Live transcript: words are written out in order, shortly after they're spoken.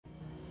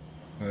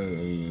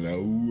Hello,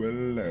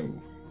 hello.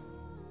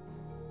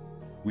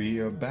 We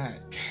are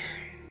back.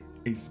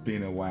 It's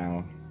been a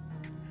while.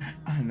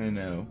 I don't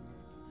know.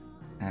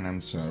 And I'm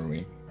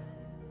sorry.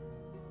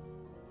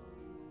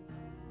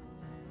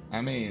 I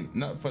mean,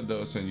 not for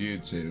those on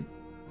YouTube,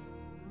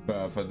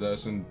 but for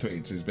those on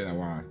Twitch, it's been a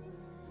while.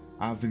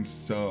 I've been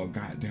so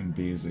goddamn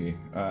busy.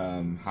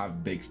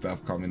 Have big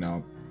stuff coming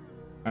up.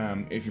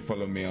 If you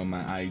follow me on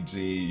my IG,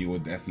 you will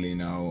definitely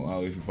know.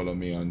 Or if you follow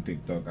me on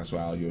TikTok as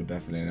well, you'll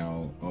definitely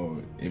know.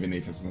 Or even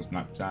if it's on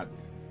Snapchat,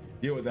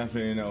 you will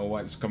definitely know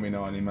what's coming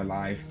on in my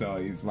life. So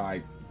it's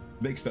like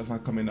big stuff are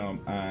coming up,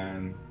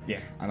 and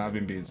yeah, and I've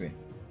been busy.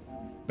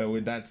 But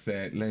with that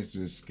said, let's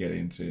just get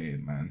into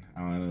it, man.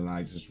 I wanna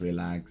like just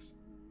relax,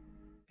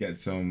 get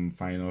some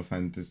Final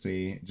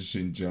Fantasy, just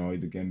enjoy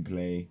the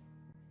gameplay,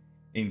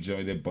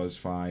 enjoy the boss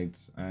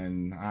fights,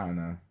 and I don't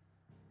know,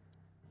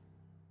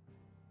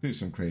 do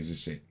some crazy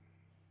shit.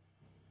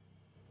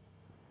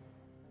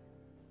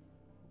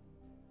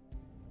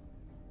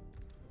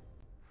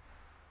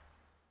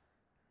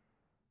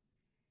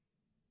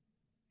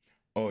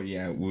 Oh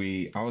yeah,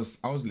 I was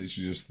literally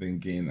just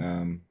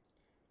thinking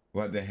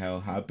what the hell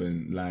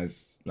happened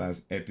last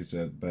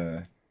episode,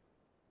 but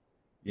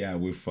yeah,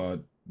 we fought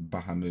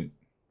Bahamut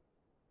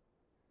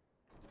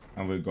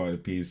and we got a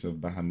piece of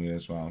Bahamut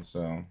as well,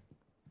 so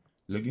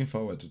looking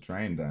forward to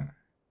trying that.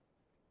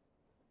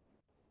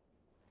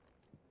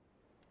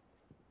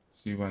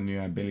 See what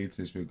new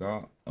abilities we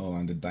got. Oh,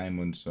 and the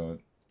diamond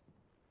sword.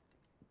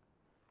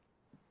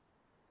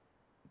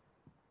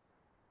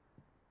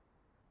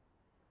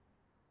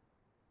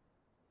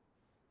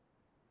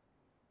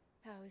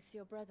 How is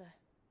your brother?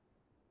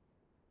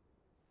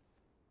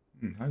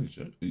 How is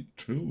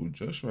true?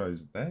 Joshua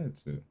is there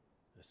too.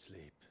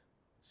 Asleep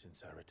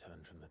since I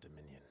returned from the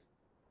Dominion.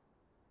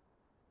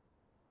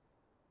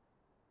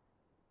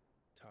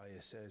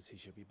 Taya says he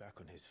should be back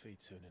on his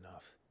feet soon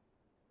enough.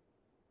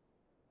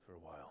 For a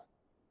while,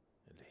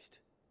 at least.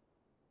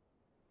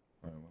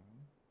 For a while?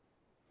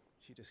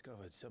 She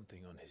discovered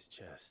something on his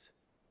chest.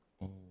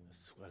 Oh. A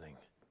swelling,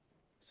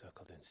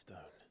 circled in stone.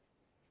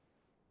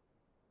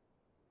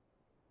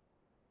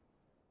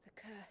 The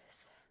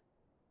curse.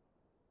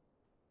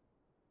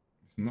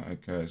 It's not a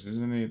curse,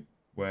 isn't it?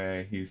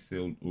 Where he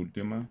sealed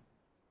Ultima?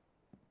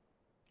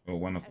 Or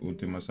one of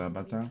Ultima's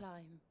avatar?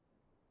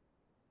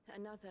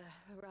 Another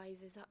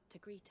rises up to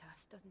greet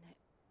us, doesn't it?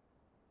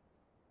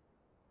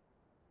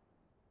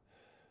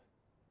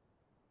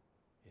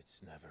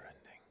 It's never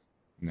ending.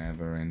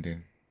 Never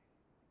ending.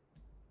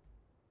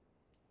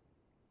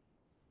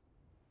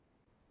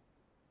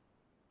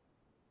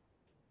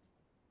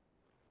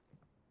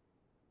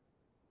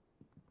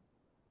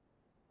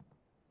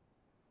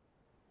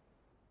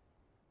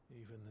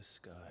 Even the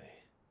sky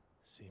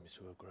seems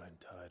to have grown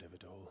tired of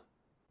it all.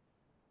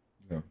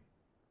 Yeah.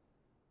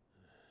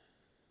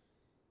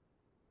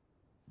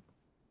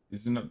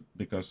 Is it not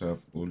because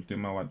of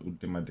Ultima, what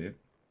Ultima did?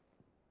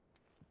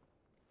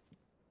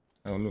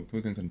 Oh look,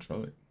 we can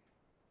control it.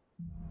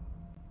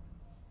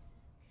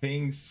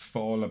 Things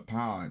fall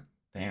apart.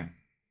 Damn.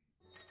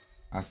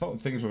 I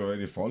thought things were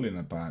already falling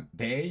apart.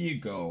 There you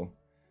go.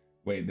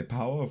 Wait, the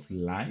power of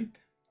light?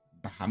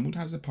 Bahamut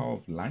has the power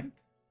of light?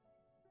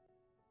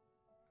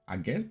 I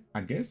guess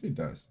it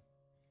does.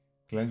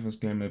 Clive was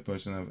claimed a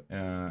portion of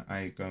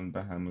EIKON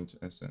Bahamut's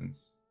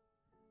essence.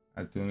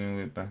 Attuning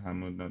with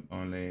Bahamut not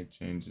only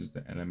changes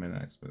the element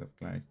aspect of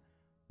Clive,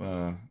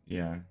 but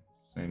yeah,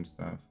 same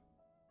stuff.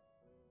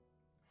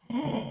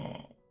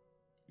 Oh,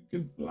 you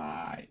can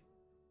fly.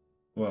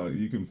 Well,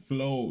 you can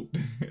float.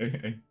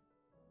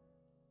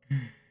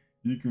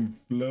 You can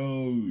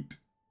float.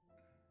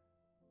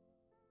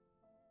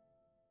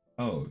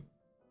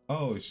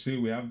 Oh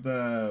shit, we have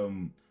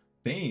the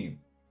damn,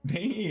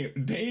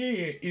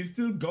 it's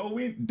still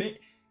going.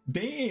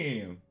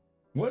 Damn,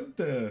 what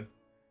the?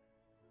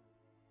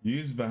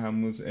 Use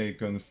Bahamut's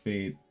EIKON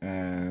Fate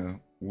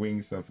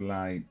Wings of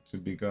Light to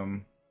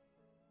become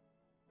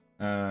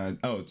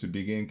to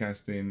begin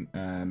casting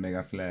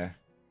Mega Flare,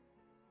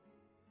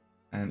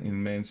 an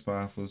immense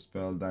powerful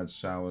spell that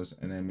showers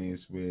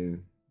enemies with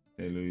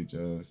deluge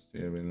of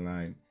searing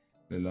light.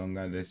 The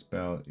longer the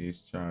spell is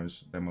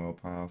charged, the more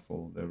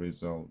powerful the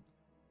result.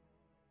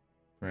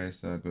 Press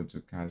circle to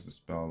cast the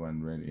spell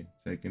when ready.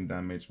 Taking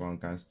damage while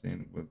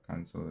casting will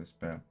cancel the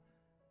spell.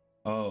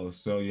 Oh,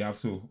 so you have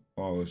to...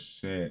 Oh,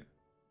 shit.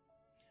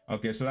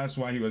 Okay, so that's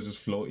why he was just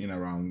floating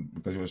around,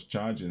 because he was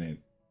charging it.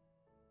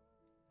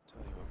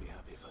 Taya won't be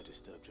happy if I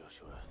disturb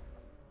Joshua.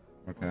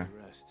 Okay. While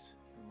he rests,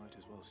 we might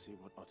as well see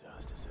what Otter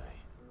has to say.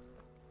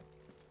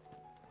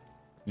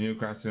 New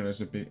crafting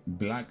recipe.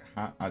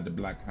 The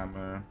Black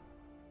Hammer.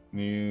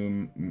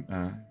 New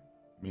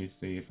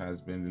missive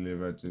has been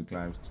delivered to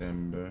Clive's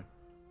chamber.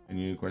 A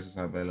new quest is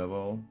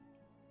available.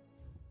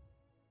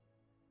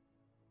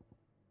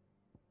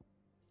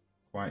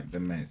 Quite the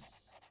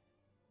mess.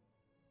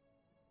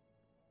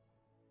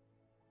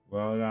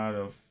 Well, out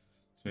of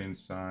twin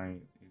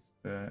side is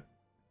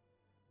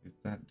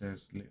that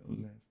there's little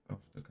left of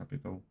the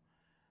capital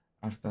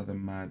after the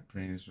mad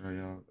Prince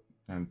Royal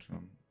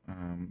tantrum.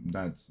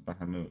 That's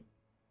Bahamut.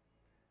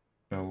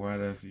 But what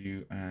of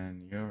you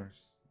and yours?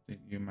 Did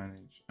you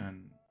manage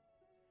and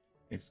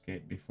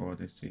escape before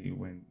the sea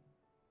went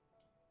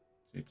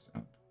tips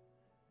up?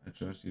 I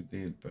trust you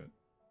did, but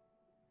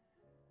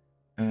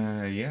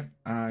yep,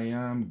 I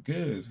am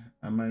good.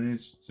 I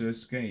managed to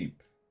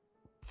escape.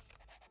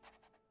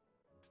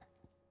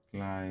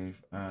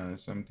 Clive,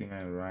 something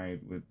I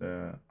ride with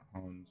the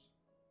hounds,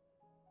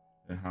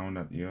 the hound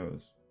at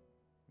yours.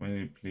 When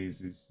it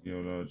pleases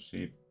your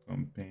lordship,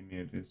 come pay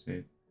me a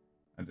visit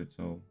at the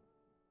toll.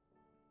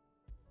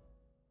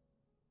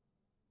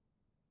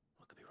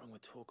 What could be wrong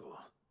with Torgor?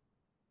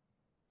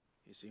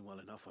 He seemed well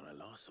enough when I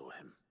last saw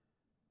him.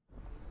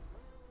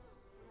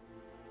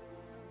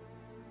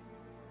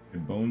 A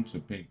bone to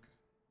pick.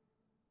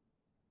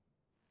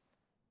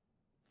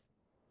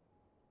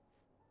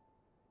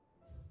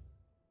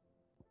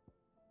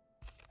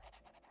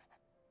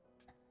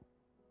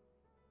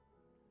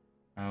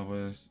 I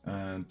was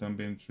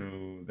thumping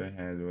through the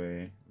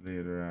headway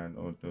later at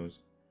Otto's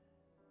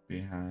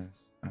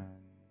behest and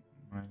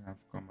might have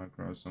come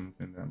across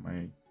something that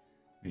might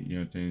get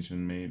your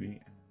attention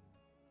maybe. And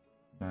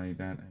by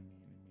that I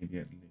mean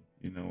immediately.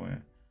 You know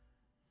where?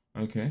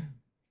 Okay.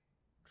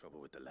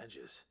 Trouble with the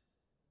ledgers.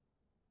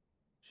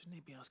 Shouldn't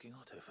he be asking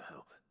Otto for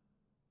help?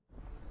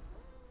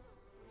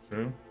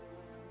 True.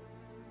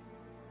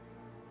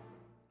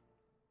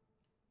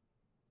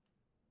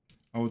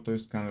 Otto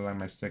is kind of like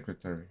my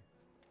secretary.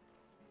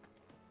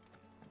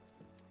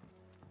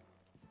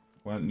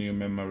 What new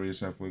memories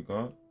have we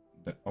got?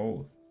 The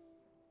oath.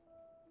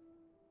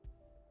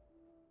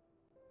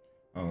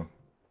 Oh,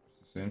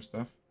 it's the same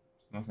stuff.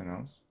 It's nothing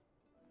else.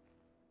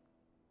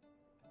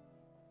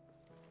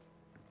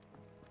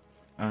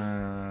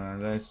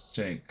 Let's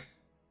check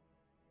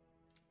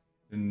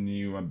the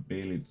new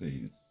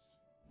abilities.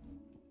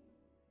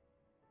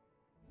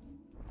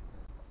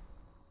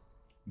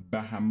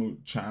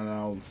 Bahamut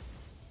channel.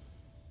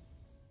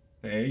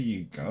 There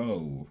you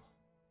go.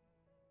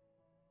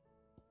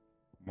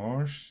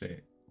 More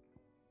shit.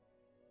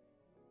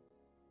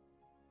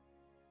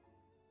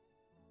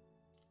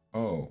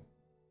 Oh.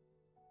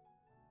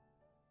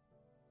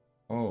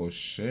 Oh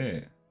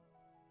shit.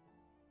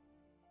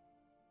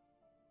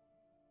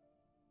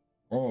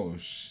 Oh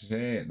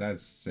shit,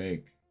 that's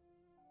sick.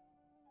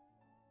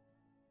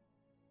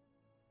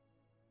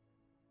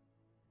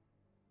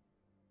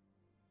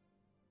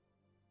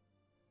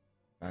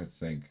 That's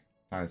sick.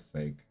 That's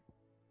sick.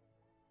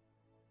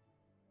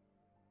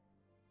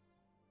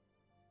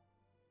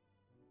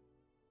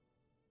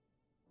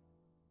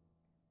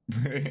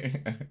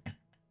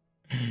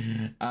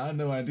 I don't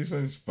know why this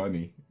one's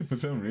funny. For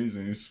some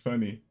reason, it's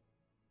funny.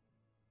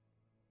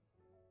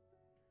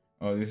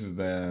 Oh, this is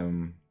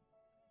the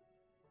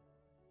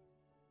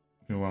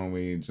one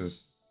we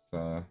just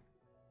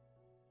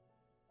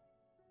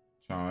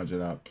charge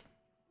it up.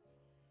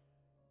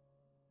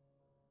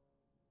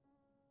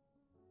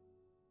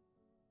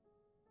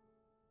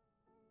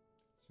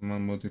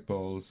 Summon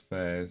multiple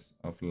spheres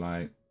of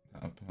light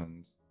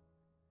happens.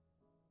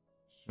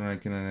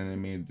 Striking an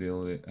enemy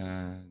deal it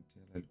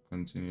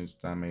continuous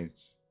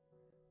damage,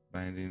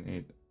 binding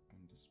it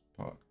on the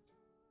spot.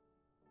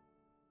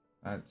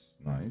 That's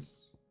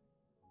nice.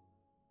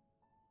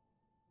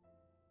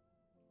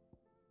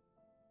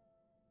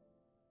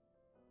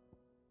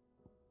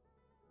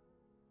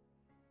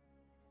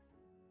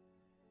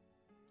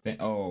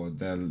 Oh,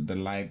 the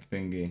light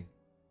thingy.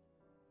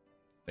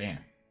 Damn.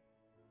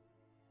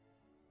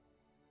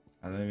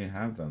 I don't even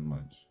have that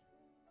much.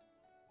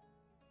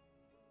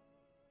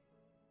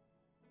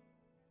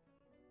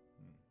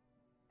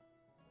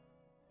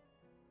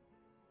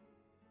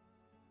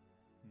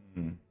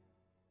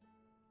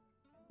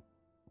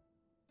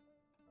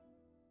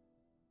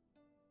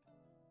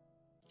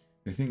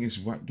 The thing is,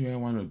 what do I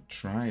want to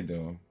try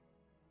though?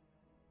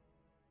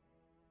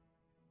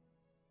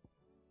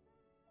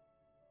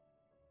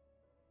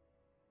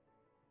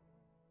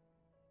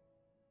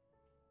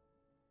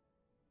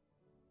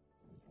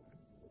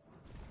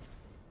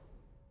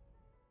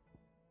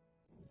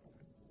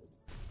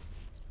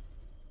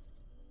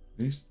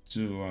 These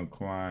two are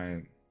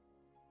quite...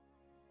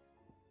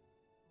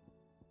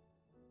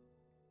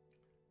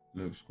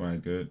 Looks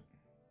quite good.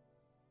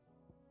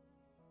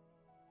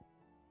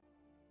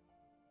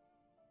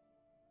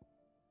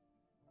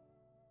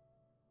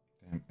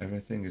 Damn,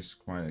 everything is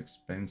quite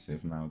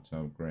expensive now to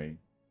upgrade.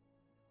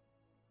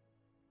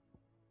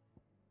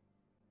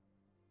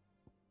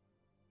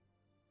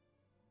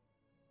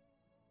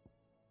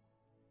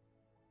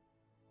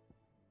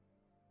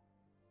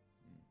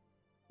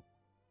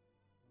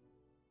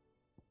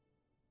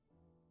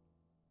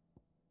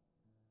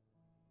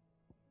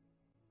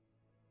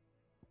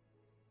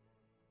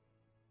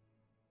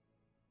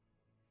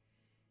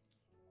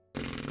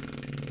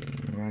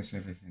 Why is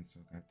everything so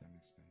goddamn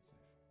expensive?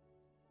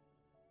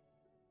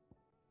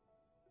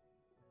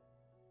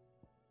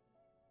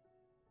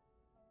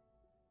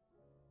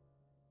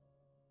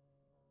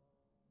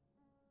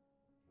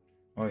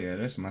 Oh yeah,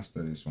 let's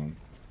master this one.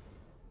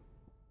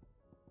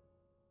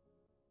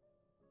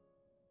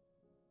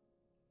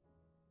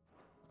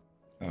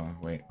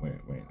 wait.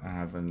 I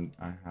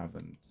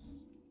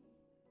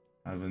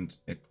haven't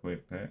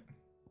equipped it.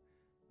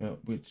 But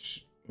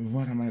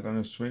what am I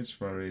gonna switch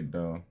for it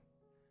though?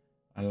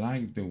 I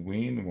like the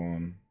wind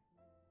one.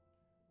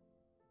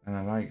 And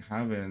I like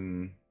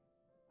having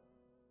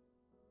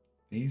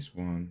this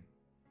one.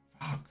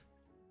 Fuck.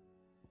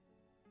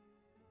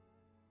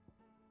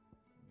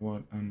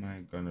 What am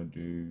I gonna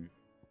do?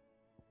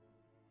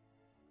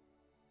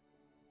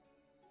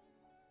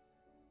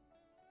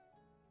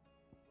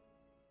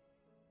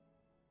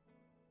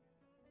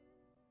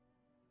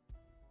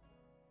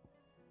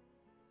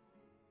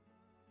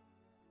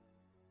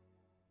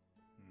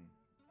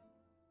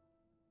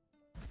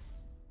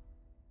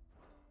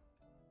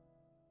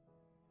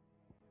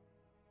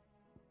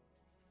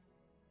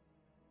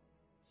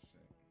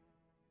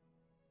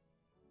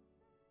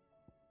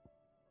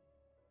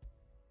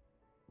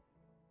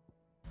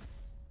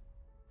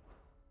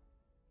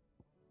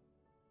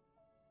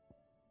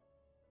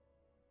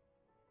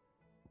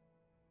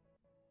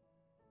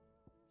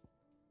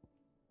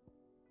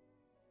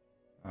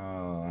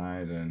 Oh,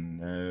 I don't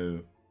know.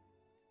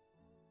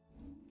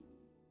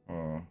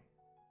 Oh.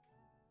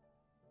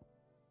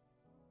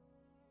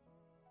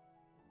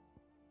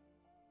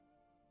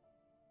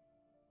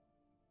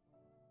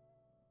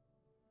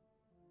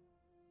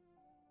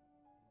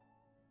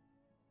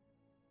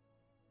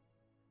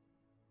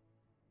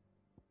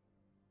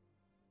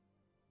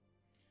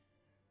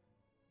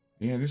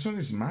 Yeah, this one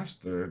is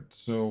mastered,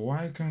 so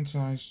why can't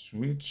I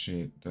switch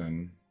it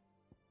then?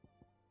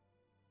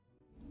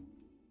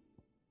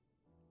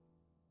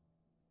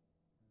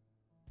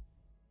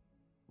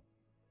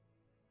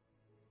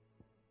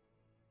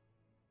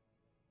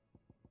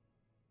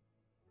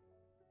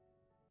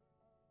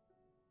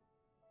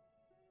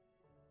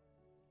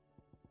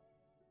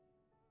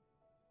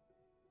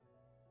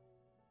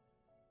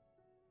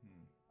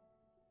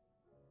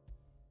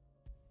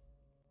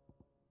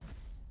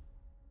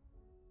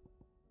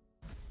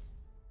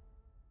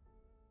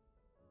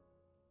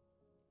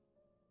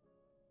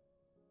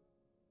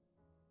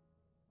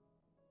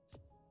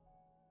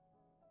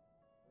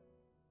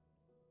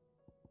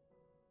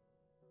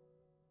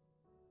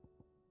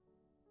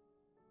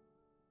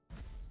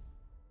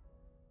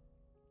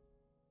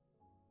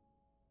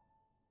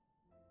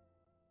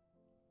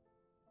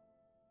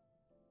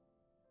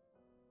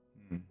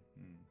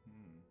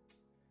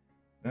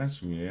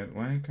 That's weird.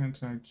 Why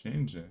can't I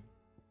change it?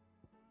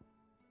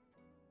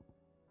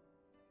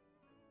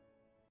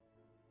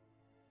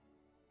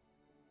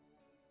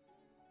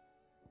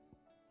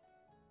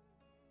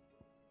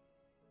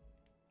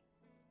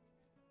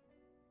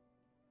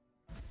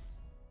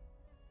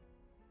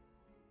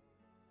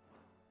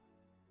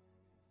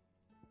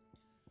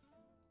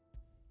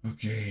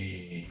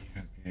 Okay.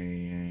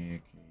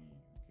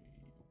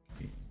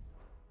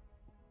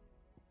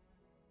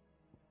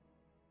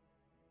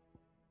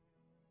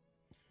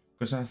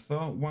 Because I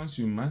thought once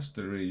you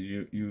master it,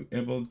 you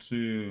able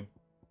to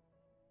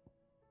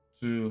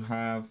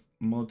have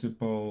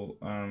multiple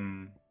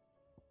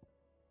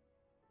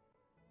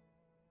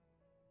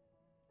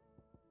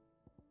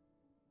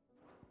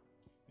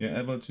you're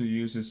able to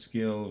use a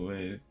skill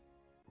with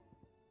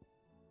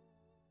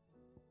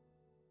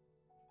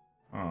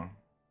oh,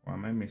 why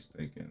am I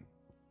mistaken?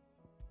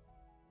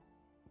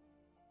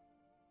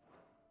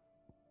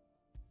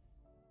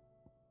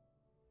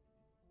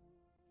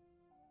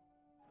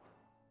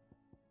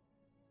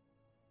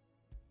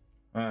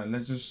 Alright,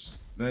 let's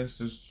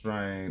just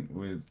try it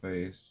with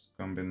this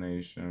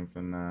combination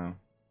for now.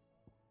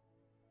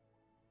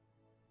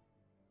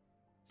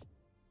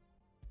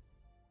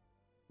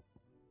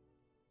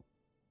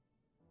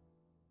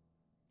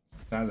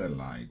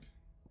 Satellite.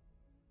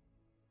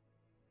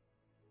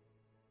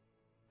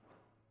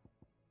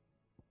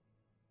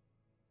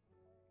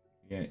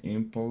 Yeah,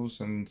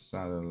 impulse and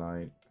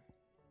satellite.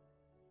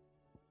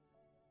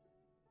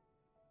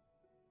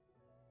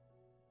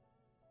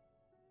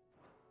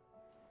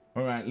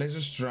 All right, let's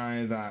just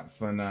try that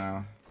for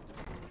now.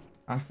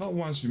 I thought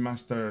once you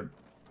mastered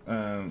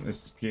a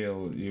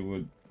skill, you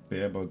would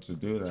be able to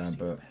do that,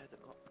 but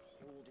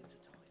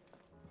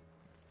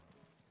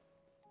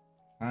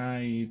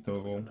hi,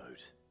 Toggle.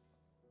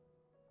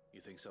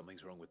 You think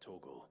something's wrong with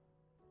Toggle?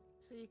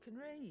 So you can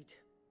read.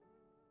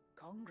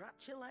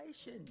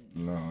 Congratulations.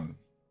 Lord.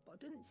 But I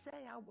didn't say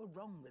I were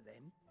wrong with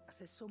him. I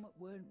said something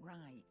weren't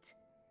right.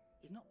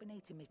 He's not been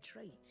eating me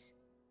treats.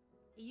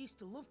 He used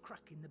to love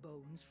cracking the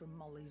bones from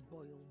Molly's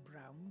boiled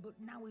brown, but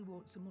now he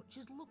won't so much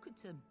as look at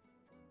them.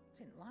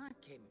 Didn't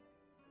like him.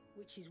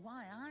 Which is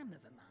why I'm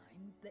of a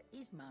mind that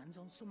his mind's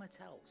on something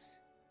else.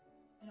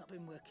 You've not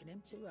been working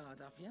him too hard,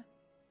 have you?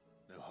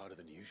 No harder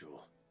than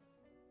usual.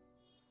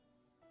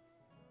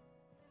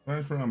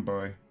 Where's from,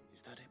 boy?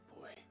 Is that it,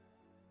 boy?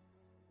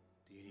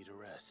 Do you need a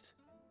rest?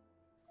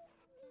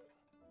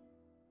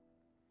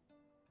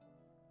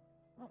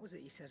 What was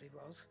it you said he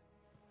was?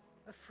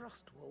 A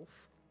frost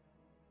wolf?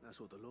 That's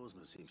what the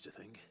lawsman seems to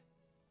think.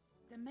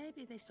 Then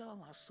maybe this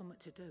all has something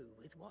to do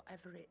with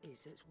whatever it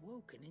is that's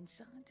woken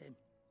inside him.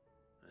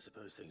 I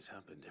suppose things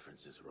have been different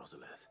since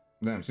Rosalith.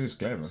 Damn, she's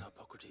clever. Perhaps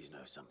Hippocrates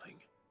knows something.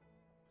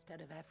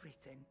 Instead of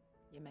everything,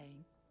 you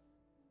mean?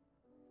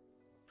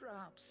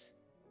 Perhaps.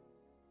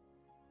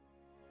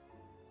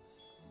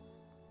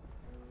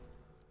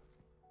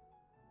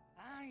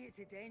 Aye, it's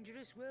a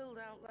dangerous world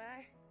out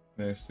there.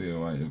 Let's see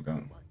what you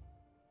got.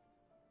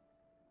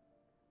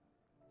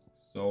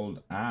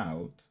 Sold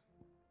out.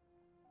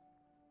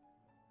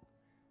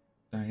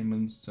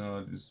 Diamond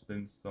sword has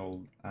been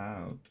sold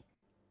out.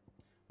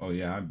 Oh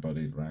yeah, I bought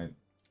it, right?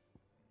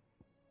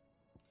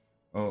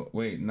 Oh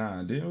wait,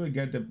 nah, didn't we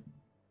get the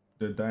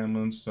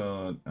diamond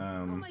sword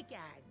Come again.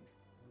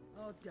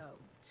 Or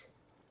don't.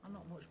 I'm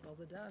not much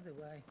bothered either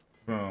way.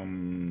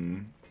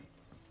 from,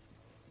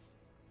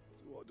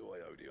 What do I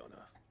owe the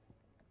honor?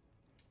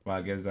 well,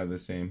 I guess they're the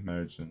same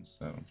merchant,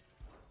 so.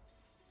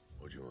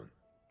 What do you want?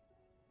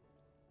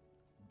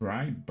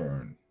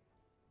 Brightburn.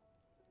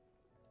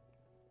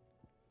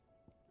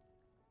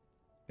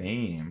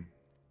 Damn.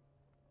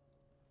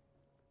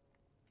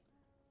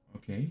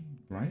 Okay,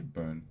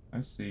 Brightburn.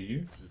 I see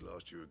you. Should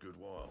last you a good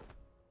while.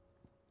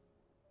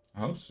 I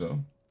hope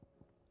so.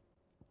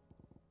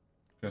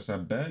 Because I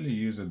barely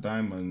use the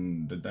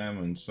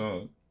diamond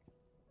sword.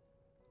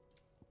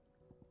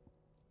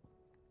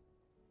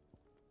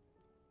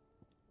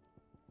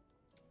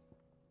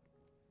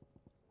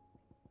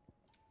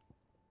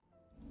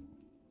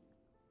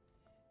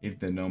 If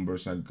the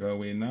numbers are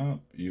going up,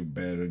 you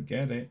better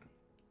get it.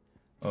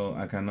 Oh,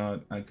 I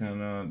cannot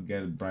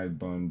get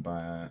Brightburn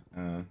by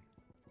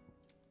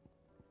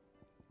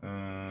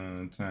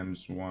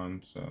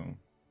 ×1, so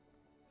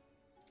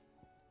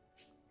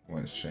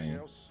what a shame.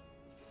 Else?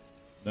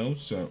 No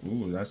sir.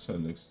 Ooh, that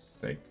sword looks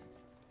sick.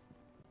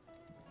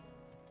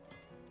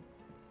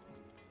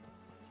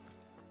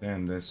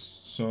 Damn, there's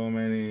so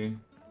much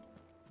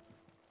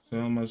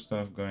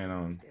stuff going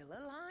on. Still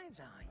alive,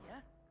 are ya?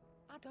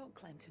 I don't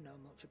claim to know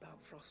much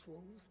about frost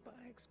wolves, but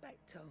I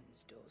expect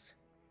Tomes does.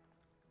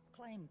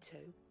 Claim to,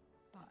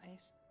 that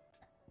is.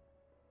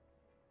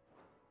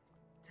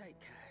 Take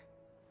care.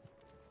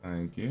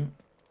 Thank you.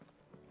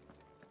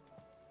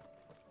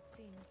 It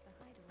seems the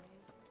hideaway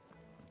is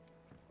this.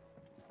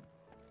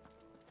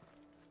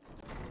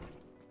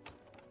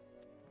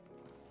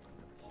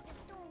 There's a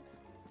storm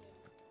coming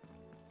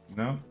soon.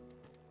 No.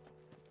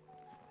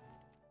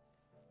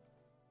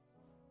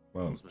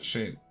 Well,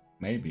 shit.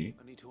 Maybe.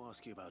 I need to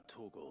ask you about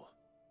Torgal.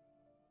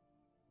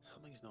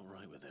 Something's not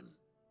right with him.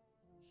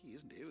 He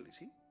isn't ill, is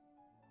he?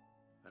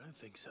 I don't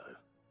think so.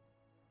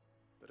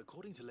 But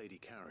according to Lady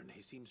Karen,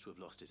 he seems to have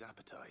lost his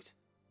appetite,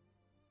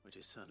 which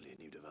is certainly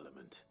a new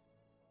development.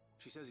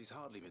 She says he's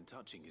hardly been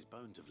touching his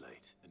bones of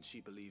late, and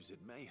she believes it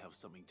may have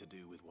something to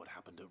do with what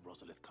happened at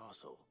Rosalith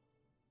Castle.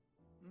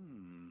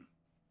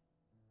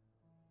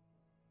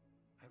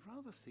 I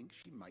rather think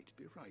she might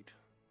be right,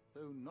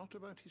 though not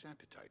about his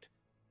appetite.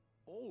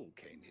 All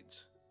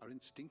canids are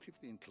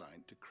instinctively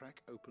inclined to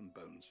crack open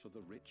bones for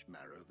the rich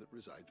marrow that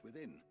resides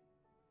within,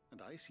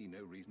 and I see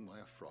no reason why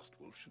a frost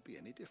wolf should be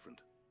any different.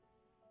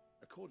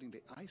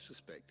 Accordingly, I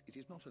suspect it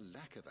is not a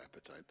lack of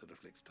appetite that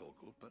afflicts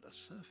Torgal, but a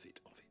surfeit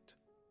of it.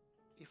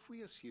 If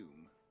we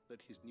assume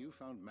that his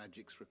newfound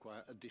magics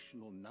require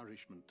additional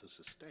nourishment to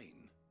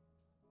sustain,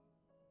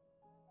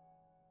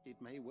 it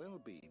may well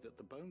be that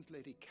the bones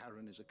Lady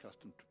Karen is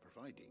accustomed to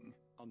providing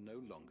are no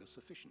longer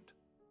sufficient.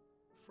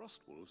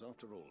 Frost wolves,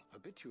 after all,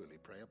 habitually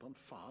prey upon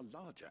far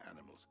larger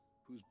animals,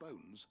 whose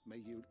bones may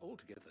yield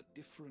altogether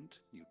different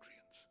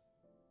nutrients.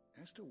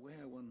 As to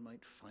where one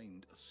might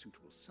find a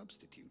suitable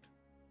substitute,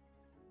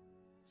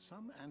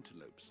 some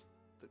antelopes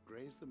that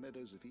graze the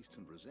meadows of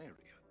eastern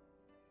Rosaria.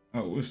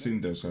 Oh, we've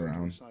seen those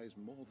around. Size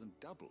more than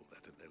double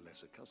that of their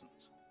lesser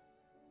cousins.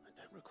 I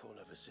don't recall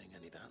ever seeing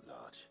any that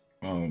large.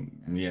 Oh,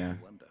 yeah.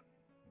 I wonder.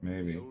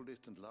 Maybe. The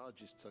oldest and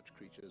largest such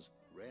creatures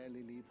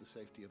rarely leave the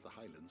safety of the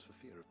highlands for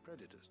fear of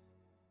predators.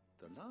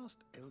 The last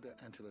elder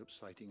antelope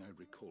sighting I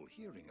recall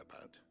hearing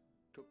about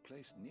took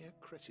place near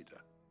Cressida,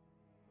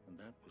 and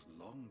that was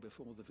long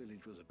before the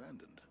village was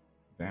abandoned.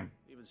 Damn.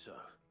 Even so,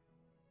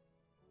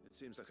 it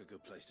seems like a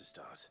good place to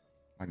start.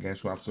 I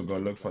guess we'll have to go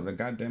look for the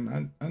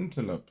goddamn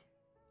antelope.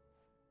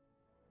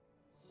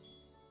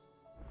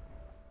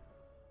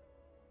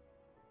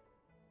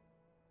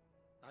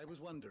 I was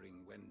wondering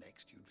when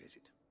next you'd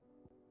visit.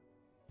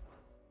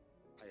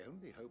 I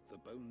only hope the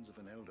bones of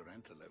an elder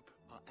antelope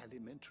are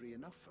alimentary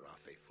enough for our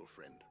faithful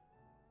friend.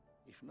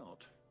 If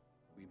not,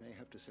 we may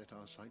have to set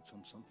our sights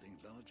on something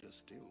larger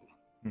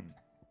still.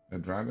 A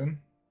dragon?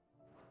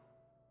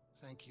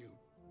 Thank you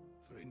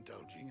for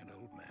indulging an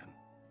old man.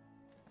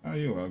 Oh,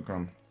 you're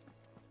welcome.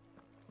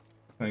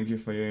 Thank you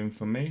for your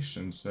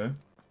information, sir.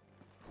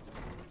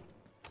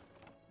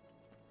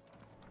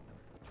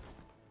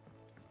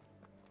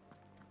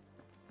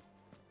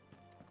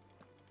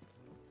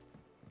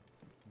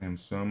 And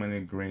so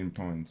many green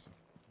points.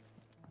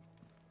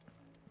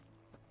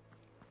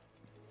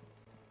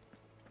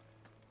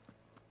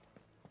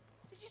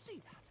 Did you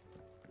see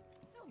that?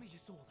 Tell me you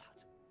saw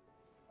that.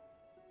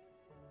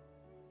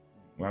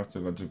 We have to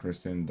go to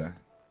Crescenda.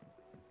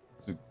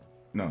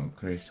 No,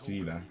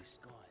 Cressida.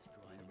 Sky's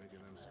drying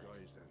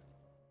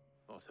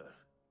Otto,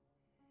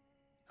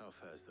 how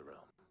fares the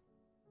realm?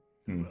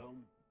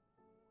 Realm?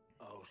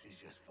 Oh, she's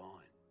just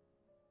fine.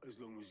 As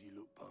long as you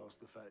look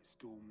past the fat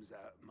storms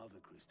out mother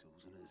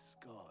crystals and her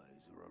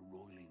skies are a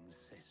roiling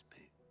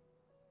cesspit.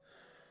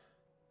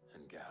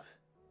 And Gav?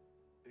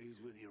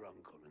 He's with your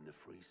uncle in the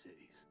Free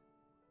Cities,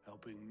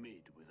 helping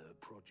Mid with her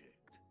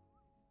project.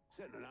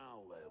 Sent an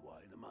owl their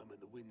way the moment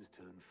the winds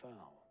turned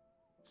foul.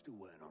 Still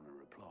waiting on a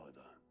reply,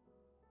 though.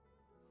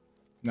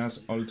 That's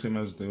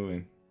Ultima's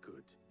doing.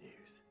 Good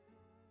news.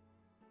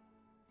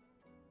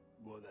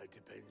 Well, that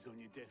depends on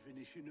your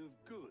definition of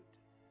good.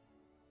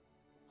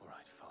 All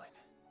right, fine.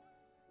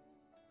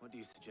 What do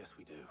you suggest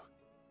we do?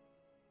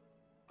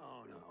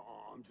 Oh, no,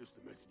 I'm just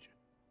a messenger.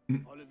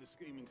 I leave the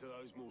scheming to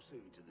those more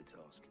suited to the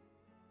task.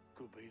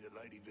 Could be that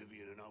Lady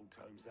Vivian and Old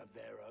Tomes have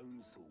their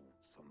own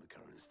thoughts on the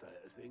current state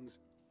of things.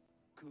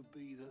 Could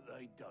be that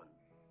they don't.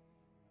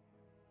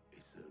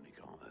 It certainly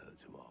can't hurt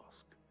to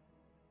ask.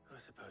 I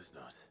suppose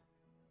not.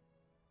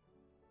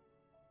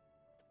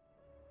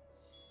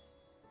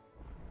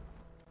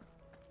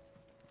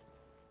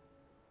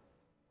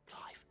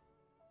 Clive,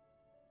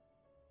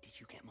 did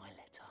you get my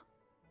letter?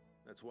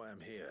 That's why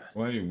I'm here.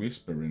 Why are you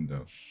whispering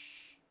though?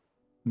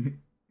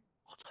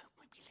 Otto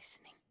won't be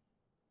listening.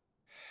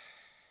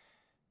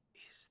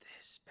 Is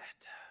this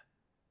better?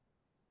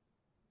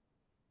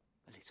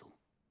 A little.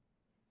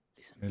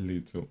 Listen. A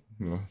little.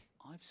 No.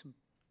 I've some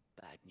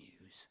bad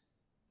news.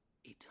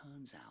 It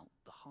turns out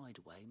the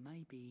hideaway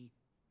may be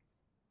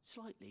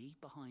slightly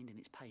behind in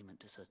its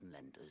payment to certain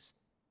lenders,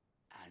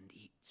 and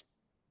it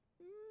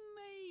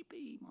may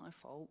be my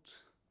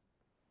fault.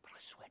 But I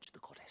swear to the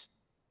goddess,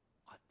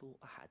 I thought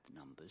I had the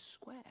numbers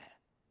square.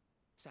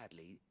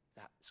 Sadly,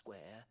 that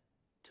square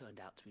turned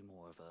out to be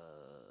more of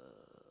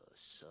a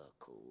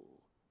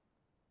circle.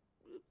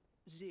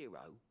 0,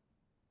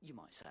 you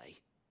might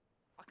say.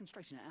 I can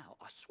straighten it out,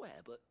 I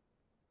swear, but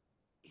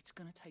it's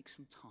going to take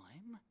some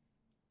time,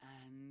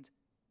 and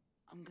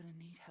I'm going to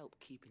need help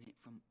keeping it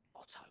from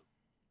Otto.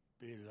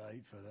 Bit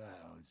late for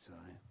that, I'd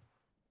say.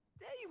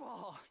 There you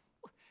are!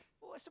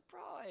 What a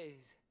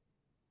surprise!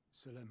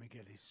 So let me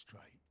get this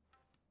straight.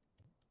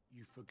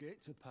 You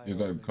forget to pay You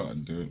got our a card,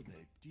 lenders dude.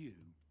 their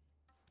due,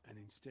 and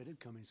instead of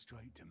coming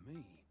straight to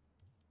me,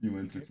 You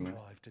went to get Clive.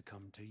 Clive to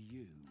come to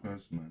you.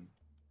 First, man.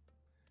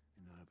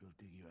 And I hope he'll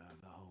dig you out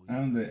of the hole.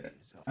 I'm you the dug for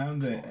yourself, I'm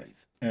the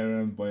Clive.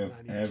 errand boy of Man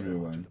in charge of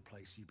everyone. the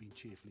place you've been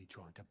cheerfully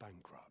trying to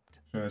bankrupt.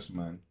 First,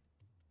 man.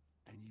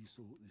 And you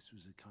thought this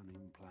was a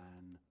cunning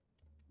plan.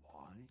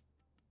 Why?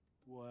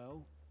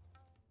 Well,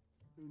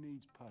 who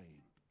needs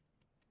paying?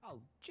 Oh,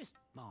 just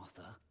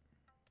Martha.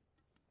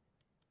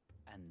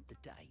 And the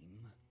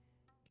dame.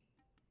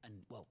 And,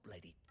 well,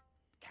 Lady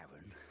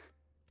Karen.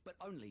 But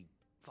only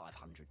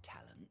 500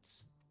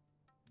 talents.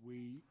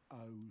 We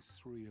owe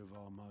 3 of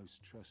our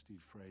most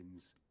trusted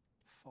friends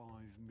 5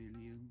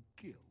 million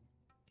gil.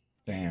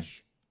 Damn.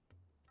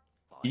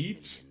 5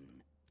 Each?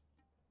 million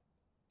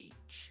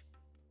each.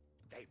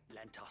 They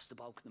lent us the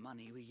bulk of the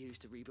money we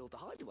used to rebuild the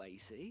hideaway, you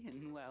see,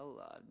 and,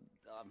 well,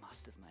 I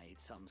must have made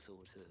some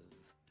sort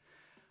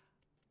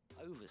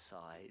of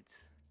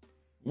oversight.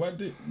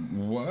 What?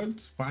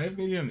 5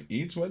 million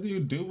each? What do you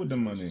do with the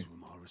money? These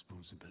were my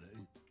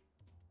responsibility.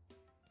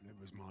 And it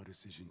was my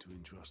decision to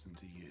entrust them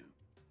to you.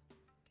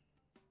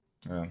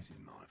 Oh. Is it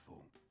my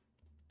fault?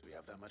 Do we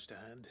have that much to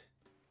hand?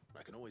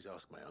 I can always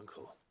ask my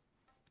uncle.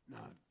 No,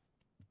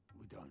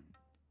 we don't.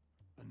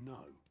 And no,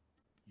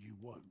 you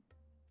won't.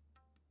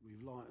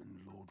 We've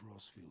lightened Lord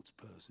Rosfield's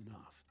purse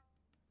enough.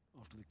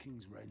 After the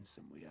king's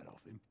ransom we had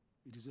off him,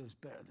 he deserves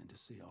better than to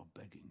see our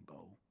begging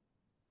bowl.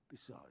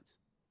 Besides,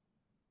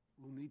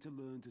 we'll need to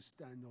learn to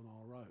stand on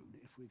our own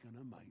if we're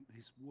gonna make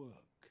this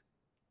work.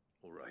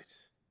 All right.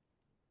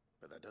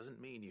 But that doesn't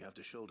mean you have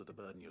to shoulder the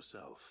burden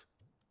yourself.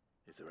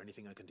 Is there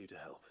anything I can do to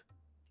help?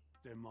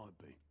 There might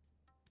be.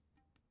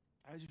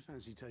 How'd you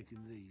fancy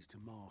taking these to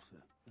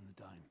Martha and the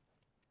dame?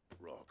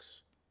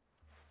 Rocks.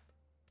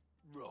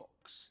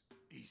 Rocks,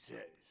 he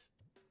says.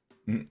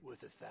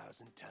 Worth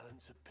 1,000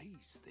 talents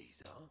apiece,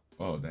 these are.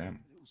 Oh,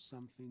 damn. Little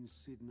something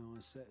Sid and I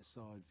set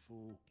aside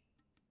for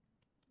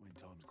when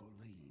times got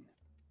lean.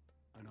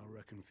 And I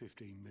reckon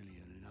 15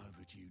 million in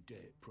overdue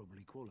debt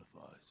probably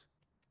qualifies.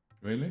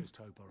 Really? Just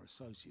hope our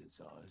associates'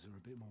 eyes are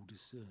a bit more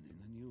discerning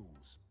than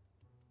yours.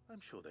 I'm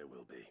sure they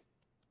will be.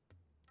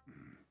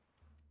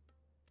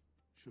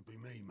 Should be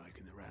me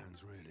making the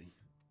rounds, really.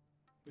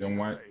 Then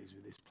why? That is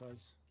with this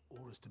place.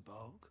 Orders to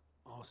bark,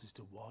 arses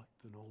to wipe,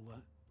 and all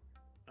that.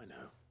 I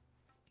know.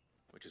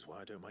 Which is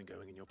why I don't mind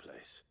going in your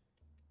place.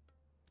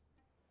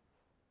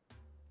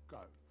 Go.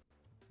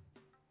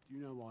 Do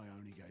you know why I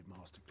only gave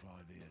Master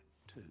Clive here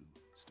 2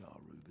 star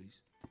rubies?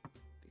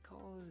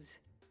 Because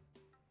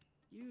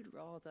you'd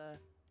rather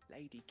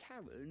Lady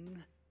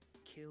Karen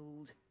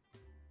killed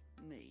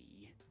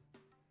me.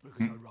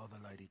 Because I'd rather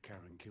Lady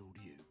Karen killed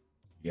you.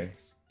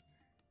 Yes.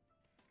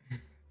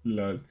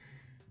 Lol.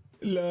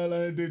 Lol,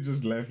 I did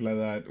just laugh like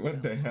that.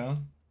 What the hell?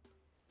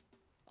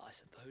 I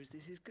suppose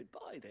this is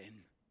goodbye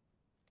then.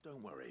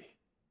 Don't worry.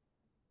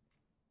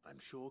 I'm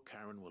sure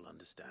Karen will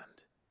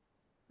understand.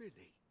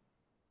 Really?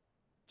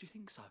 Do you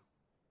think so?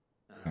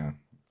 No,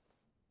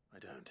 I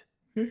don't.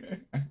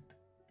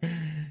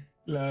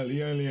 Lol,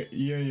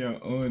 you're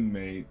your own,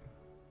 mate.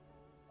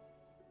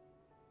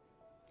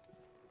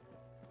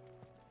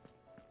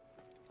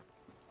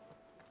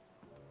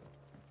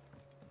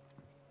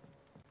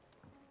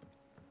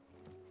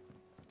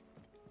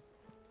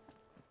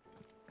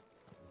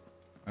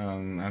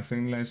 I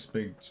think let's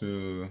speak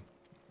to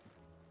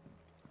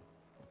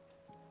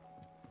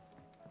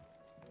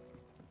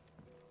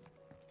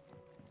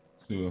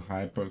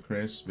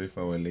Hypocrite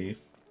before we leave.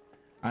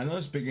 I know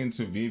speaking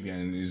to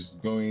Vivian is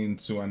going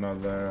to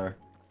another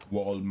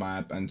world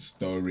map and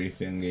story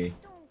thingy.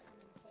 Storm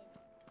coming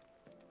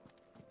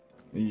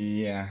soon.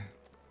 Yeah.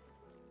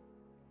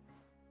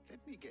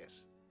 Let me guess.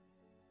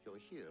 You're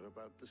here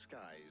about the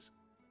skies.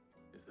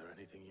 Is there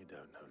anything you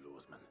don't know,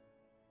 Lawsman?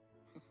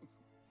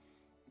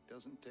 It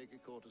doesn't take a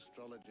court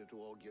astrologer to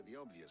augur the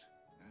obvious.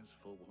 As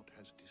for what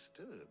has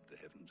disturbed the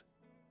heavens,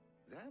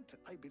 that,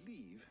 I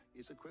believe,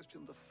 is a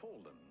question the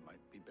Fallen might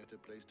be better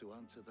placed to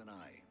answer than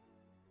I.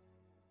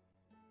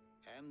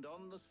 And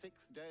on the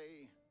 6th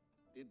day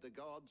did the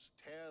gods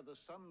tear the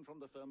sun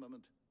from the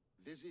firmament,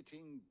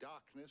 visiting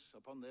darkness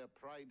upon their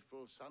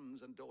prideful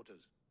sons and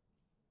daughters.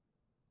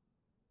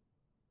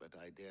 But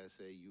I dare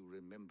say you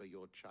remember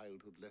your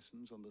childhood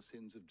lessons on the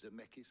sins of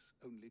Zemeckis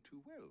only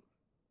too well.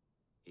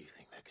 You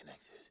think they're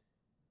connected?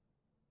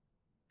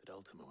 That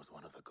Ultima was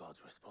one of the gods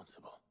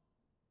responsible?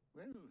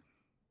 Well,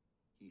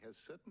 he has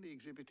certainly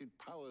exhibited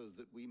powers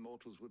that we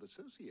mortals would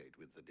associate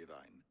with the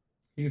divine.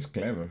 He's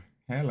clever.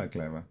 Hella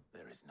clever.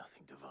 There is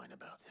nothing divine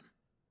about him.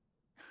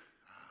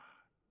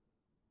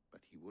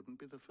 But he wouldn't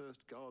be the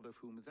first god of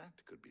whom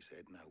that could be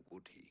said, now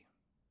would he?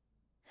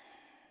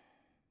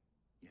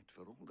 Yet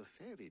for all the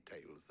fairy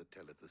tales that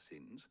tell of the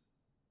sins,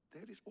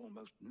 there is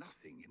almost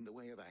nothing in the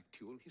way of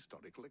actual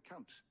historical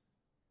accounts.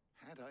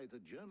 Had I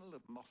the Journal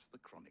of Moss the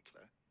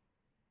Chronicler,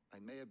 I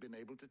may have been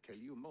able to tell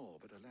you more,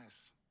 but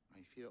alas,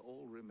 I fear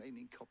all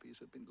remaining copies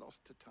have been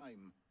lost to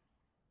time.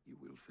 You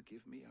will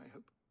forgive me, I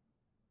hope?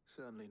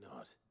 Certainly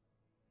not.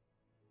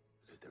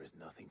 Because there is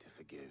nothing to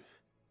forgive.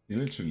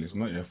 Literally, it's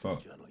not your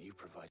fault. Journal, you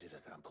provided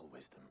us ample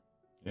wisdom.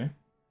 Yeah?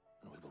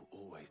 And we will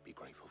always be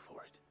grateful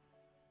for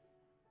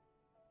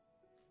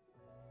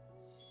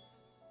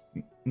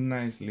it.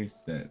 Nicely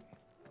said.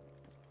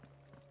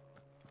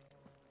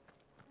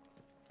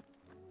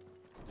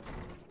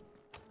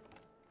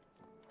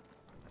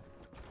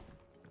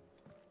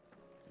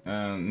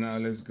 Now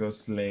let's go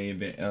slay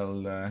the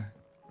Elder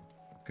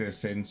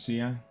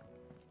Crescentia.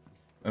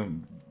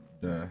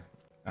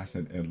 I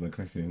said Elder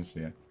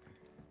Crescentia.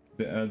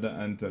 The Elder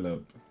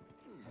Antelope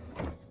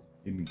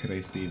in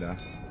Cressida.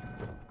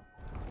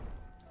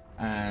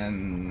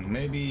 And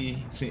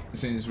maybe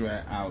since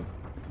we're out,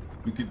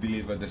 we could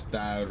deliver the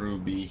Star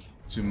Ruby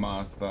to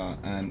Martha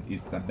and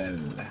Isabel.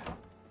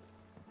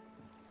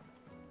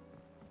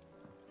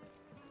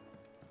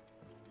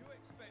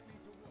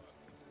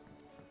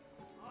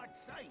 I'd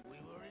say we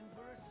were in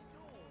for a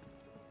storm.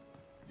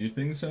 You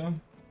think so?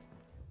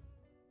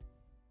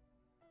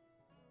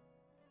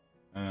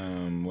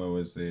 Where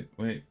was it?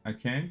 Wait, I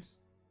can't?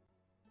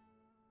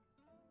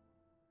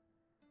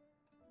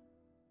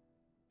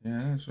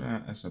 Yeah, that's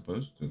where I'm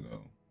supposed to go.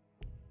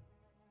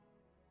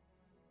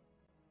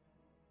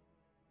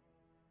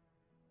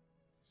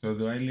 So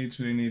do I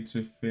literally need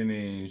to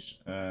finish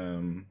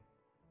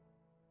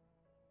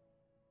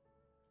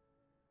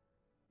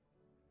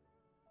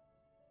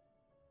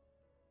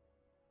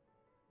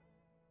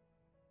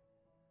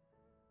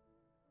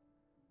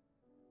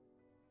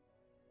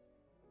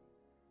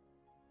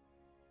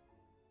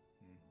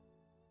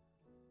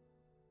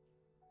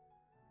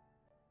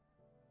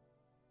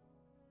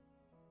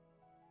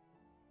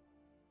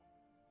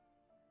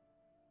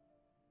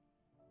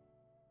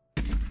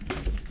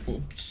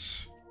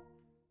oops.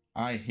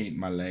 I hate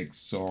my legs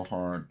so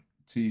hard.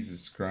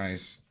 Jesus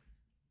Christ.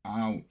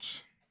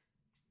 Ouch.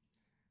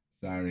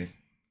 Sorry.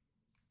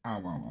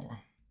 Ow, ow, ow, ow.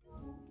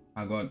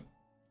 I got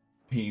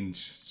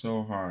pinched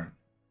so hard.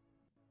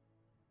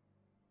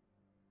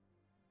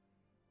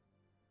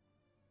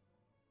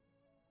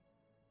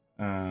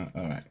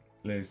 Alright.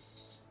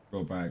 Let's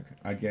go back.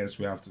 I guess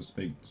we have to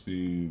speak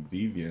to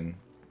Vivian.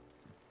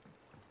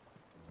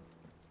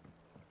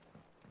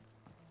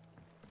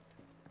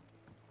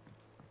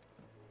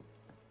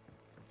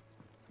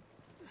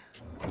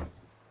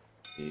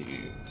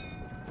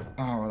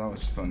 Oh, that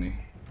was funny.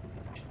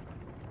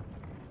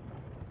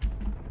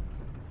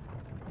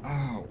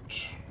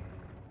 Ouch.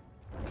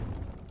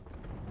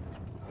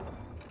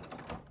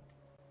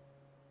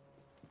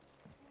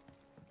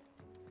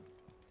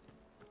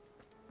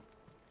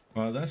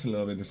 Well, that's a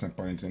little bit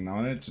disappointing. I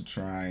wanted to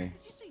try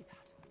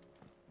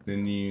the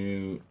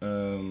new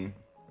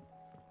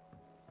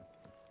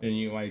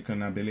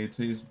EIKON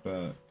abilities,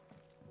 but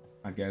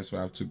I guess we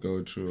have to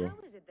go through. How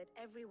is it that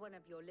every one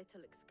of your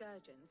little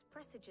excursions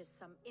presages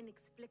some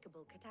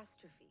inexplicable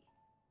catastrophe?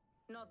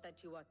 Not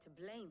that you are to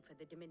blame for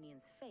the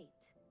Dominion's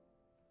fate.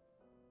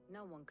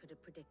 No one could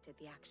have predicted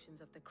the actions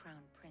of the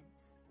Crown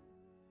Prince.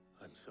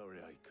 I'm sorry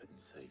I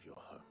couldn't save your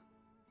home.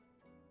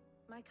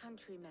 My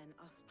countrymen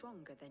are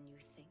stronger than you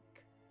think.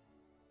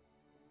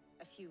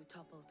 A few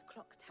toppled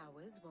clock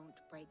towers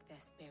won't break their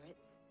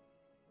spirits.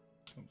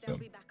 They'll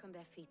be back on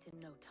their feet in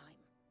no time.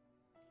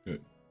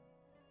 Good.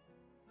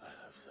 I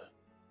hope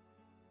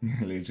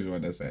so. Literally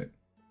what I said.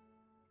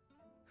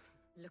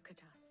 Look at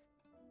us.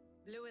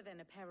 Bluer than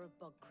a pair of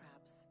bog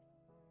crabs.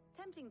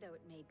 Tempting though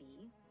it may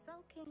be,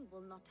 sulking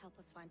will not help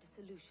us find a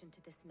solution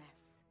to this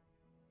mess.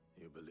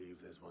 You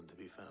believe there's one to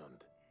be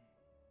found?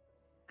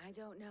 I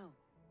don't know.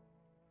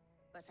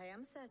 But I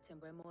am certain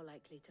we're more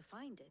likely to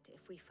find it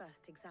if we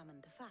first examine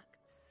the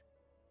facts.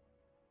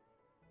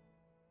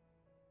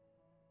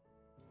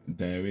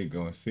 There we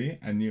go. See?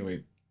 I knew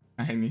it.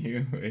 I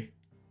knew it.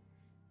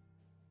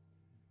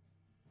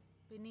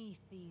 Beneath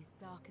these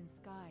darkened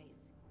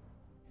skies,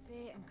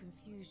 fear and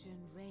confusion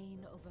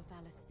reign over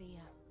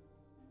Valisthea.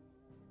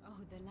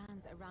 Oh, the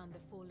lands around the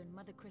fallen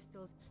mother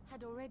crystals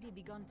had already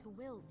begun to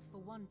wilt for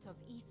want of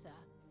ether.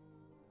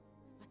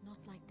 But not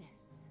like this.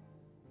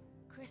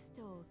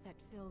 Crystals that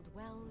filled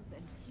wells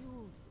and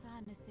fueled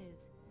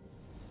furnaces.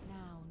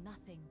 Now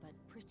nothing but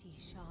pretty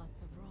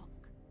shards of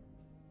rock.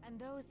 And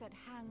those that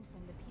hang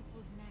from the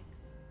people's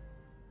necks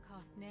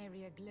cast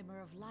nary a glimmer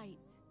of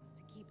light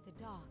to keep the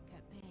dark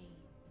at bay.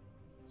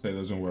 So it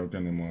doesn't work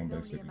anymore,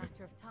 It's basically. only a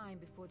matter of time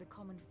before the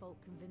common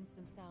folk convince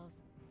themselves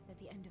that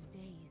the end of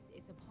days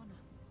is upon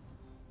us.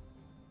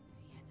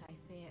 Yet I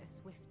fear a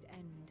swift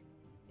end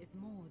is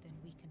more than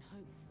we can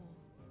hope for.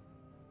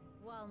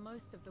 While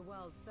most of the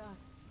world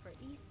thirsts for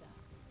ether,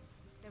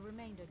 the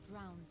remainder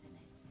drowns in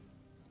it,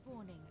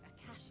 spawning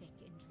Akashic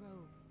in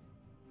droves.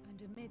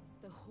 And amidst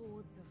the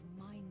hordes of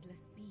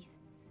mindless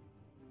beasts,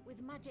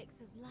 with magics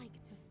as like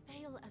to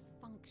fail as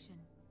function,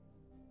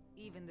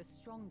 even the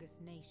strongest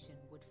nation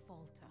would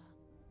falter.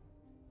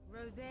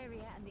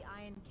 Rosaria and the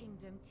Iron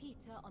Kingdom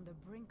teeter on the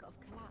brink of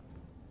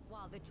collapse,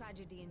 while the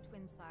tragedy in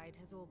Twinside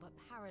has all but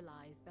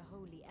paralyzed the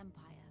Holy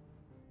Empire.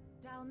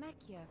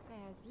 Dhalmekia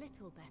fares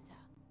little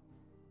better.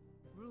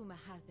 Rumor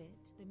has it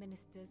the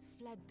ministers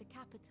fled the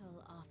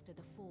capital after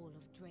the fall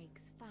of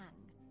Drake's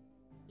Fang,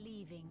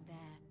 leaving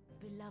their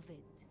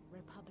beloved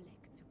republic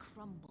to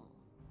crumble.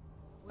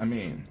 I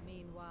mean,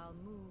 Meanwhile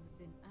moves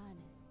in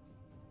earnest.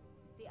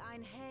 The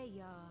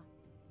Einherjar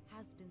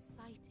has been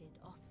sighted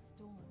off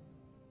storm.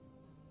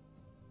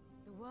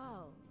 The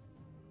world,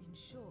 in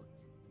short,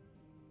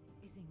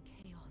 is in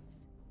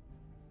chaos.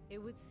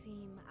 It would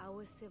seem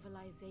our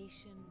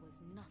civilization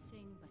was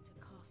nothing but a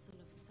castle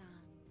of sand,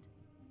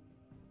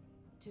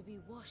 to be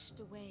washed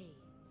away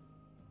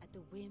at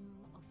the whim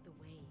of the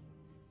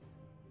waves.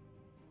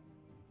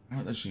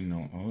 How does she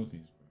know all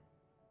these, bro?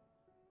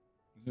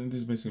 Isn't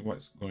this basically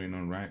what's going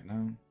on right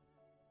now?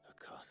 A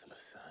castle of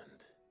sand.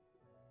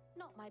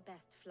 Not my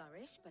best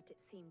flourish, but it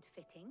seemed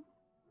fitting.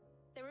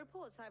 The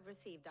reports I've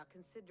received are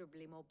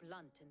considerably more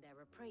blunt in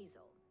their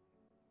appraisal.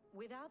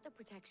 Without the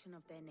protection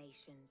of their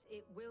nations,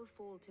 it will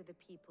fall to the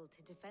people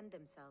to defend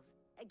themselves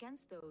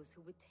against those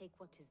who would take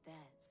what is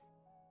theirs.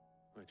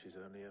 Which is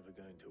only ever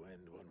going to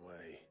end one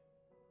way.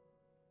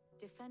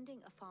 Defending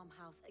a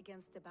farmhouse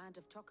against a band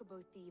of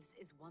chocobo thieves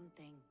is one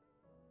thing.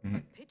 Mm-hmm.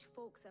 But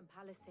pitchforks and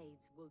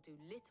palisades will do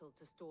little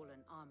to stall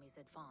an army's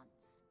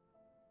advance.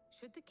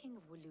 Should the King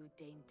of Wulu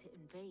deign to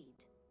invade,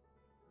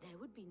 there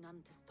would be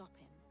none to stop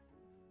him.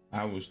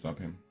 I will stop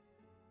him.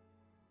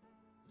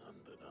 None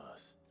but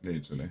us.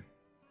 Literally.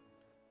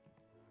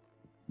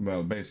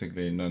 Well,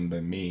 basically none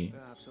but me.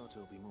 Perhaps Otto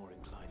will be more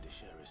inclined to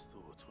share his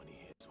thoughts when he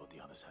hears what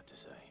the others had to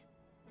say.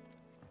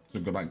 To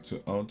go back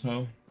to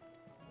Otto.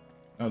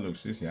 Oh, look,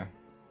 she's here.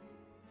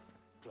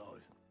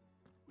 Clive,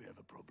 we have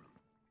a problem.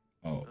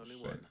 Oh, Only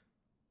shit. one.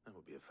 That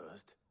would be a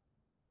first.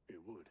 It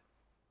would.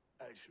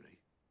 Actually,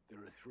 there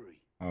are three.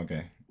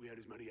 Okay. We had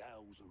as many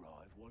owls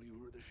arrive while you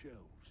were at the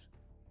shelves.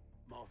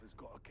 Martha's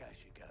got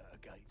Akashic out her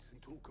gates,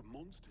 and talk of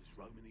monsters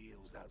roaming the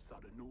hills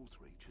outside of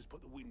Northreach has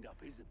put the wind up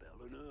Isabel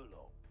and her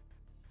lot.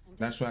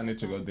 That's why I need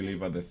to go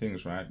deliver the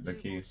things, right? The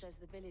keys. says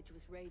the village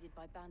was raided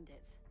by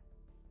bandits.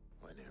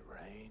 When it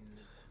rains.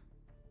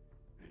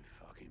 It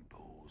fucking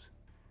pours.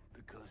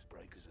 The curse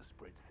breakers are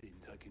spread thin,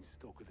 taking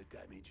stock of the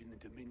damage in the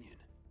Dominion.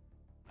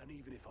 And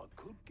even if I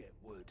could get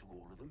word to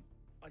all of them,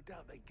 I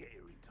doubt they'd get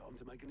here in time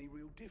to make any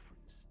real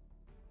difference.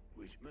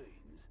 Which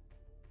means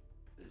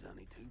there's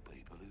only two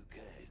people who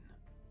can.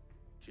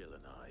 Jill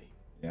and I.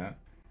 Yeah.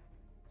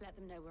 Let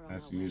them know we're on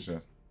As our way.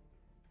 usual.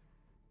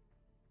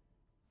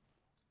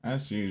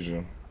 As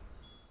usual.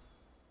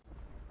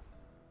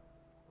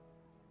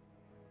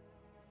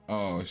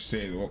 Oh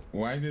shit!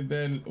 Why did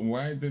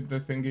the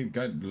thingy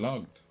get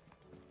locked?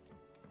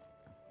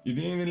 You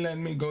didn't even let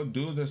me go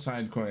do the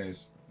side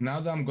quest. Now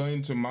that I'm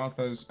going to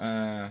Martha's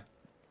to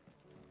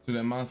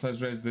the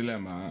Martha's Race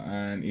Dilemma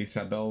and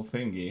Isabel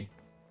thingy,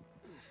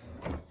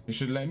 you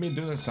should let me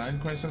do the side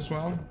quest as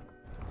well.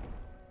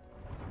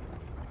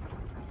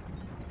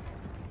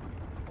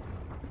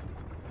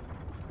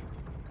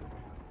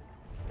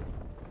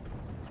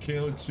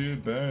 Kill two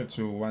birds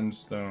with one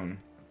stone.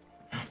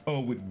 Oh,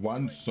 with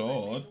one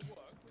sword.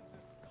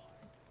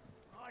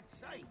 I'd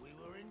say we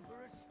were in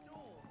for a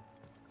storm.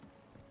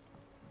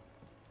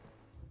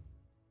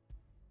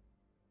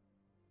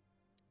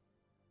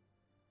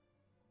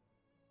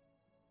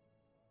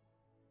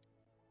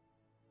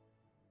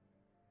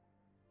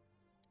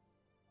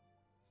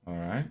 All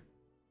right.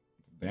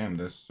 Damn,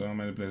 there's so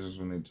many places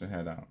we need to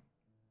head out.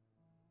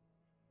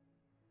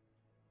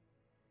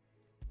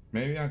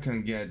 Maybe I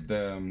can get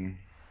the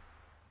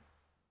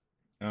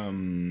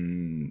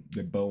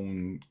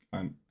bone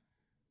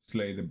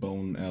slay the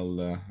bone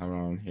elder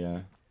around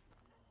here.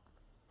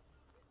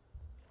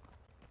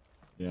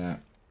 Yeah.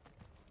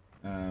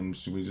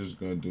 Should we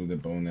just go do the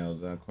bone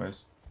elder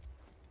quest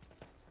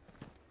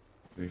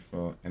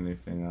before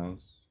anything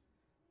else?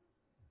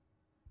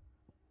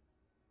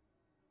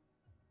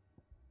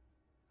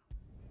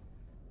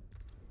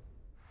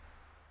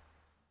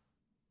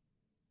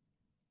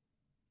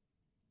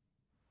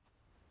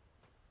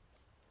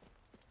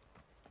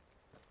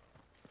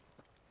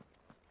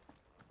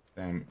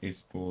 Damn,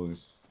 it's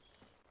balls.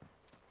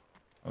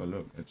 Oh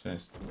look, a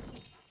chest.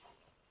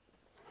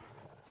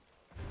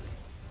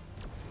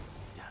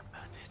 Damn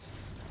bandits.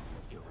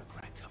 You'll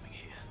regret coming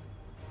here.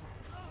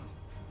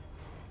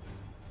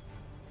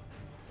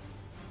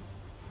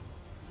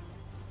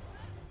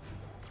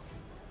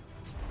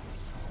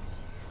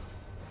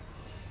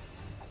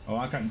 Oh,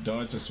 I can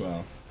dodge as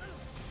well.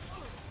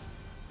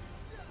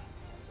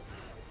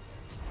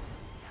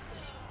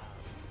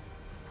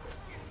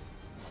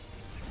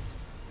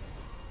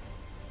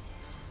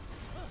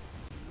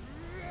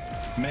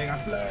 Mega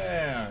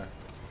flare.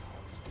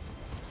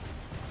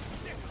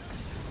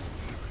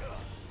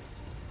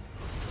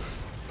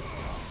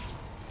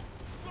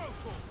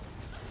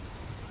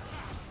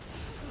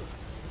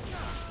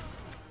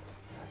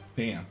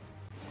 Damn.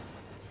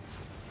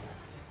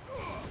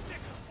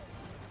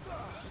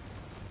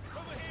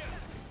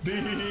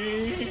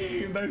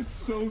 Damn, that's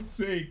so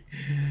sick.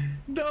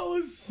 That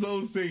was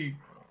so sick.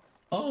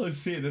 Oh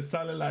shit, the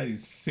satellite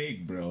is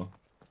sick, bro.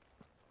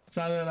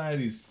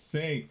 Satellite is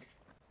sick.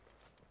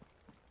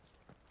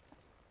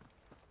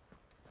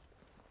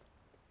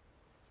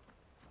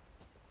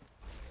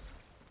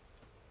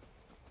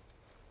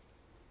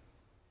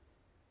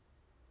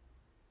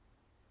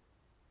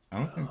 I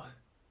don't think.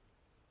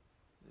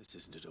 This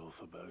isn't at all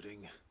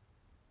foreboding.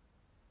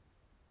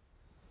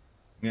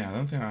 Yeah, I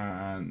don't think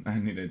I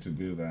needed to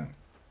do that.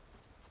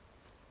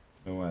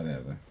 But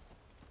whatever.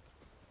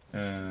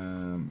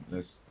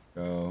 Let's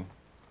go.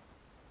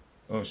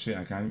 Oh shit,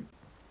 I can't.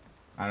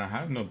 And I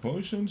have no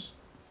potions?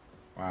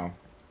 Wow.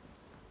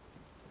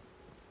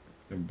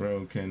 The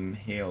broken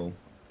hill.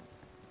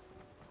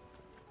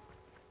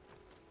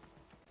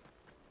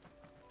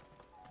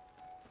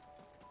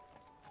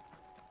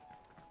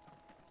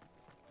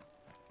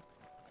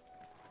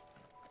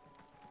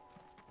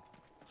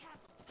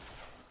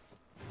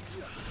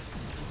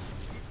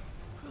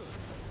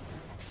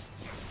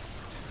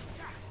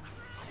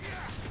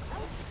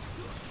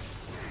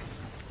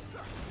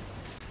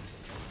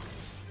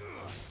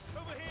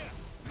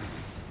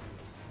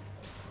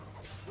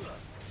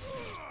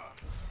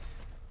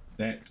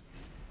 That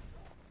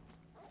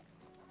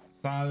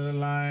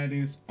satellite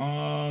is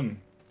on.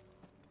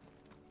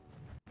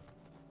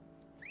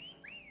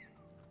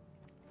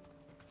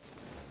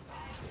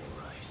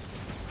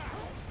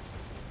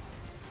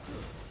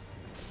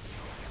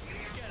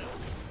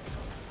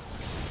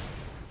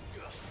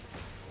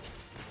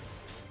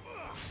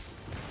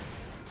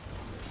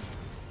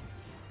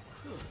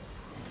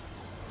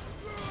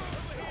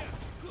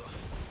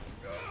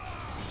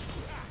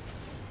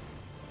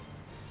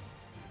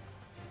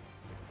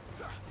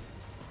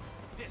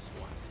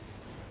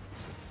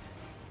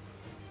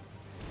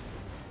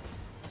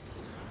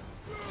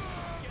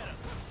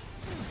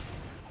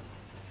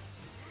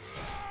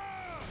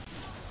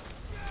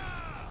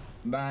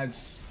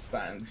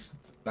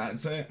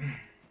 That's it.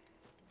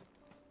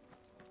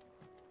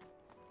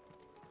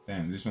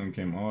 Damn, this one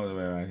came all the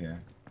way right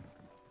here.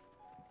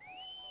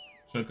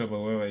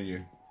 Chocobo, where were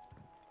you?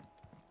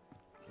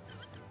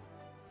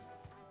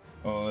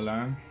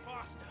 Hola.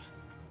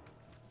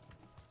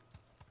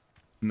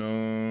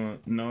 No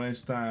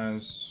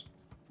estás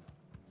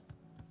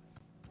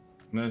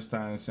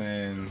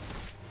en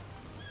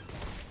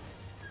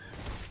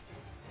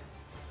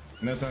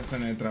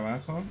el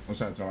trabajo, o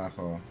sea,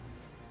 trabajo.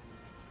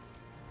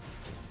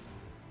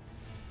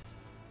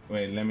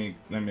 Wait, let me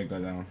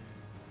go down.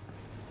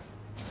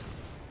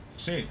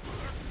 Shit.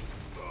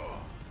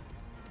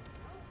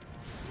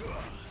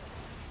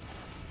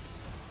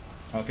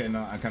 Okay,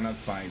 no, I cannot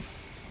fight.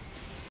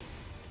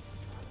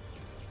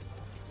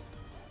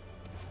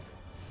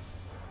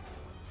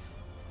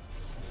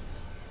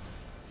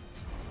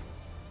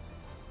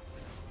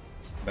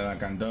 But I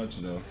can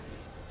dodge though.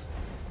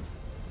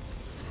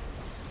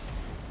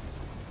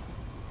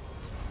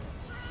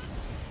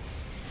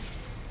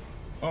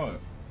 Oh,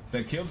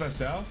 they killed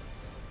themselves?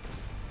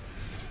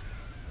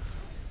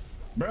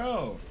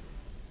 Bro.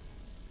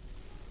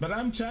 But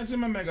I'm charging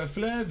my mega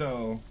flare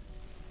though.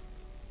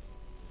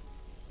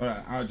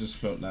 Alright, I'll just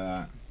float like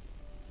that.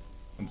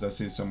 Until I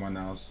see someone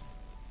else.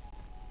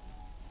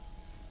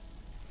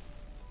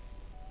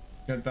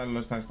 ¿Qué tal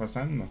lo estás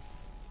pasando?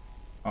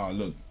 Oh,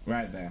 look,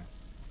 right there.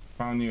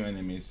 Found new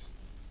enemies.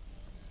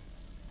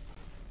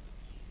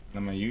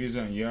 I'm gonna use it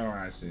on your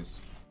asses.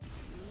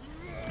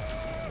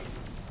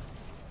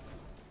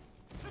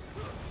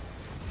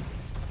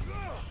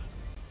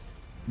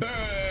 Burn!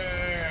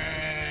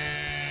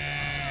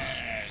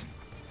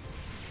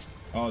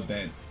 All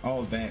dead.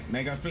 All dead.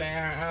 Mega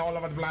flare all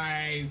over the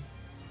place.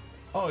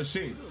 Oh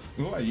shit.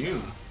 Who are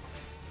you?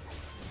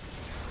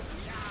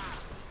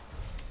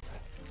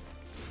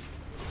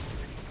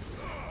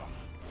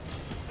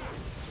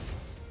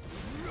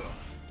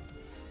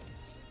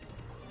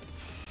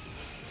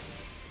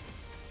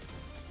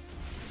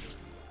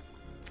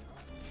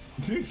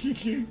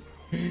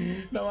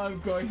 That one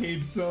got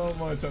hit so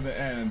much on the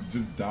end,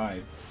 just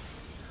died.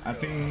 I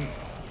think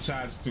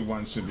charge to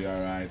one should be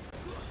alright.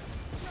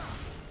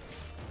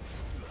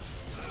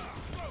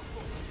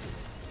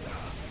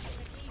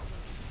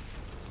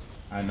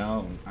 I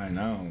know. I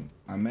know.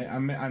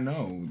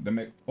 They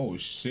make. Oh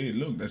shit!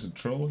 Look, there's a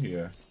troll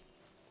here.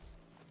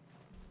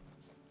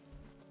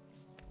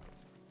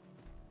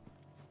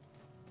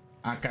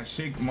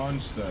 Akashic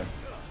monster.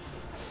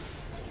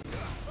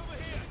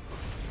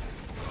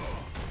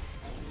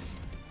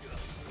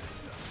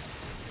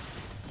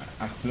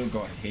 I still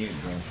got hit,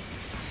 bro.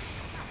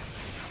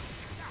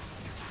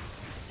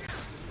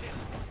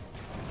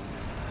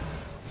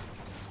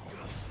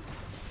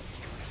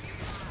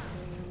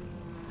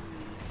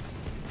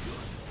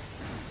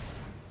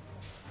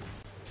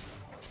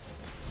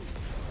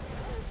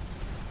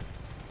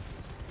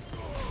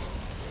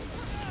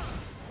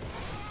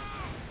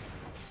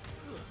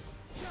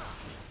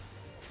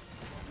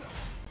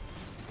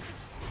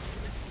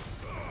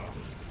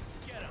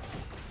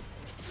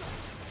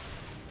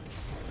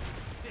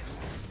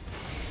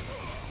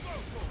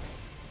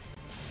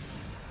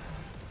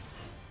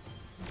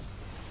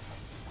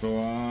 Go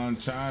on,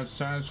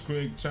 charge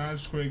quick,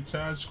 charge quick,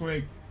 charge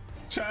quick,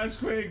 charge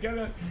quick, get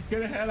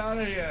the hell out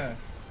of here.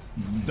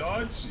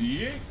 Dodge,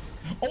 yeet.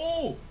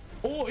 Oh,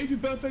 if you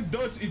perfect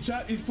dodge,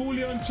 it's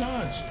fully on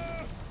charge.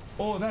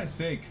 Oh, that's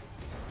sick.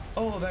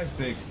 Oh, that's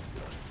sick.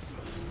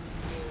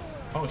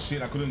 Oh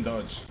shit, I couldn't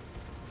dodge.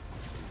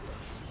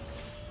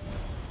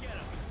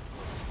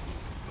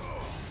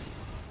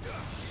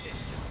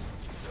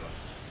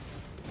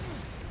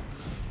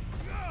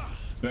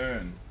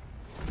 Burn.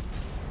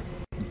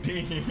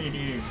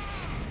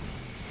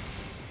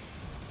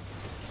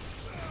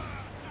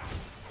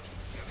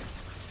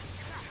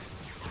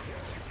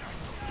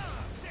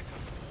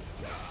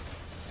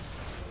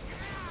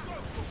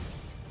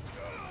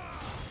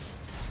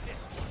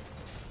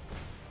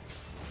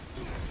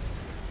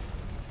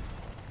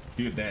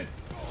 You're dead.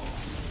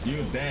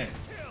 You're dead.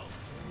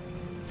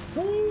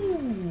 Woo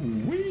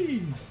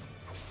wee.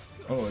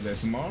 Oh,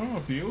 there's more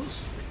of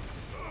yours.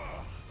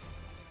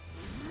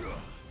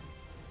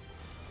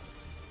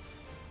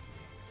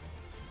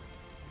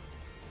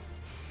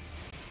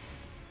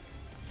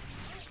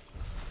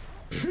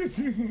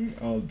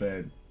 All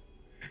dead.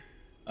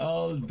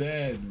 All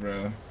dead,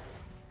 bro.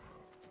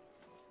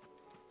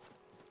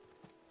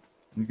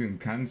 You can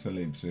cancel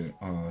it too.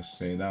 Oh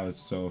shit, that was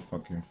so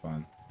fucking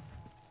fun.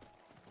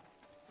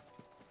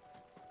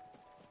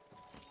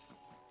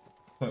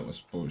 That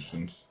was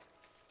potions.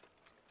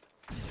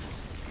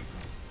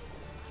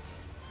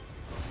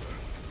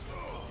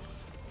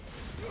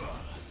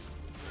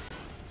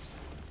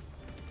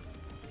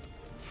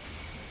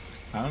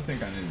 I don't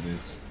think I need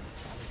this.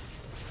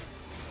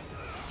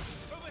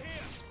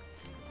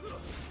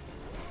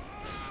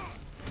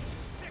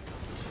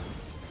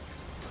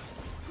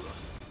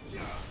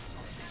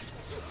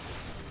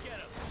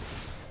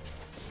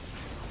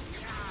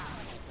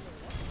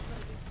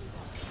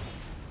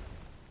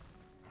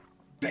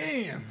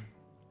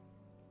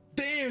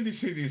 Damn, this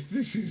shit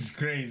is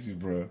crazy,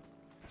 bro.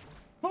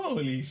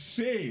 Holy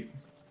shit.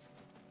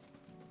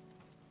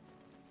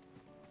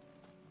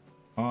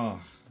 Oh,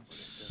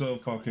 so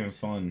fucking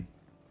fun.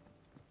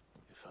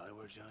 If I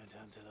were a giant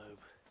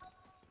antelope,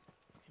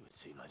 it would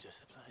seem like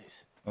just the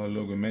place. Oh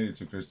look, we made it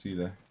to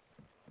Cressida.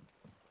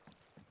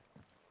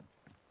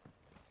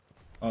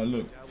 Oh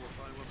look. We'll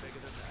find one bigger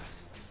than that.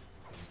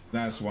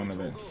 That's one of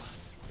it.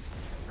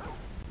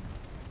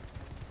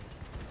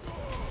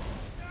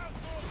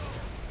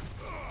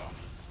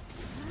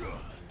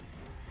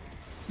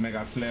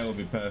 Mega flare will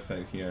be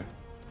perfect here.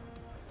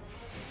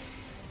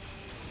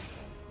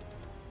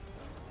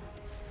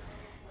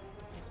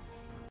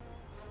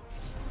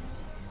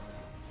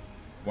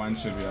 One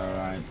should be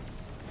alright.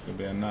 Should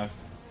be enough.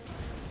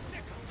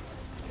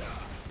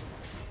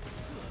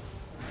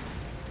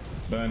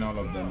 Burn all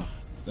of them.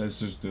 Let's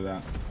just do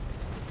that.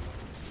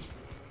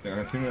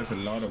 I think there's a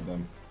lot of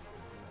them.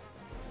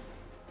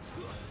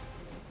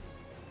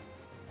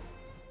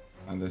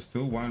 And there's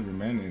still one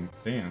remaining.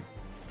 Damn.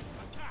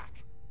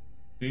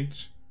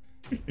 Bitch.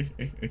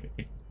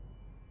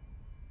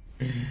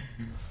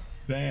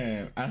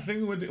 Damn. I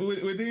think we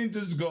didn't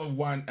just go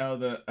one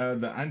elder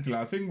antler.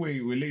 I think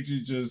we literally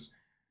just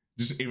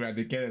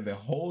eradicated the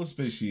whole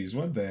species.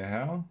 What the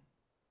hell?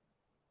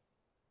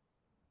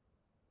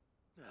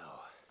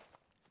 No.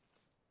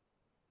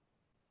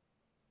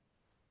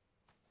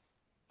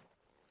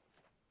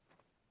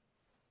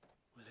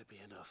 Will it be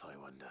enough, I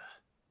wonder?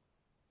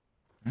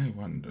 I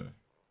wonder.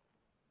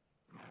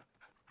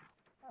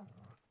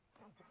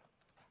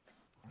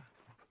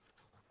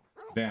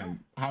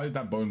 Damn, how is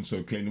that bone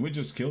so clean? We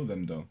just killed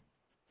them though.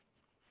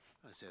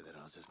 I say that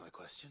answers my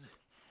question.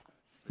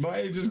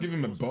 Why you just give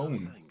him a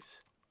bone?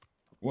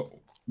 What?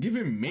 Give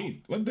him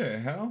meat? What the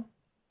hell?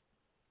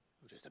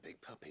 You're just a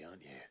big puppy,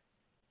 aren't you?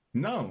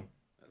 No.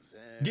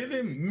 Give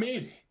him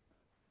meat.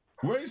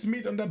 Where is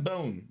meat on that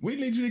bone? We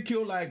literally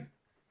killed like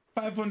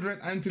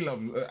 500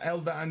 antelopes,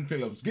 elder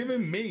antelopes. Give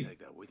him meat. Take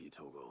that with you,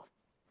 Toggle.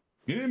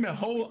 Give him a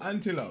whole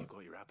antelope. You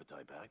got your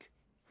appetite back.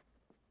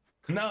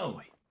 No.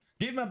 Boy.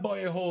 Give my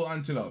boy a whole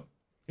antelope.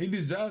 He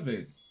deserves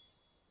it.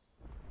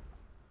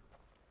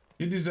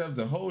 He deserves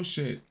the whole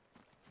shit.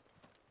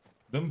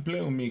 Don't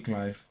play with me,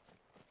 Clive.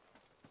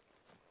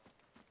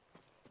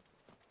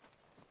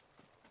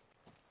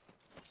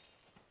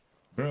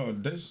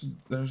 Bro,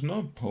 there's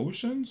no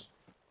potions?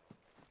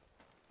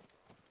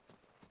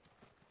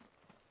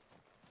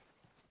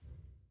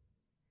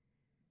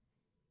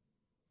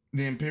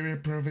 The Imperial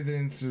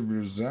Providence of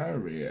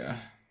Rosaria.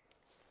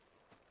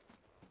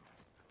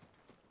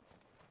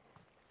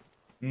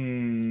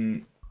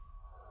 I'm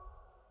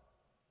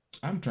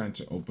trying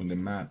to open the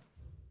map.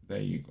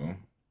 There you go.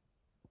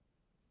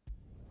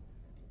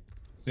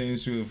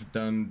 Since we've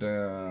done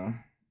the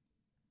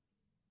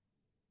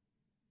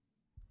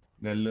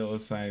little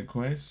side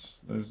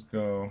quest, let's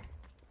go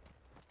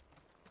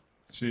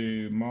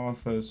to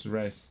Martha's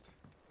Rest.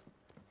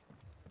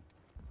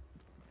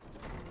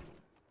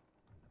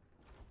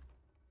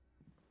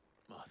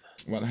 Martha.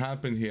 What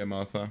happened here,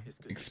 Martha?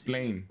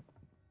 Explain.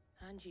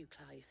 And you,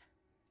 Clive.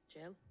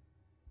 Jill?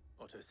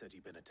 Otto said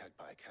you'd been attacked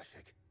by a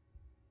Kashik.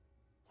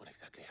 What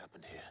exactly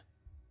happened here?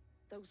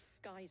 Those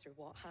skies are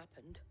what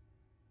happened.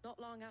 Not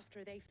long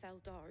after they fell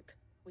dark,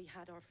 we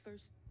had our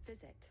first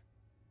visit.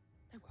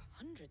 There were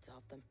hundreds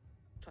of them.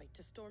 Tried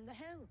to storm the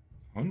hill.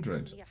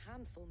 100? Only a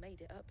handful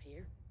made it up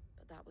here,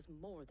 but that was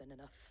more than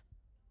enough.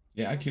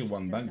 Yeah, I killed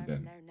one back down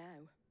then. there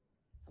now.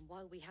 And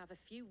while we have a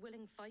few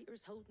willing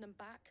fighters holding them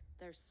back,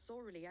 they're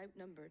sorely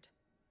outnumbered.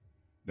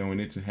 Then we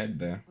need to head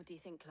there. What do you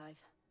think,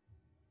 Clive?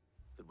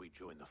 That we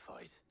join the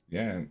fight?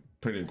 Yeah,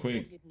 pretty I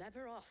quick. thought you'd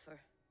never offer.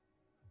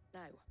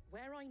 Now,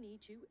 where I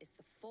need you is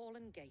the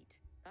Fallen Gate.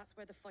 That's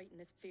where the fighting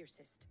is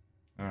fiercest.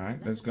 All right,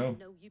 Let let's them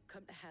go. know you've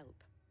come to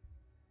help.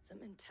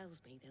 Something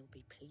tells me they'll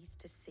be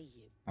pleased to see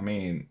you. I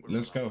mean,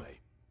 let's go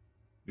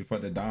before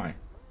they die.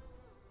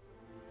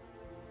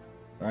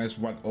 That's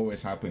what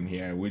always happen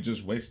here. We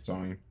just waste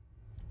time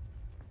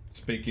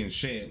speaking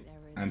shit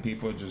and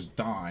people just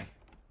die.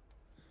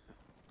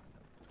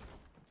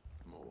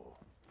 More.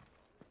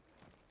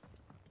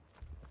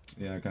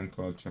 Yeah, I can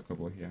call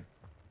Chocobo here.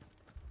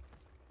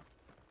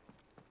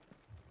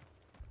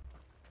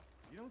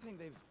 You don't think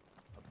they've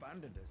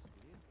abandoned us, do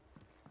you?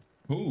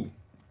 Who?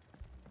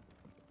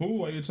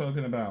 Who are you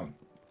talking about?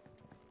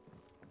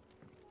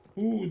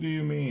 Who do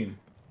you mean?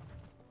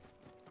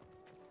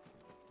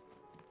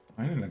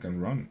 I think I can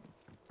run.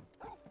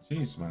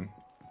 Jeez, man.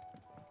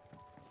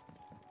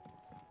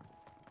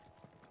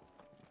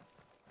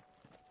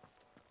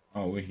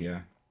 Oh, we're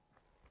here.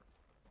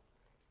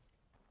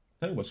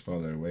 That was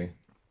farther away.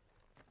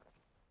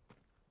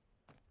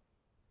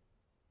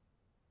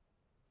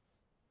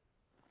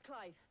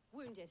 Clive,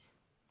 wounded.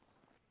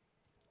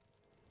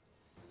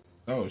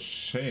 Oh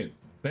shit.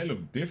 They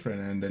look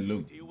different and they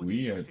look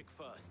weird.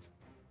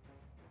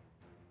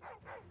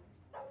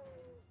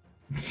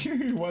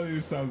 Why do you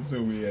sound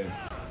so weird?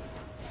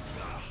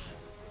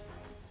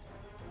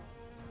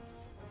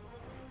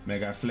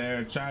 Mega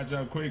flare, charge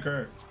up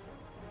quicker.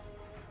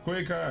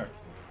 Quicker.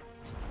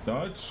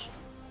 Dodge.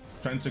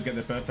 Trying to get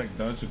the perfect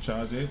dodge to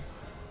charge it.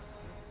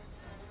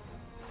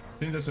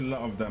 Since there's a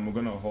lot of them, we're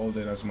gonna hold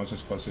it as much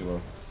as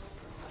possible.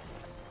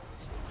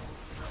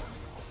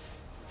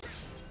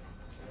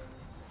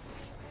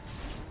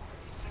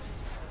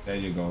 There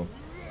you go.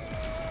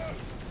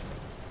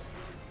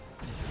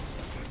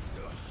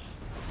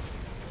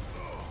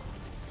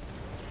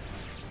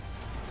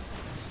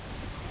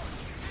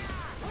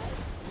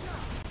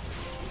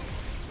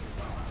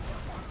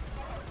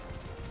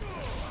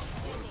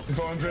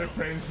 "100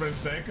 frames per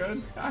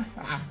second."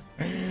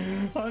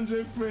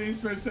 100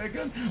 frames per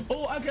second.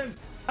 Oh, I can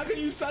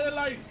use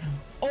satellite.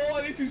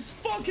 Oh, this is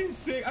fucking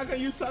sick. I can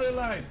use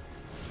satellite,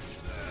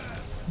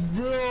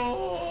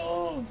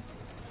 bro.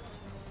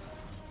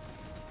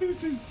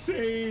 This is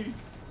sick.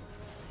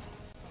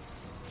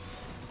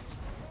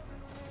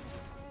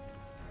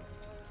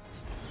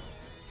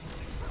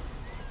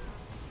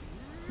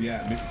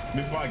 Yeah,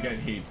 before I get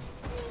hit.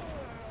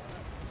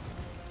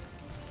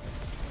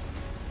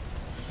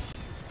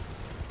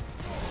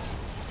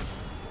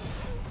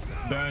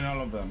 Burn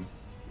all of them,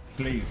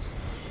 please.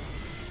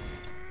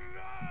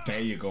 There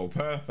you go.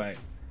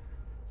 Perfect.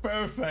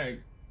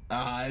 Perfect.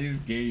 Ah, this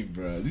game,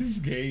 bro. This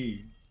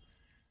game.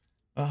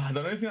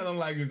 The only thing I don't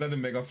like is that the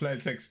Mega Flare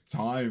takes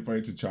time for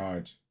it to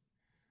charge.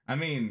 I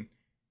mean,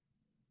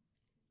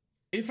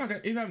 if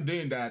I'm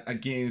doing that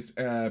against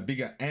a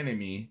bigger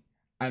enemy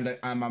and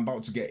I'm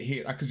about to get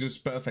hit, I could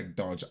just perfect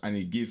dodge and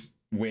it gives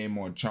way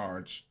more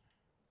charge.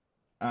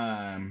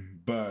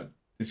 But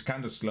it's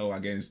kind of slow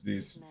against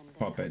these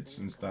puppets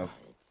and stuff.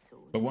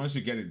 But once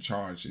you get it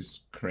charged,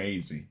 it's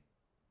crazy.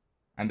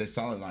 And the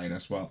solid light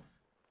as well.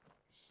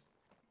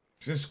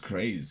 It's just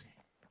crazy.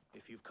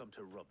 If you've come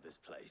to rob this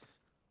place.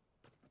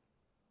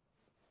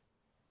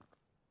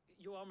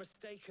 You are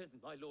mistaken,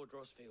 my Lord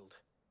Rosfield.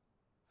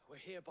 We're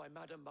here by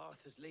Madame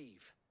Martha's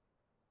leave.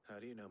 How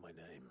do you know my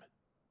name?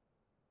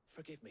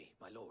 Forgive me,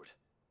 my lord.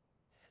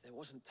 There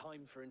wasn't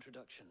time for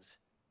introductions.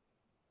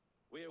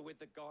 We're with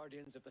the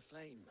Guardians of the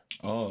Flame.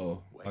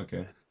 Oh, Wait, okay.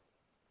 then.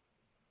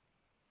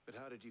 But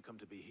how did you come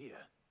to be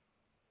here?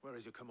 Where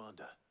is your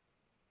commander?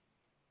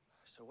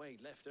 Sir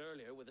Wade left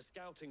earlier with a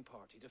scouting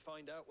party to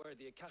find out where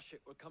the Akashic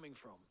were coming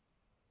from.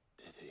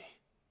 Did he?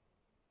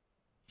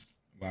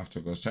 We'll have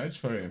to go search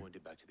for him.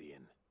 Wounded back to the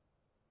inn.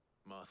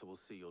 Martha will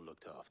see you're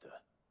looked after.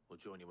 We'll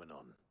join you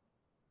anon.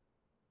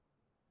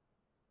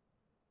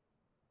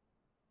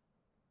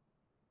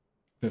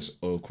 Those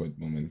awkward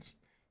moments.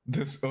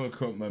 Those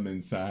awkward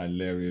moments are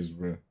hilarious,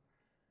 bro.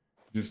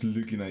 Just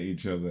looking at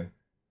each other.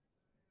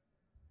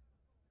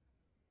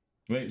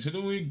 Wait,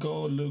 shouldn't we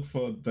go look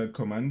for the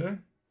commander?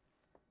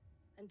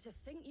 And to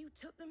think you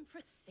took them for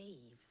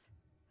thieves.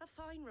 A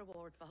fine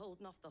reward for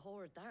holding off the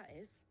horde, that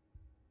is.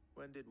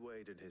 When did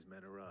Wade and his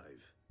men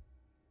arrive?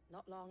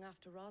 Not long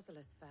after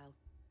Rosalith fell.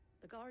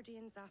 The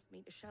Guardians asked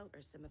me to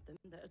shelter some of them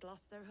that had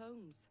lost their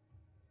homes.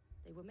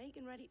 They were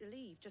making ready to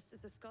leave just as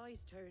the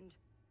skies turned,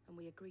 and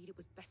we agreed it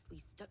was best we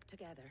stuck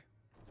together.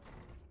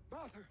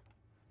 Martha!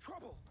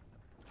 Trouble!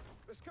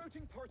 The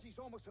scouting party's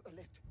almost at the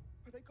lift,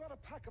 but they got a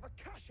pack of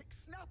Akashic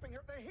snapping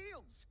at their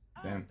heels!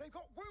 Damn. And they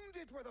got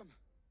wounded with them!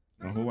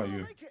 Now, who are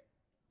you?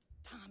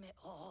 Damn it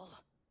all.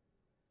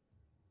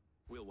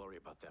 We'll worry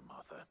about them,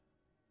 Martha.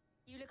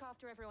 You look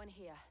after everyone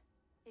here.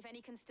 If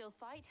any can still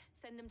fight,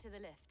 send them to the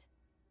lift.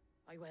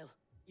 I will.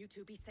 You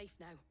two be safe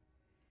now.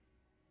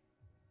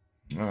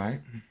 All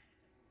right.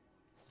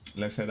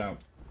 Let's head out.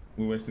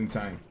 We're wasting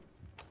time.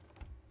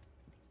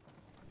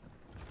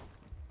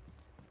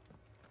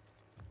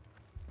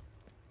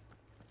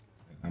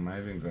 Am I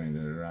even going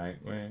the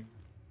right way?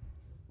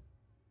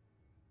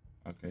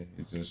 Okay,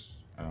 it's just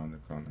around the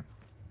corner.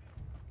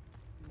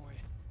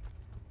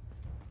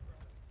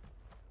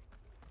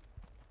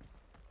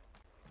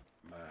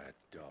 Mad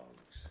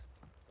dogs.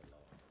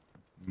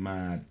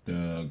 Mad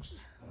dogs.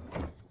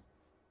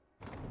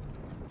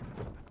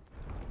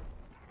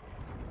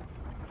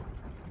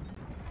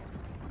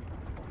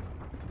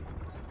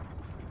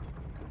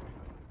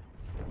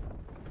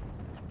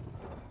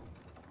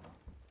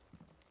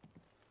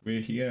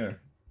 We're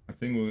here. I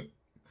think we're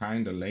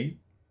kind of late.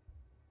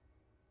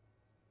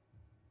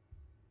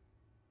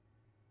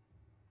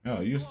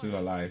 Oh, you're still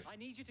alive. I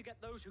need you to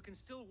get those who can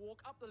still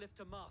walk up the lift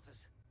to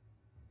Martha's.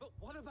 But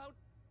what about...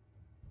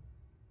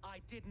 I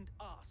didn't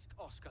ask,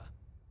 Oscar.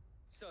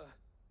 Sir.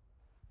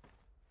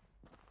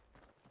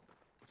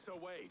 Sir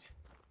Wade.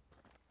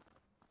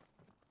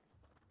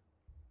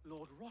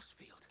 Lord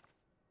Rosfield.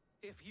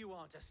 If you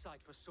aren't a sight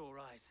for sore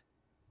eyes.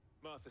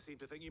 Martha seemed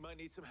to think you might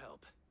need some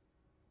help.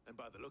 And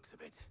by the looks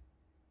of it...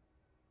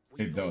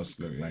 It does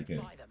look like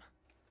it. Buy them,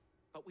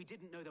 but we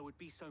didn't know there would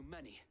be so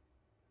many.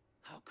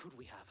 How could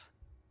we have?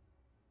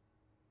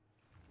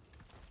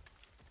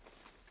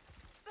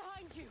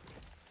 Behind you!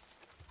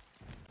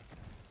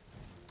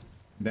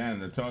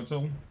 Damn, the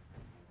turtle.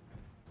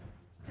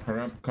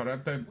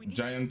 Corrupted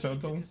giant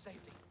turtle.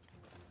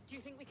 Do you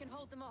think we can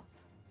hold them off?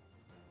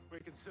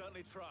 We can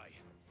certainly try.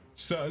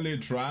 Certainly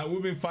try.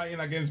 We've been fighting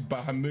against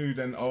Bahamut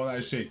and all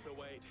that shit.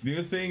 Do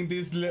you think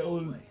this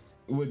little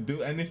would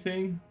do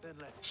anything? Then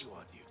let's do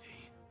our duty.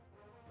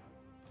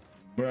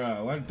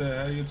 Bruh, what the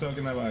hell are you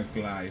talking about,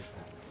 Clive?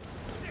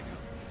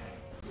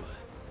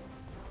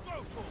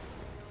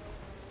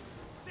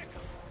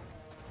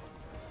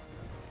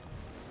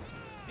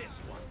 This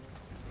one.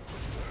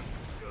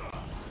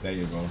 There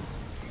you go.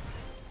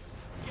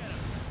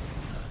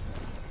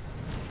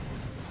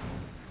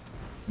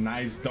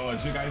 Nice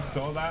dodge. You guys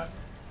saw that?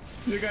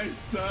 You guys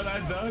saw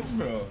that dodge,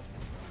 bro?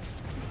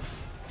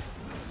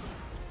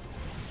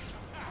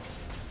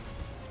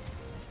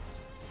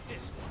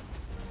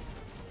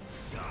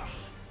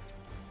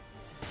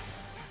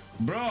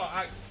 Bro,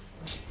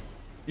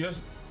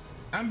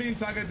 I'm being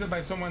targeted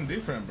by someone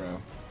different, bro.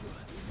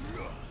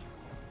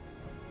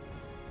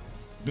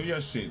 Do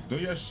your shit. Do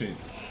your shit.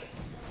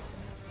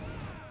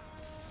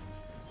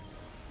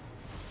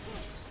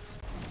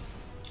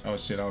 Oh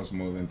shit, I was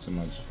moving too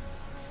much.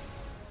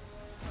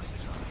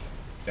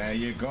 There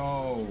you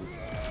go.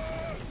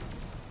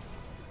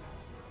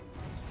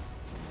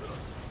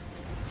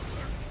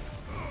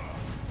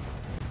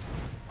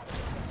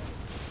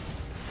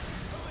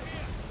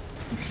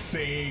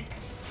 Sick.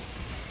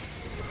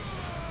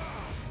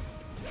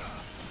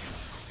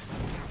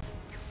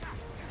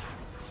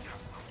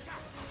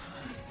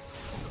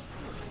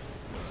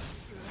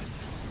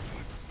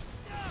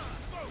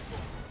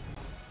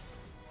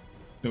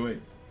 Do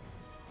it.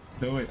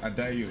 Do it. I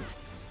dare you.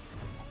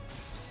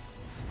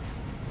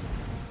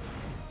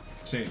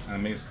 Shit, I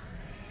missed.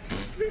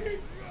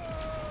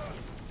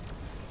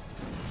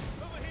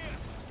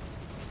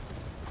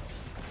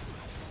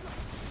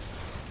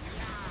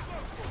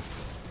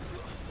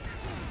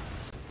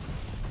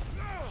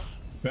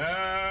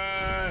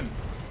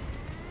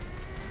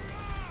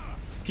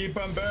 Keep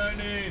on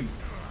burning.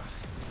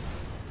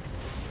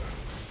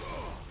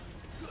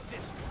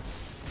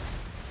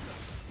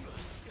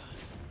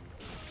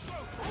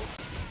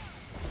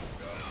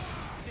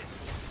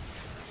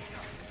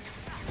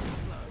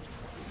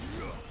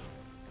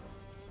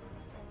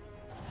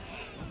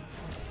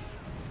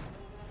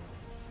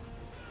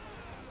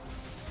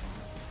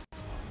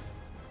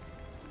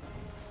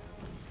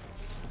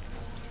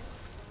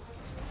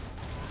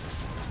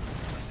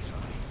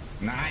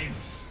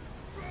 Nice.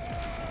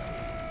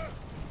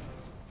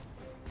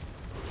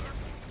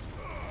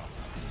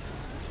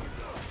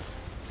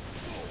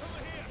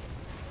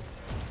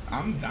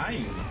 I'm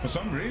dying. For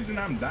some reason,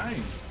 I'm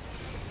dying.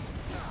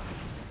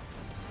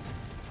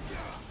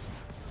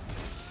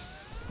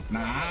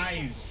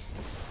 Nice.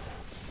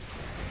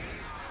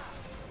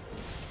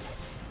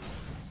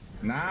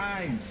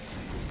 Nice.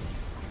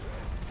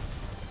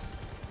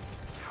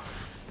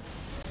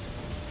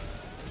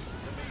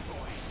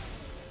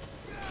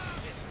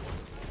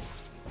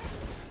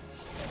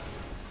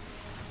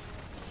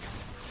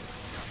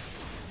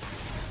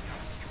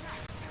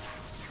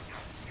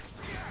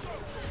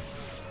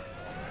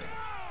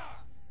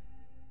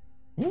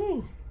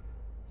 Woo!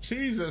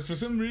 Jesus, for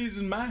some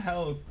reason my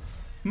health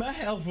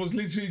was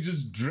literally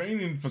just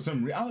draining for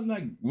some reason. I was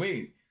like,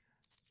 wait,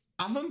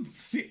 I don't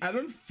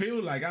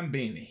feel like I'm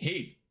being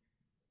hit,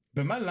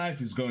 but my life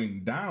is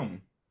going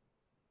down.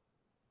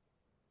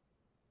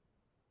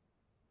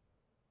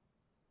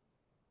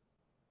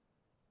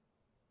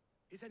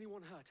 Is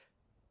anyone hurt?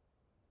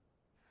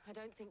 I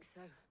don't think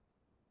so.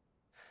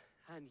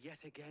 And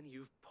yet again,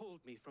 you've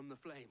pulled me from the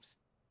flames.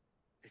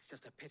 It's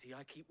just a pity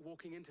I keep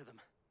walking into them.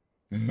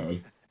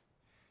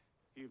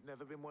 You've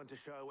never been one to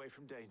shy away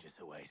from danger,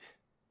 Sir Wade.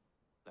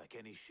 Like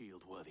any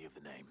shield worthy of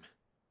the name.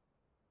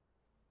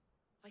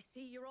 I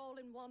see you're all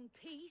in one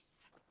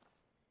piece.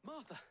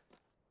 Martha!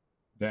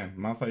 Damn,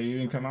 Martha, you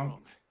didn't come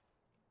out?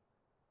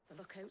 The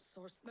lookout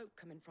saw smoke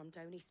coming from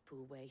down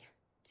Eastpool way.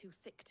 Too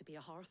thick to be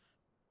a hearth.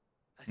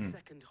 A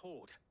second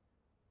horde.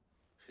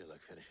 Feel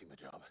like finishing the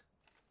job.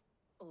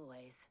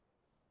 Always.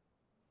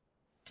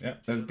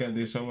 Yep, let's get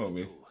this over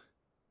with.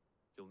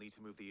 You'll need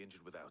to move the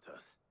injured without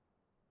us.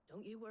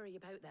 Don't you worry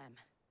about them.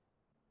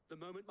 The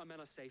moment my men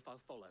are safe,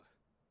 I'll follow.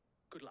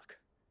 Good luck.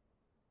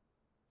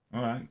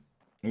 All right,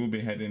 we'll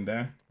be heading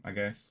there, I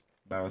guess,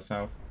 by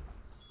ourselves.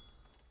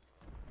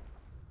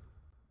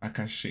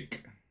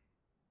 Akashic.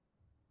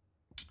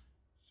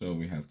 So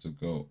we have to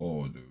go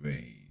all the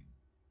way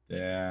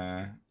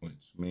there,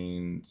 which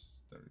means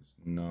there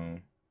is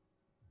no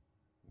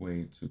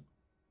way to...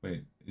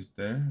 Wait, is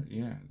there?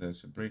 Yeah,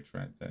 there's a bridge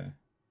right there.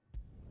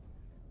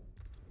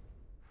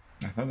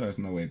 I thought there was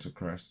no way to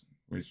cross,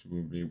 which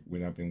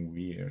would have been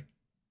weird.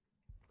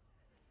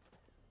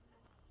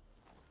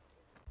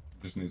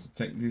 Just need to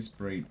take this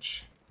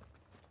bridge.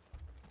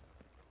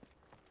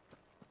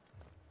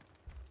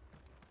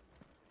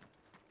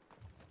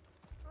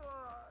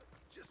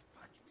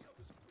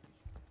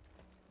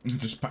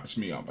 Just patch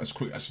me up as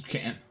quick as you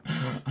can.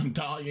 I'm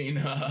dying.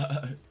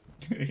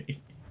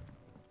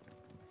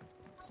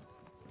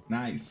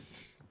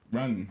 Nice.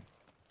 Run.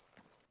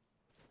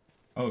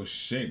 Oh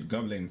shit,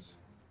 goblins.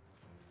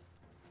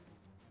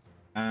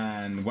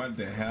 And what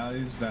the hell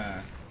is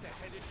that? They're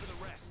headed for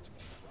the rest.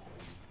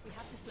 We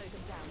have to slow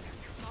them down.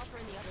 Martha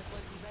and the others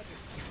won't be ready.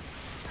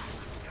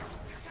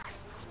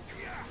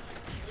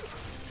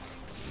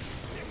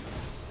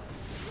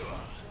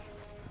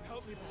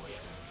 Help me, boy.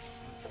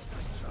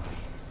 Nice try.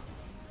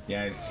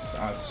 Yes,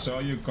 I saw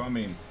you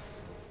coming.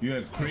 You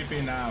are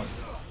creeping out.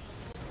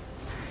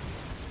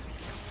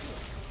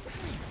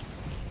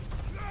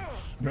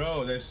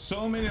 Bro, there's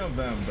so many of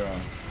them, bro.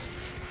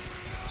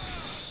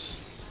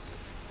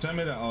 Tell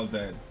me they're all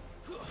dead.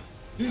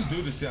 This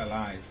dude is still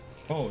alive.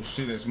 Oh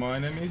shit, there's more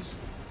enemies.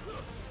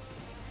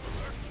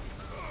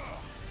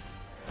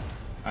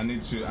 I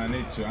need to,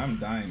 I'm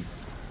dying.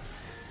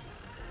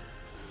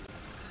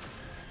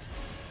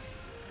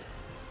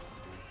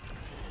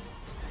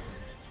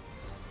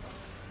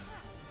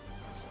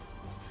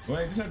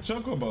 Wait, these are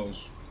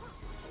chocobos.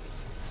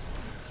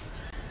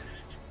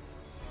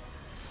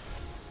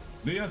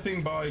 Do your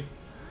thing, boy.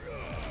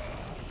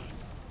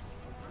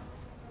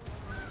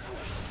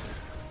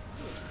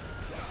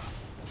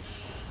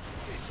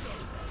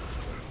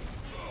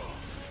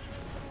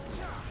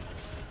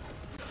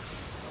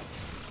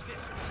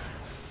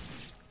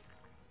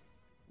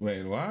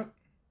 Wait, what?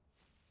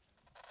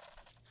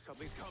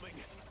 Something's coming.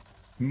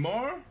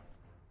 More?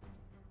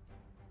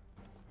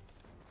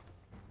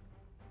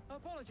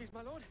 Apologies,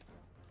 my lord.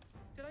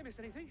 Did I miss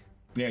anything?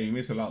 Yeah, you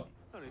missed a lot.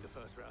 Only the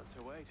first round,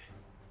 Sir Wade.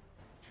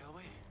 Shall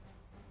we?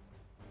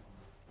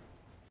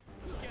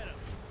 Get him.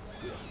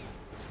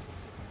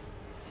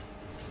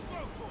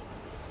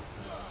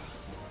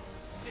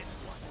 This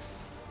one.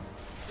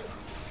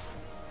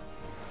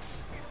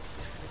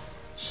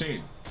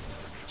 Shit.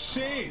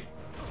 Shit.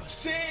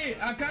 Shit.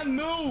 I can't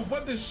move.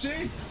 What the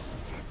shit?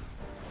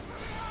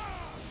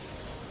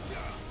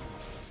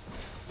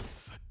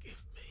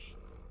 Forgive me.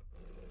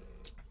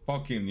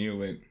 Fucking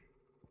knew it.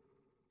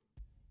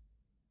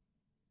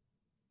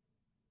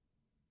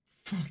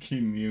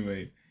 fucking knew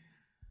it.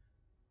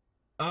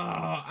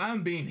 Oh,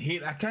 I'm being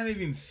hit. I can't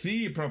even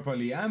see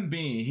properly. I'm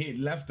being hit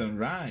left and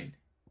right.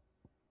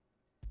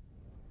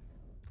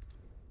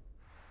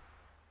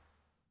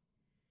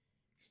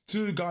 It's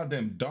too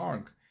goddamn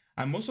dark.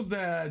 And most of the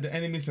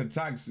enemy's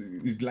attacks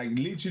is like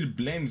literally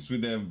blends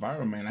with the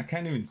environment. I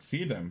can't even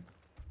see them.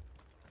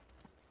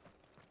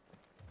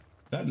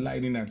 That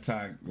lightning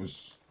attack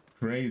was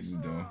crazy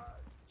though.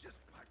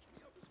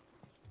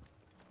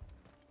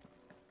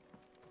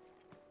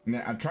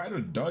 Now, I tried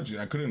to dodge it.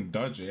 I couldn't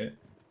dodge it.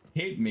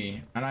 Hit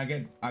me, and I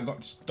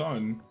got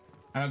stunned,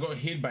 and I got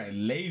hit by a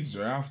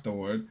laser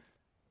afterward.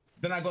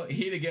 Then I got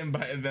hit again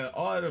by the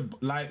other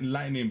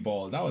lightning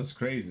ball. That was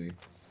crazy.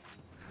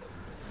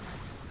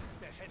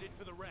 They're headed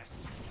for the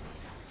rest.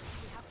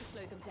 We have to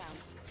slow them down.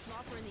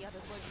 Martha and the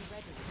others won't be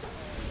ready.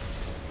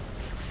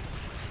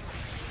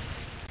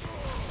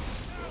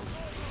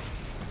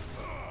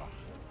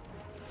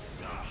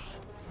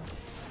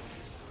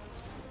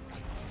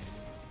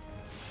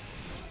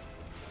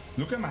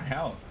 Look at my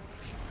health.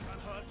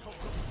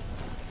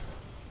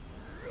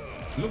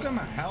 Look at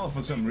my health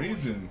for some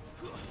reason.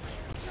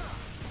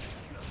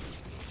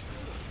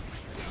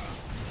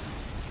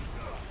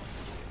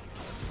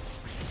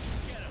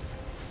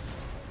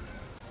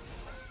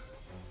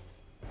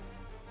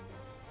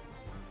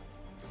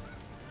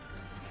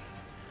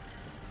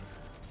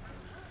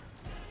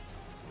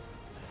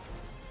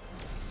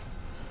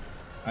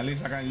 At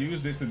least I can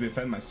use this to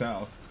defend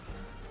myself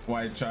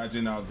while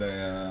charging out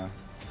the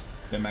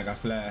mega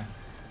flare.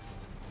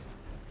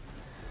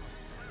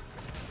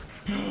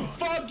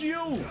 Fuck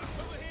you!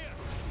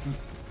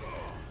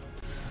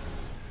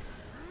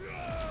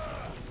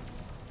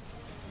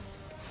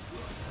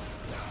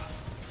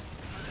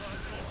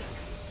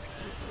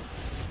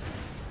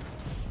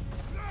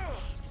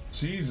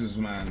 Jesus,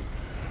 man.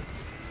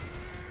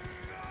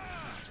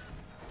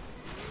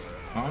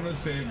 I want to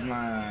save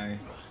my...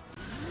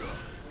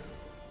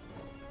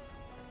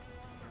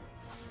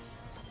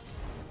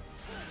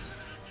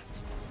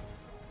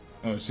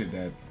 Oh shit,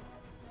 Dad.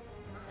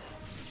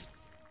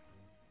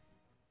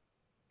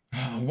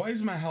 Why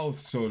is my health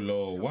so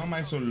low? Why am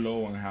I so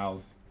low on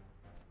health?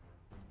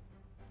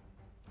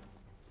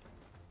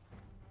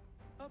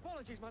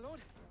 Apologies, my lord.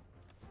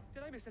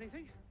 Did I miss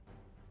anything?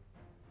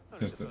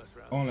 Just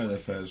only the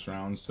first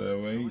round,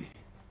 so wait.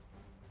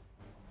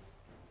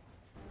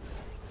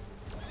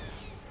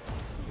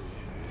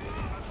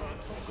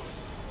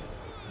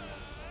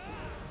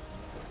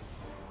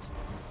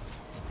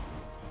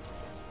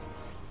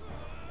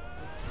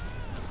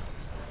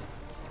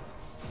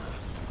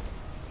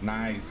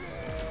 Nice.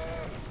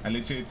 I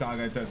literally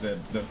targeted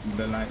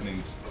the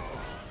lightnings.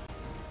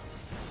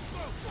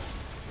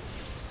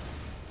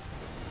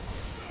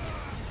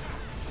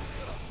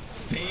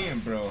 Damn,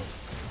 bro.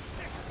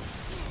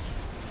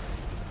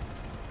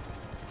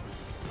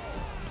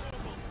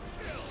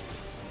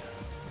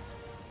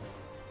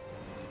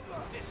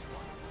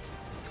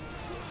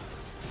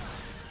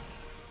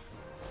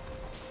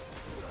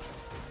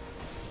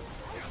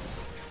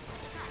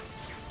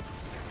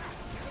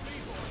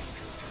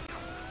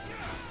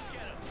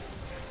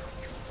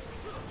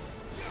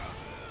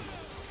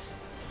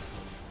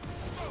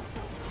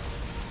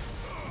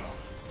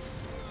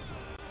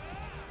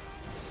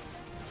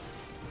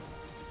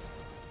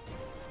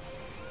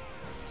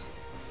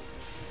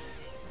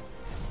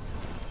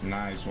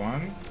 Nice.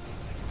 1,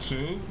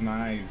 2,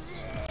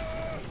 nice.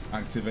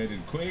 Activated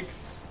quick.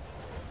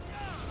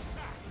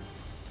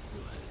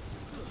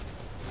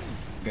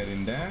 Get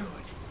in there.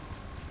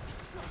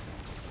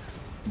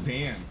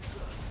 Damn.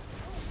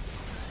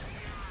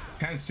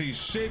 Can't see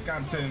shit,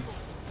 Captain.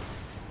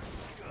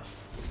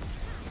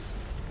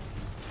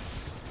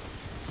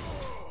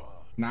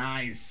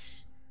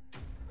 Nice.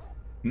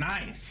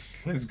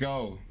 Nice. Let's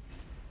go.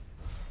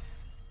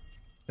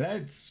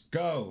 Let's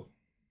go.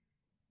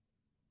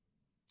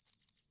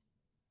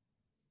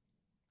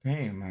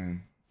 Damn,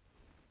 man.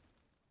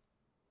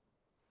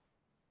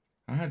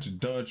 I had to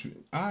dodge.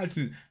 I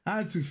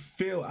had to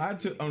fail. I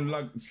had to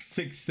unlock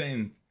 6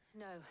 cent.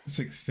 No.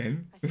 6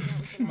 cent?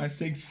 my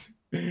 6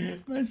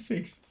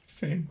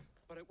 cent.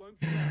 But it won't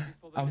be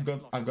long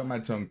before I've got my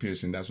tongue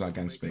piercing, that's why I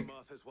can't speak.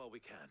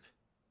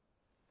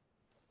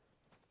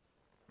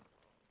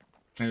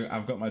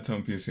 I've got my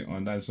tongue piercing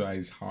on, that's why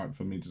it's hard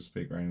for me to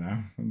speak right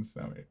now. I'm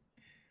sorry.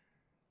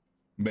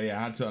 But yeah,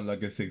 I had to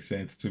unlock a 6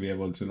 cent to be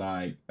able to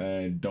like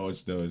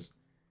dodge those.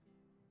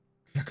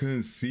 I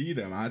couldn't see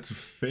them. I had to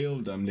fail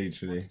them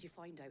literally. What did you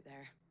find out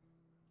there?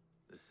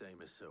 The same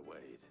as Sir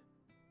Wade.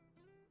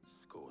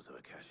 Scores of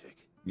Akashic.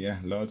 Yeah,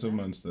 lots of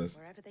monsters.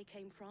 Wherever they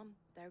came from,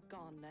 they're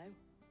gone now.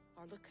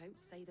 Our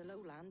lookouts say the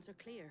lowlands are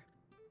clear.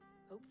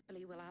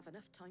 Hopefully we'll have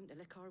enough time to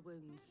lick our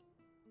wounds.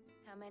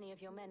 How many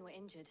of your men were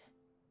injured?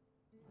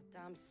 A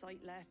damn sight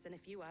less than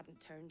if you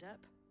hadn't turned up.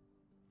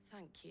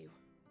 Thank you.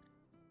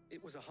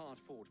 It was a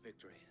hard-fought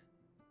victory.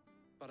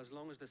 But as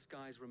long as the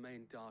skies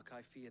remain dark,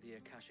 I fear the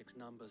Akashic's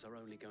numbers are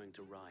only going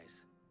to rise.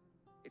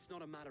 It's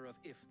not a matter of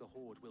if the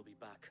Horde will be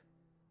back,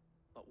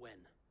 but when.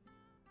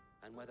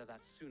 And whether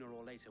that's sooner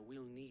or later,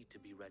 we'll need to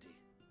be ready.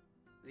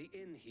 The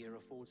inn here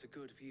affords a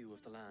good view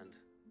of the land,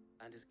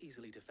 and is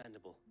easily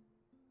defendable.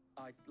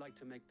 I'd like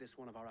to make this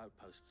one of our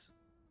outposts.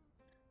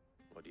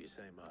 What do you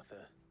say,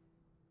 Martha?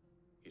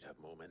 You'd have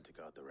more men to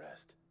guard the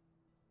rest.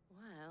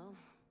 Well,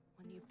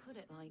 when you put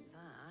it like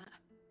that,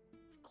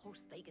 of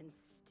course they can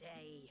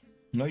stay.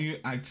 No, you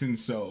acting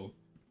so.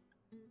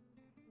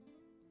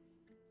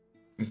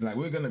 It's like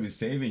we're gonna be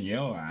saving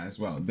your ass.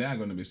 Well, they're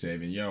gonna be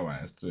saving your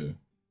ass too.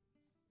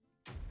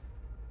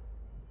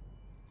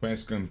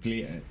 Quest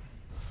completed.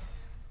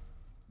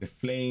 The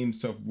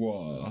Flames of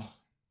War.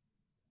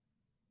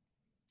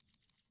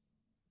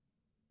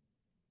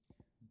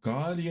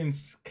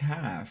 Guardian's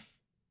Calf.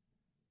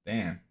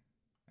 Damn.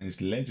 And it's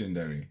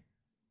legendary.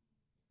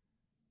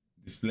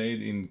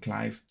 Displayed in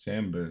Clive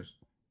Chambers.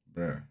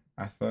 Bruh.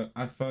 I thought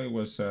it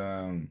was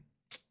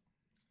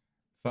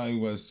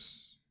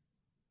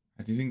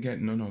I didn't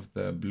get none of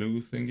the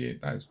blue thingy.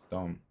 That's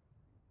dumb.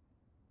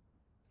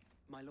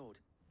 My lord,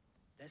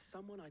 there's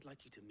someone I'd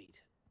like you to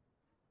meet.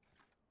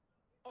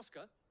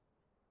 Oscar,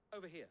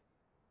 over here.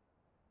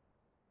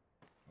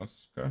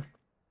 Oscar?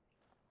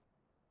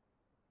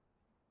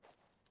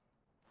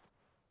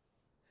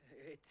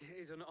 It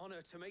is an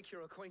honor to make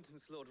your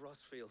acquaintance, Lord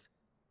Rosfield.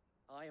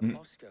 I am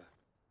Oscar.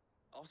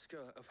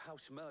 Oscar of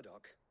House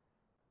Murdoch.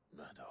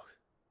 Murdoch?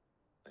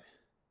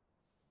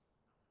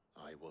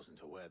 I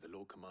wasn't aware the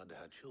Lord Commander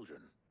had children.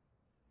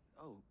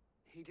 Oh,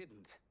 he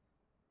didn't.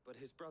 But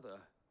his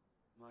brother,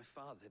 my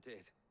father,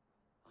 did.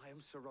 I am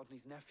Sir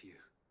Rodney's nephew.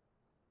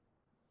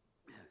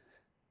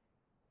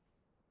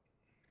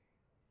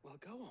 Well,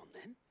 go on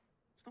then.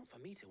 It's not for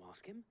me to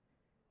ask him.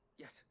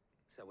 Yes,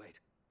 so wait.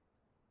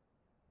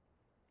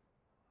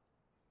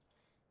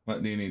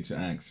 What do you need to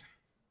ask?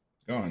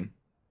 Go on.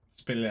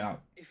 Spill it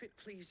out. If it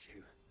please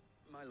you,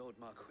 my Lord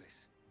Marquis,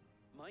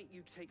 might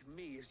you take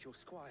me as your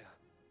squire?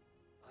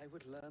 I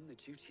would learn the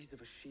duties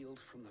of a shield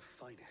from the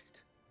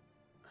finest.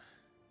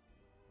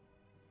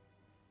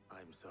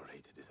 I'm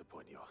sorry to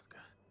disappoint you,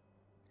 Oscar,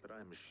 but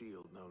I'm a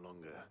shield no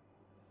longer.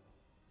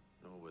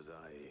 Nor was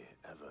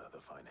I ever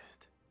the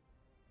finest.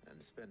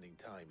 And spending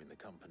time in the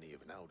company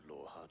of an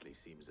outlaw hardly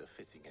seems a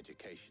fitting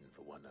education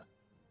for one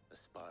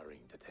aspiring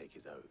to take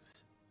his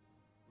oaths.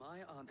 My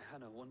Aunt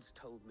Hannah once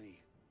told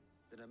me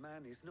that a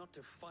man is not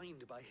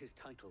defined by his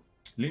title.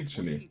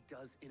 Literally. What he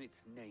does in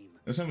its name.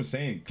 That's what I'm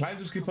saying. Clive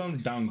just keep on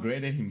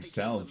downgrading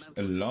himself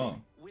a lot.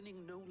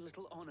 Winning no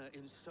little honor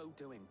in so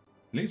doing.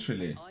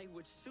 Literally. I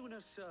would sooner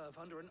serve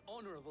under an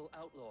honorable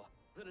outlaw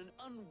than an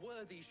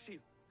unworthy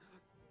shield.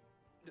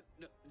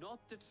 Not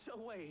that Sir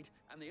Wade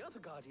and the other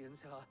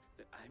guardians are...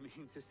 I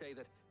mean to say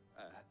that,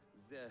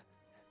 they're...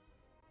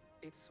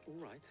 It's all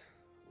right.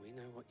 We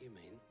know what you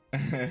mean.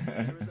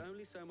 There is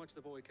only so much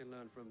the boy can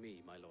learn from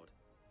me, my lord.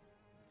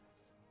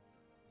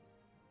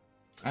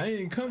 I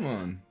mean, come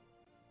on.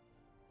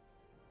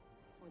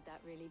 Would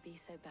that really be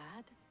so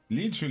bad?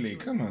 Literally,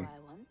 come on.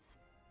 Once,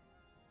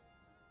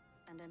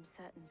 and I'm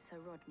certain Sir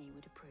Rodney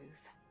would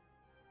approve.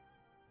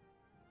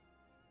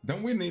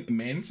 Don't we need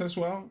men's as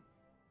well?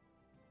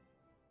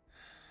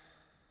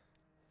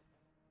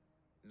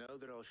 Know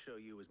that I'll show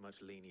you as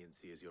much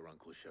leniency as your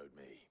uncle showed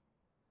me.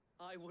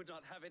 I would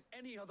not have it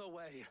any other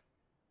way.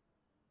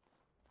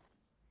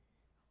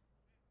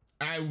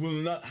 I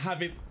will not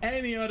have it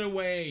any other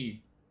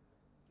way.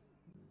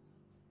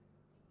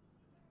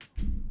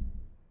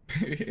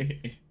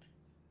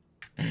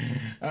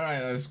 All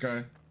right,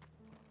 Oscar.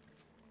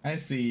 I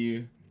see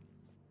you.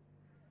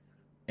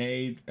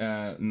 Aid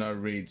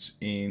Norwich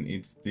in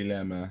its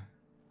dilemma.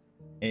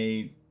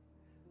 Aid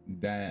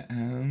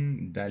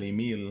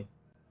Dalimil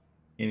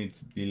in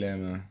its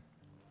dilemma.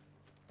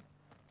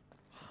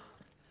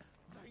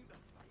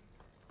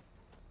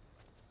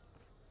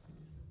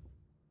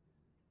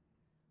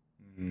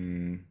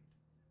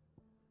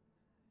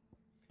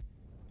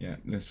 Yeah,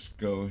 let's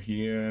go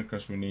here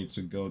because we need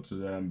to go to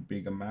the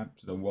bigger map,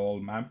 to the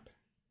world map.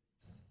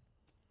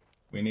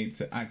 We need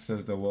to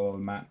access the world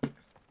map.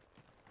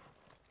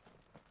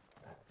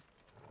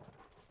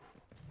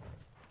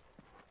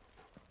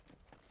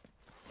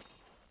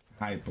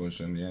 High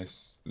potion,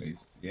 yes,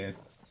 please,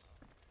 yes.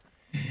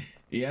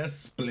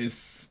 Yes,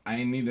 please,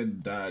 I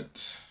needed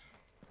that.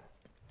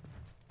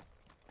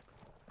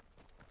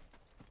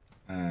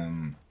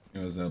 It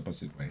was the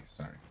opposite way,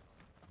 sorry.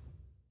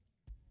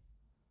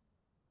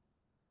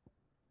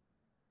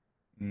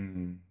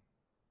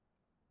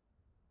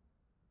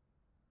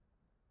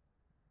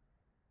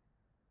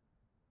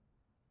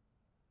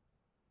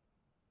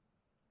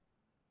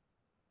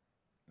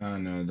 Oh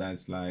no,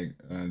 that's like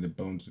the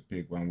bone to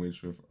pick one,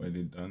 which we've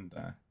already done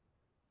that.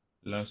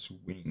 Lost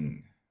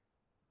wing.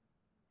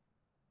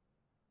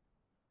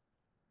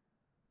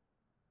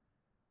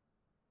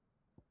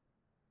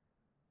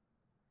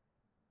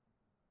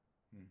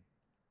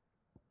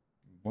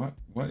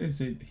 What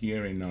is it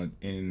here in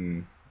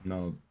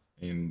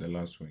the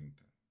Lost Wing?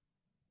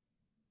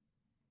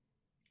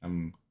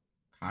 I'm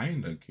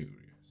kinda curious.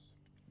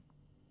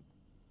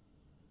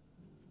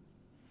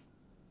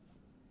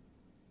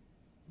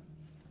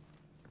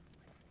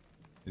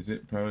 Is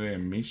it probably a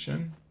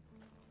mission?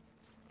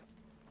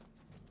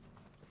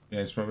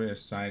 Yeah, it's probably a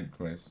side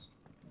quest.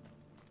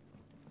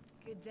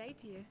 Good day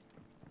to you.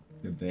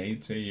 Good day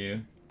to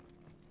you.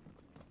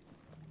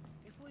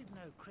 If we've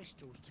no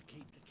crystals to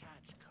keep the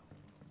cats cold.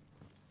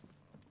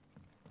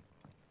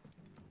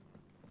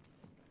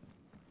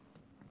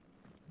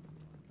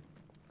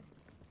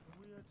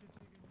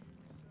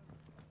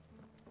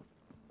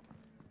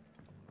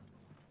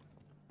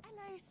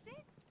 Hello,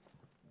 Sid.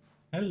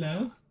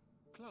 Hello.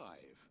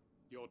 Clive,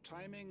 your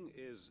timing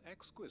is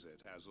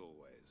exquisite as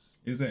always.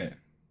 Is it?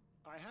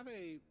 I have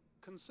a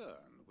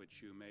concern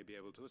which you may be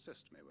able to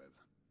assist me with.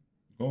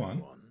 Go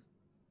on.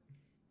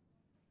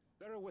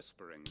 There are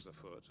whisperings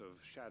afoot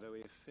of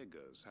shadowy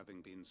figures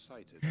having been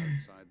sighted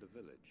outside the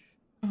village.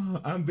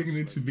 Oh, I'm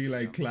beginning to be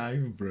like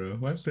Clive, bro.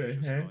 What the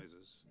heck?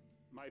 Noises.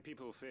 My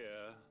people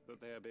fear that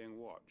they are being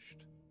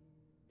watched.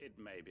 It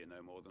may be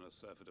no more than a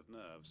surfeit of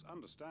nerves,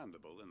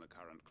 understandable in the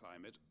current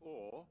climate,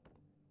 or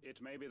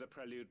it may be the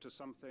prelude to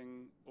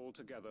something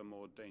altogether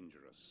more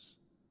dangerous.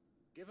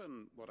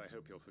 Given what I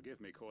hope you'll forgive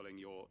me calling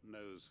your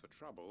nose for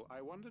trouble,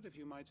 I wondered if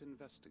you might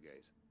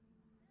investigate.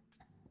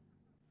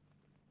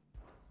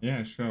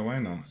 Yeah, sure, why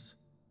not?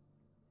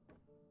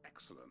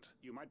 Excellent.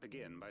 You might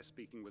begin by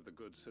speaking with the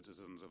good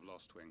citizens of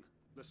Lostwing.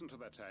 Listen to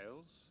their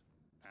tales,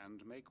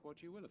 and make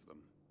what you will of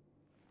them.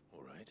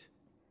 All right,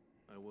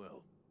 I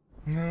will.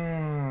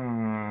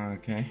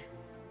 Okay.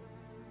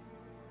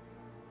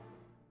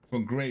 For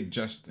great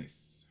justice.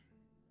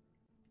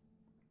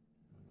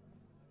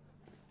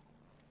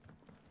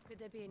 Could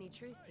there be any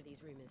truth to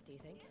these rumors, do you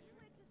think?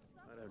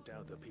 I don't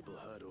doubt that people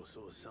heard or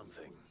saw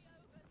something.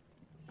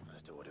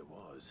 As to what it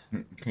was,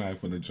 Clive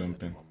for the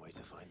jumping. one way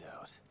to find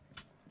out.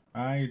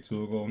 Hi,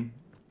 Toggle.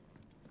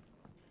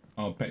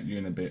 I'll pet you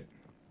in a bit.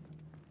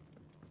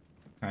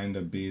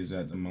 Kinda busy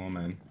at the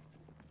moment.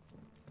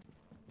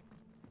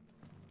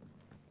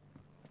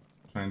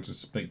 Trying to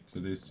speak to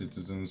the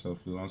citizens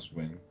of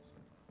Lostwing.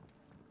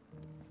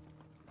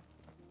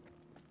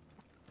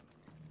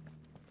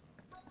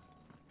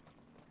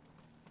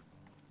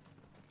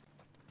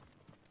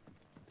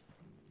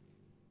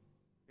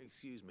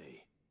 Excuse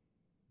me.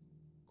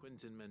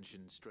 Quentin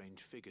mentioned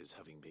strange figures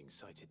having been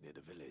sighted near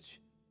the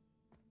village.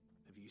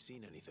 Have you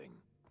seen anything?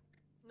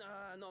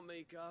 Nah, not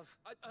me, Gov.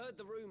 I heard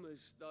the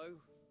rumours, though.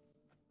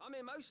 I'm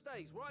here most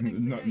days, right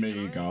next to Not the gate,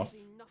 me, and I Gov. ain't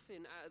seen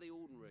nothing out of the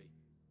ordinary.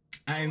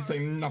 I ain't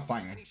saying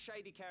nothing. Any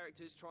shady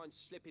characters try and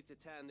slip into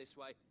town this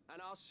way,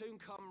 and I'll soon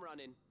come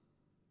running.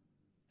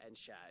 And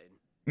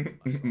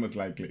shouting. Most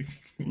likely.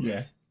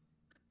 Yeah.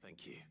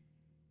 Thank you.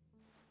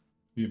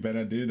 You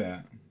better do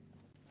that.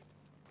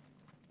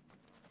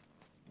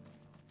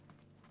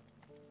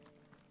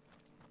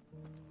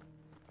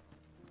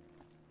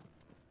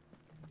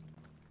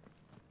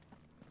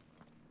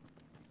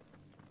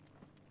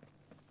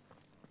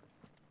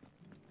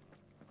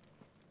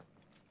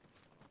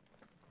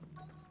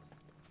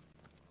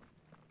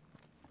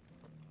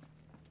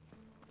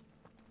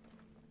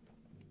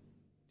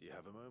 Do you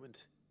have a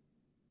moment?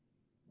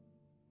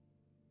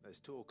 There's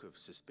talk of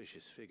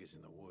suspicious figures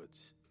in the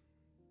woods.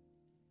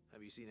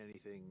 Have you seen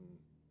anything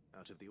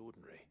out of the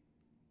ordinary?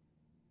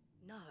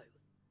 No,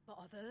 but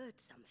I've heard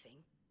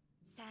something.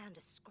 Sound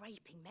of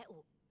scraping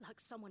metal, like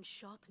someone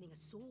sharpening a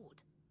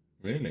sword.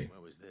 Really?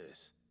 Where was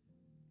this?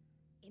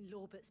 In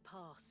Lorbert's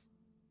Pass.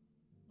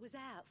 Was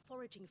out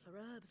foraging for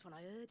herbs when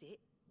I heard it,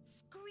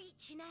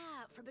 screeching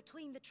out from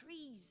between the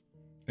trees.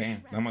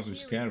 Damn, that must be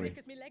scary.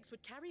 Because my legs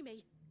would carry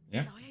me.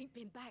 Yeah. And I ain't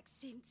been back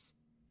since.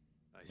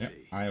 I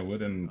see. I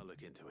wouldn't. I'll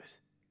look into it.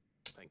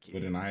 Thank you.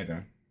 Wouldn't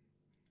either.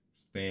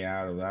 Stay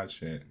out of that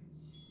shit.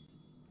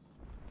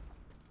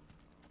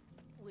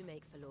 We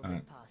make for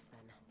Lorbert's Pass then.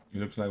 It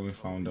looks like we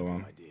found the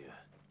one. Idea.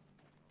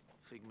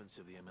 Figments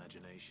of the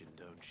imagination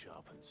don't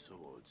sharpen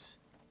swords.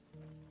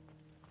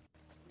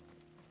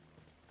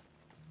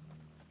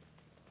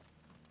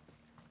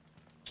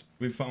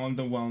 We found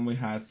the one we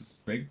had to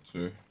speak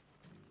to.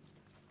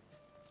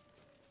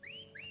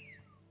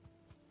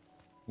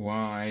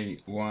 Why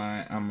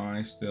am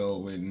I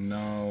still with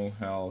no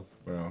health,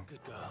 bro?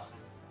 Good girl.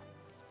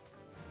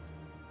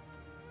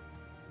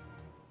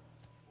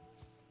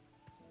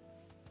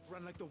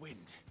 Run like the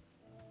wind.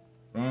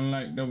 Run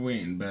like the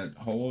wind, but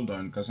hold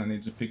on, because I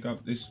need to pick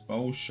up this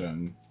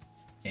potion.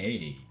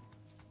 Hey.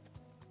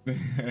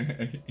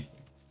 I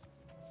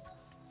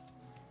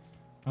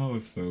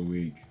was so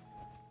weak.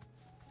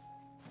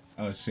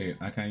 Oh shit,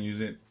 I can't use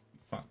it.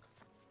 Fuck.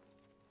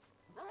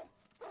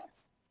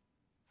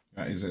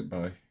 That is it,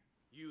 boy.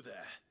 You there.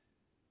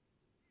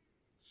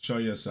 Show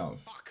yourself.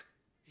 Fuck!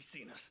 He's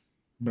seen us.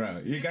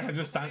 Bro, you guys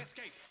just stand.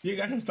 You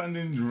guys are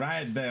standing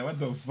right there. What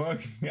the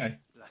fuck? Black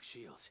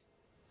shields.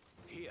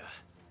 Here.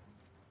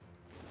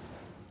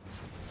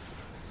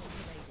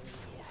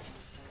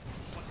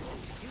 What is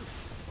it to you?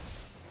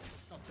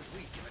 Not that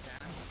we give a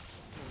damn.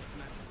 All that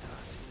matters to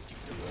us is that you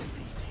don't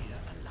leave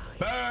here alive.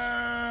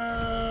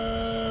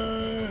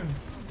 Burn!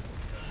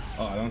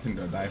 Oh, I don't think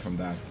they'll die from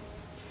that.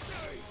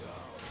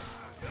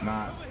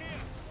 Nah,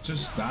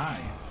 just die.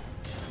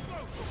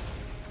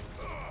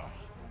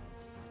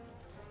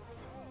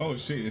 Oh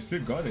shit, it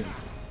still got him.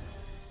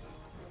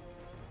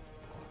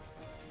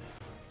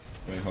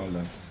 Wait, hold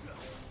on.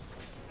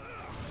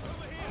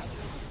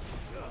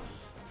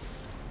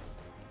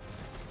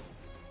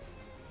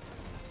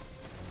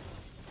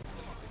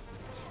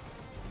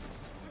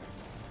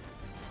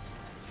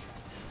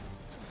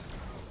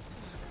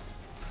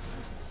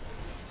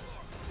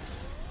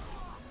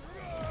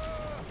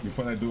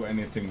 Before I do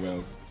anything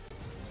well.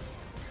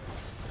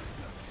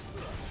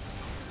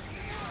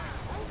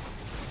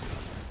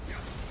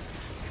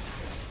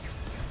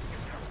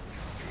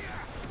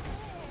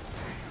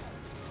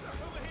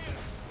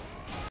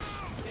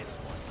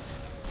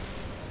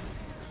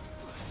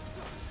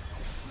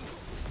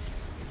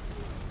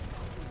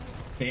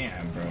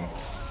 Damn, bro.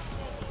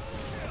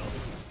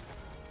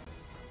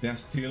 They're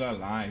still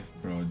alive,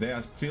 bro. They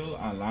are still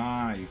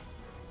alive.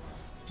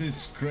 This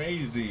is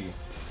crazy.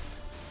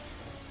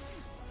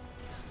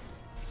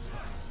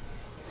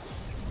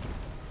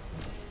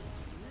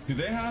 Do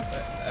they have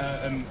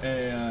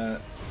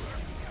a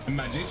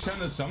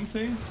magician or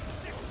something?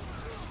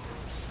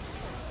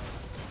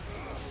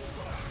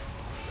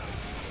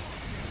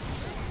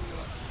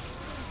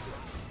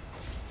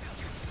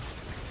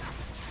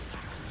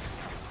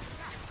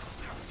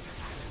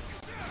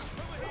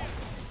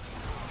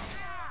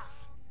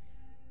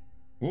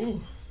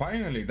 Ooh,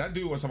 finally, that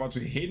dude was about to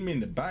hit me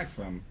in the back,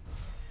 fam.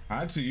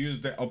 I had to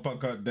use the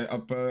uppercut, the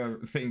upper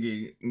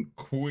thingy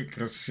quick,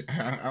 because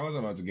I was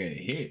about to get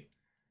hit.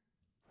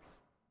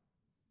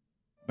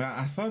 But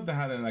I thought they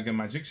had like a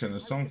magician or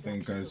something,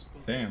 because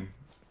damn,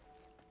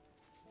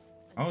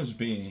 I was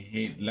being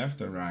hit left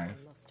and right.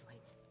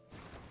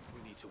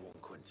 We need to warn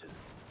Quentin.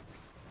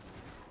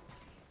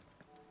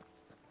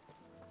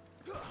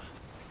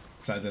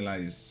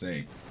 Satellite is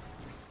sick.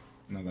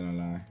 Not gonna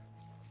lie.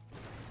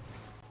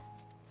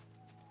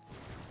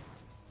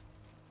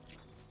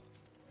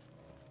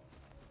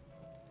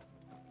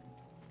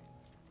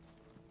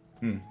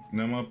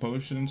 No more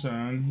potions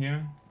around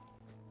here.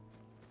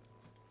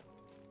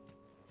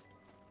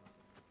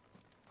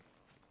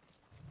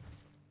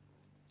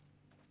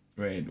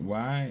 Wait,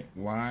 why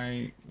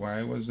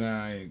was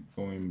I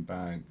going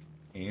back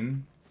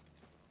in?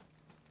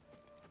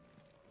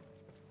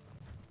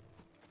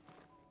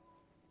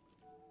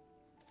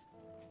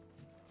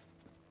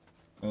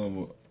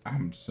 Oh,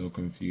 I'm so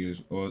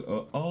confused.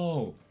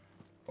 Oh,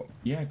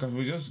 yeah, because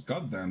we just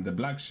got them, the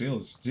black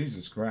shields.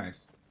 Jesus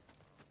Christ.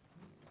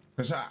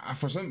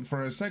 Because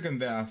for a second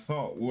there, I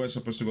thought we were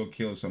supposed to go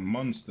kill some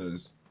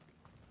monsters.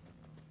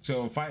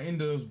 So fighting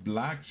those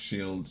black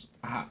shields,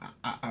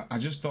 I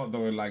just thought they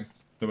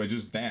were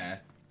just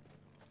there.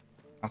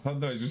 I thought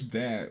they were just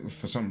there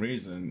for some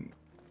reason.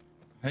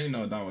 I didn't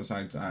know that was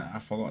actually, I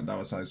forgot that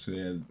was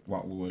actually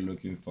what we were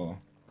looking for,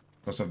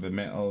 because of the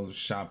metal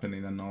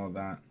sharpening and all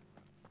that.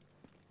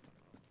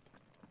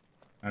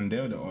 And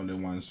they're the only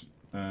ones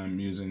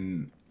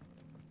using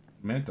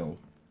metal.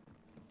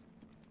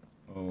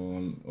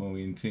 Or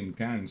in tin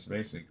cans,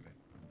 basically.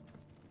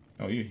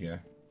 Oh, you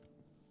here?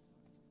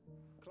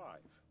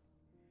 Clive,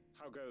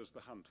 how goes the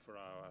hunt for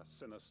our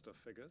sinister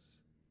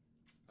figures?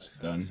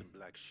 I found some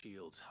black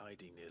shields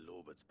hiding near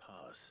Lorbert's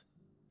Pass.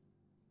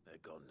 They're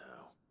gone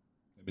now.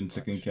 They've been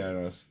taken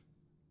care of.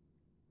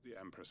 The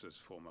Empress's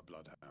former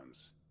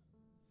bloodhounds,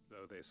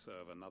 though they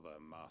serve another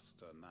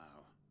master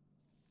now.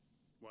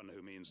 One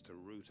who means to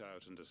root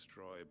out and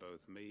destroy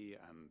both me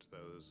and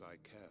those I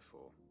care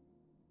for.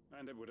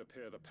 And it would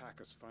appear the pack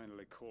has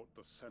finally caught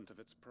the scent of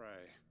its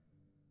prey.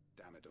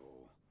 Damn it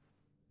all.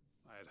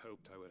 I had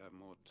hoped I would have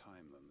more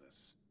time than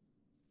this.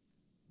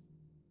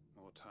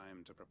 More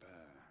time to prepare.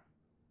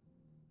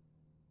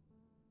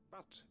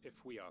 But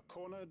if we are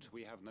cornered,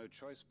 we have no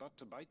choice but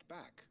to bite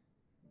back.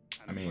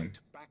 And bite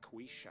back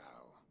we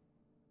shall.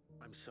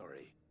 I'm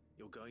sorry.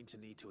 You're going to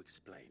need to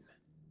explain.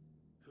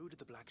 Who did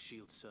the Black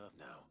Shield serve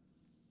now?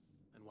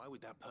 And why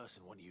would that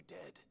person want you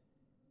dead?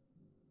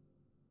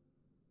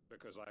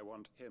 Because I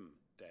want him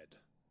dead.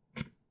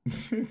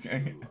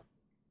 Okay.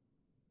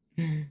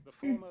 The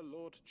former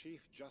Lord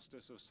Chief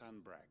Justice of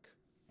Sanbreque.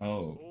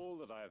 Oh. All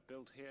that I have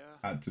built here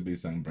Had to be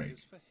Sanbreque.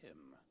 is for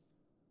him.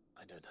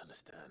 I don't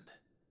understand.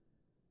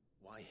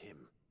 Why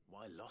him?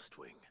 Why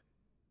Lostwing?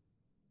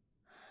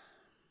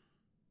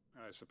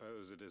 I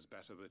suppose it is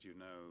better that you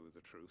know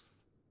the truth.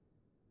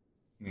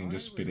 You can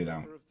just spit it out. I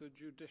was a member of the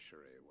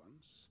judiciary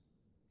once.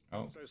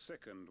 Oh. So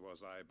sickened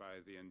was I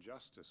by the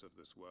injustice of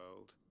this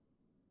world,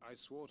 I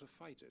swore to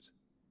fight it.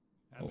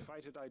 And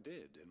fight it I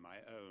did in my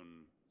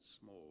own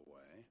small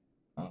way.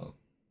 Oh.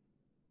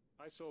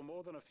 I saw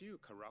more than a few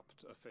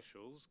corrupt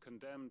officials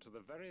condemned to the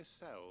very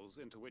cells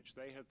into which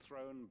they had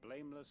thrown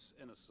blameless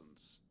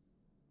innocents.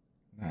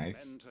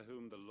 Nice. Men to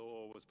whom the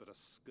law was but a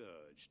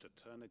scourge to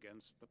turn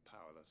against the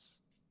powerless.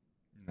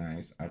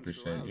 Nice, I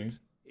appreciate you.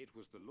 It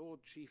was the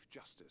Lord Chief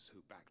Justice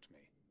who backed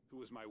me, who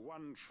was my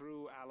one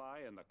true ally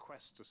in the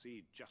quest to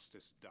see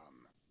justice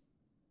done.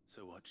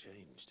 So what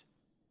changed?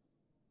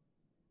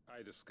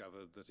 I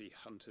discovered that he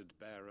hunted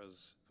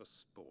bearers for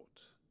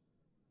sport.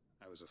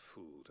 I was a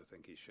fool to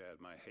think he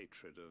shared my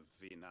hatred of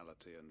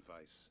venality and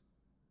vice.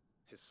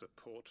 His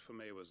support for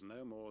me was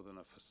no more than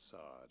a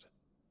facade,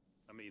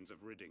 a means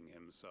of ridding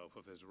himself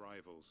of his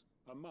rivals,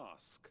 a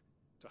mask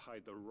to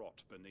hide the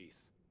rot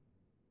beneath.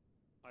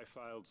 I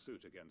filed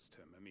suit against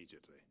him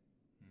immediately.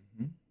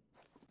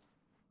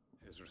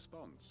 His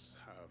response,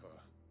 however,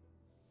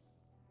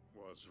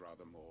 was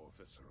rather more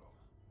visceral.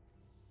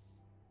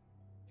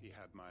 He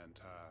had my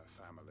entire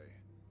family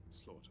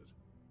slaughtered.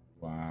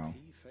 Wow.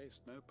 He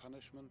faced no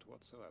punishment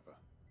whatsoever.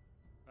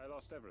 I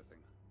lost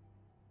everything.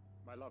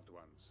 My loved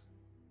ones,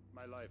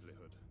 my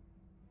livelihood,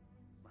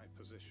 my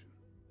position,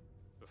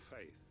 the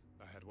faith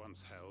I had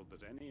once held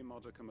that any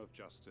modicum of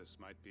justice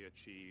might be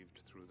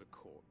achieved through the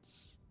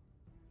courts.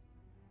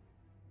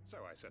 So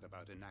I set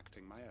about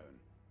enacting my own.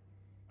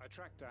 I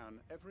tracked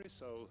down every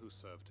soul who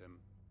served him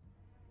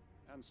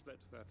and slit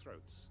their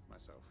throats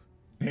myself.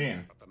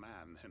 Damn. But the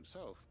man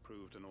himself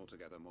proved an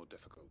altogether more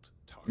difficult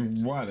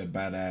target. What a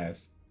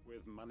badass.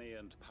 With money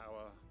and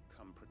power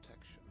come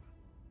protection.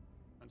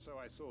 And so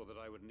I saw that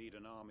I would need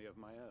an army of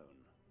my own.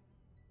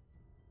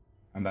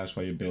 And that's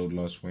why you build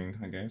Lost Wing,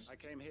 I guess. I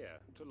came here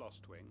to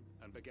Lost Wing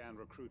and began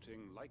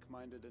recruiting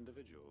like-minded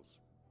individuals.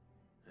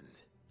 And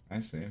I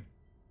see.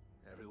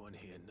 everyone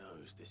here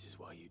knows this is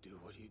why you do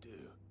what you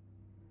do.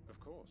 Of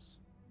course.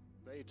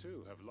 They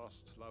too have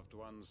lost loved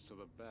ones to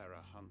the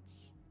bearer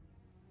hunts.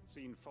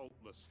 Seen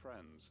faultless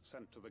friends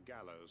sent to the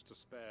gallows to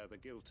spare the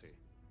guilty.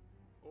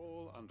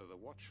 All under the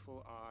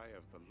watchful eye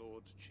of the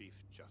Lord Chief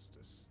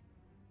Justice.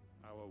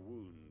 Our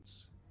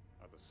wounds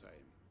are the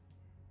same.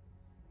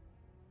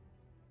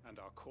 And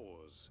our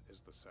cause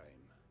is the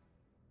same.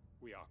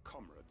 We are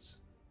comrades.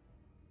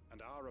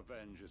 And our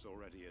revenge is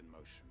already in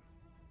motion.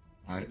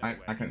 I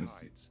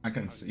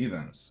can see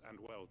that. And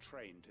well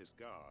trained his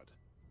guard.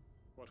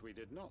 What we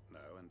did not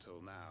know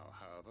until now,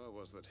 however,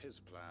 was that his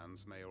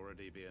plans may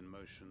already be in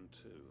motion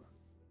too.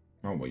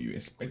 What were you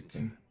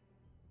expecting?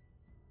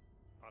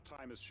 Our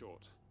time is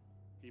short.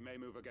 He may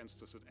move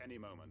against us at any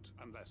moment,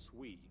 unless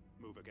we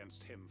move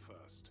against him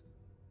first.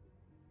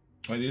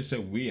 Why do you say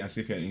we as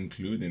if you're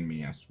including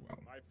me as well?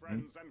 My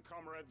friends and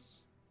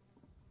comrades,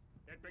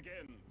 it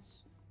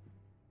begins.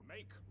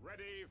 Make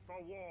ready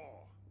for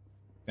war.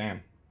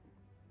 Damn.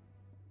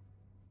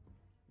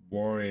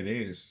 War it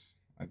is,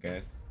 I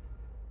guess.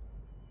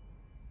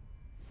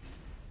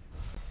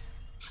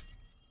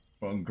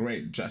 For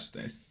great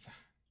justice.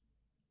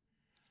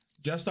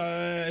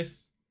 Justice!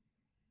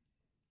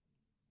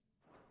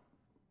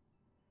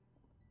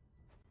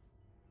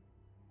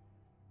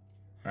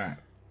 Alright,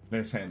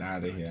 let's head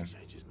out of here.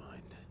 Change his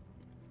mind.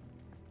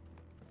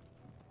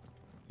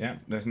 Yeah,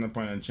 there's no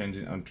point in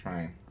changing, I'm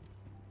trying.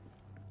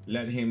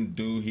 Let him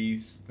do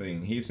his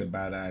thing. He's a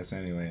badass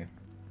anyway.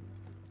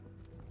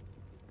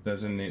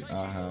 Doesn't need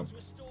our help.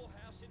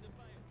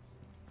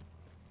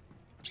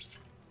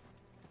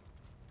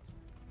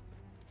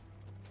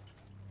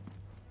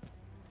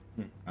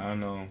 I don't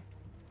know.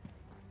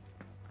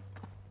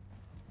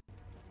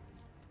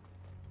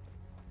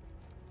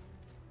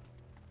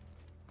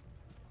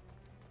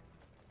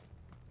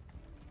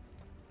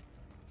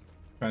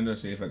 Trying to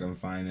see if I can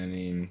find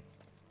any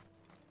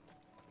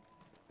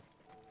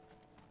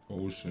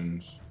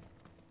potions.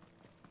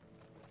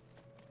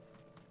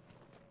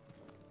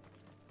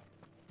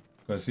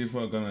 Because if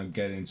we're gonna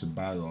get into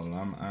battle,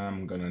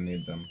 I'm gonna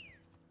need them.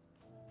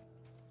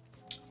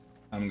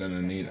 I'm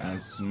gonna need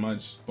as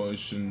much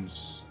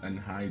potions and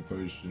high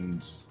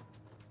potions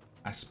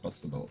as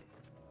possible.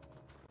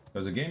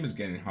 Because the game is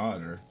getting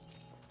harder.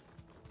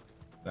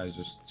 That's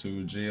just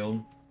too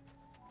jail.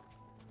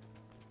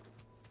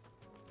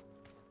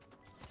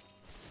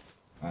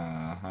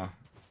 Uh-huh.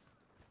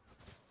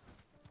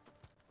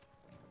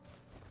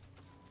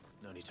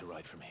 No need to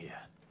ride from here.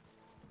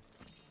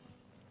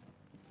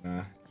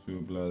 Nah,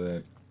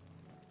 two-blooded.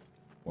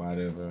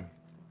 Whatever.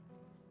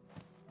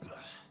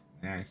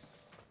 Nice.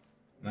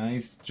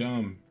 Nice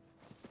jump.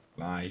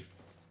 Life.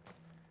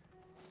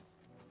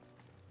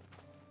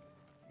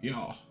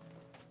 Yeah.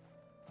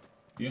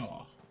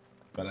 Yeah.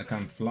 But I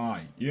can't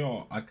fly.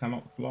 Yeah, I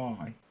cannot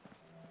fly.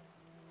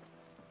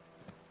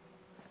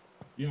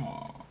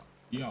 Yeah.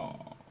 Yeah.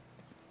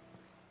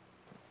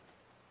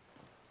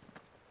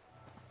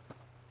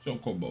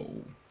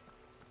 Chocobo.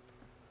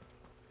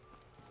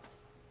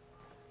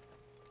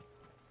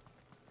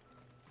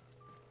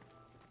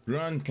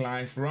 Run,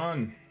 Clive,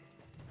 run.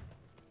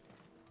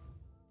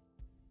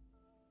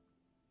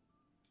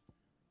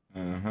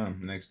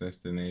 Next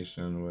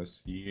destination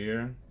was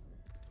here.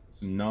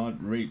 It's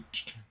not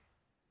reached.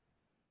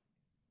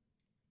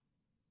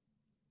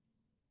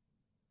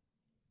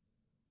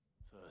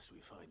 First we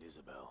find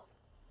Isabel.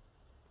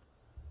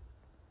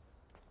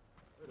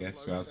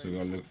 Guess we have to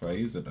go look for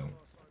Isabel.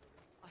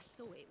 I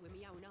saw it with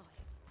my own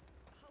eyes.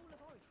 A whole of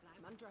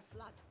Oriflamme under a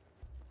flood.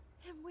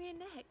 Then we're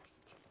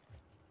next.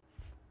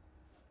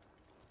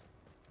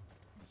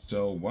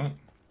 So what?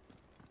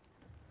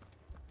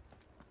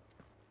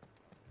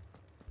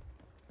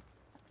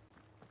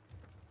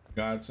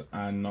 Gods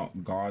are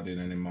not guarded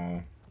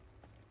anymore.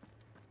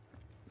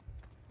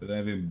 They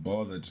don't even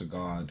bother to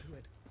guard.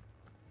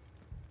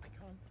 I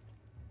can't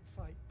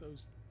fight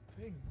those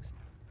things.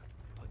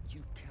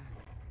 You can.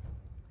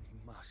 You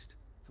must.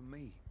 For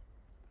me.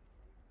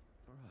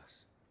 For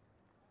us.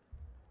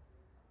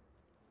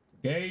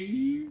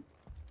 Gay.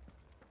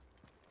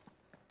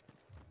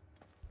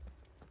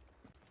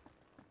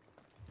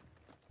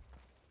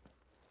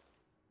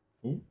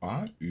 Who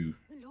are you?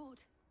 My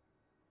lord.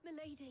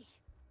 Milady.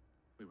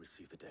 We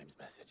received the dame's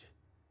message.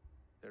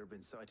 There have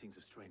been sightings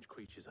of strange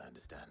creatures, I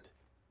understand.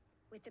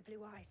 With the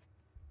blue eyes.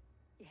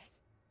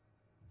 Yes.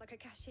 Like a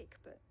Kashik,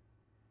 but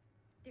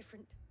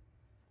different.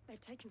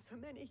 They've taken so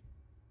many.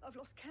 I've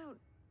lost count.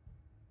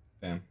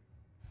 Damn.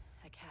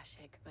 A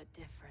Kashik, but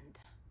different.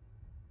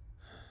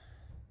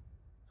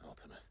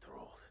 Ultimus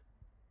thralls.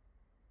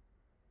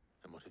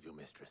 And what of your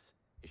mistress?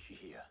 Is she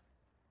here?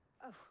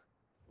 Oh,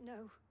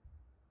 no.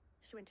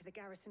 She went to the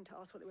garrison to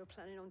ask what they were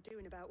planning on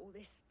doing about all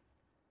this.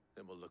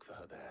 Then we'll look for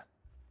her there.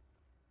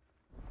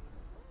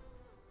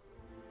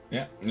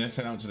 Yeah, let's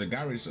head out to the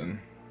garrison.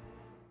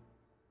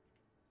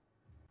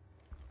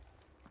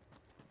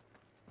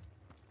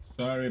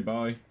 Sorry,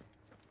 boy.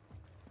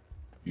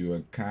 You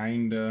are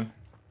kinda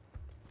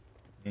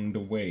on the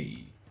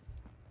way.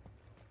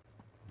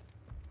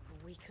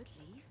 We could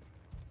leave.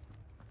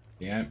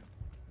 Yeah,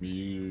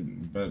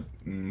 but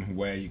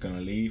where are you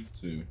gonna leave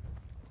to?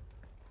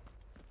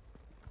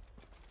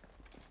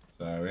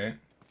 Sorry.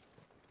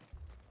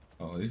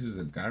 Oh, this is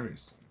a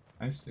garrison.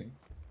 I see.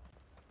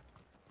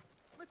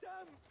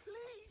 Madame,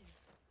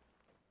 please!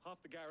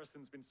 Half the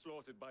garrison's been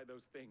slaughtered by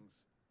those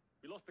things.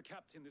 We lost the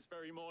captain this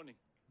very morning.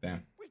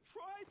 Damn. We've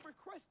tried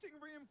requesting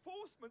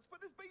reinforcements, but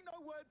there's been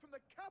no word from the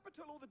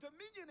capital or the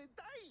Dominion in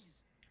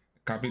days.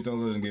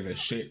 Capital doesn't give a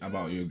shit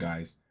about you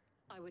guys.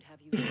 I would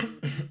have you do your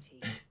duty.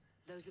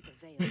 Those at the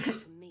Vale come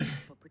to me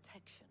for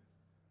protection.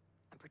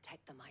 And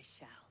protect them I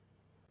shall.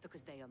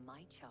 Because they are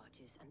my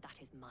charges, and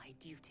that is my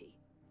duty.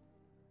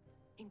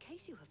 In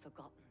case you have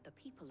forgotten, the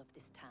people of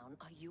this town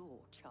are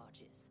your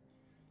charges.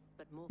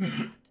 But more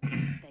than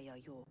that, they are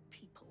your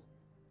people.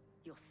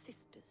 Your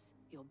sisters,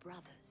 your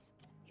brothers,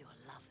 your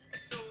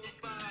lovers.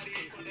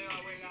 Lay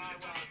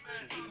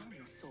down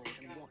your sword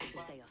and watch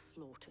as they are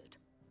slaughtered.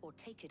 Or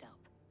take it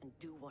up and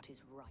do what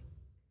is right.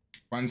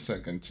 1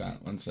 second,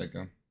 chat. 1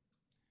 second.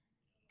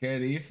 ¿Qué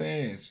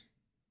dices?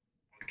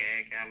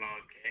 ¿Qué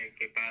hago?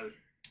 ¿Qué tal?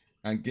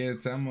 Aquí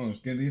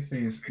estamos. ¿Qué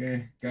dices?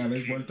 ¿Qué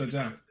habéis vuelto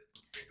ya?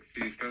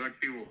 Sí, estás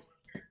activo.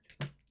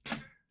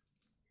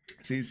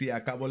 Sí,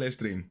 acabo el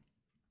stream.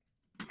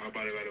 Ah,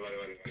 vale.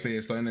 Sí,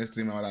 estoy en el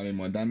stream ahora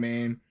mismo.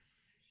 Dame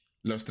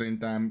los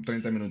 30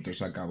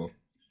 minutos, acabo.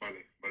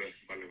 Vale.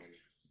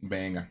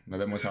 Venga, nos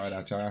vemos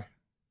ahora, chaval.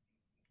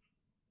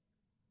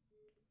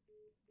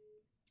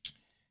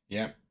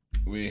 Yeah,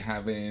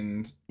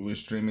 we're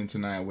streaming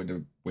tonight with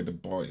the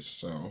boys,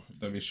 so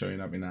they'll be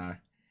showing up in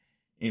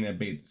a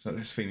bit. So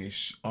let's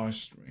finish our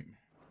stream.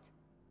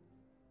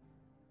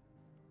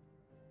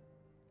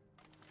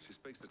 She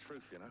speaks the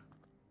truth, you know.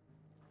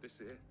 This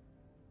here,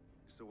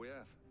 it's all we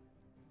have.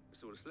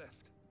 It's all that's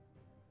left.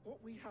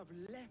 What we have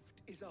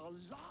left is our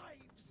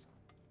lives.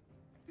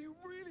 Do you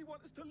really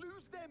want us to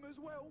lose them as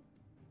well?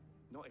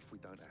 Not if we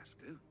don't have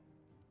to.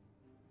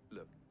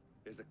 Look,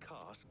 there's a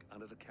cask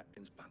under the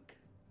captain's bunk.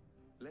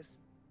 Let's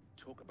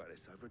talk about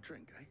this over a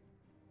drink, eh?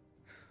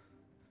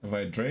 Have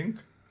I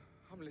drink?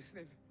 I'm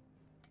listening.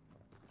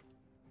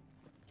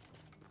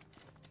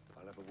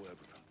 I'll have a word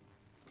with him.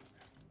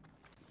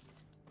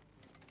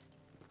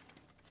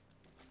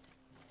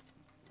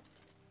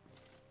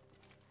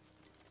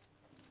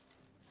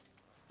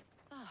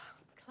 Ah,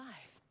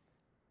 Clive.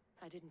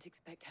 I didn't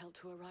expect help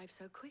to arrive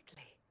so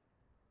quickly.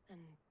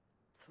 And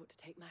sought to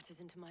take matters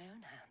into my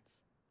own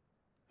hands.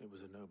 It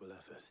was a noble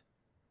effort.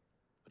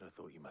 But I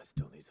thought you might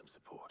still need some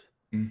support.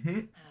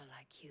 I'd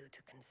like you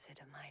to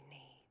consider my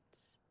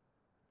needs.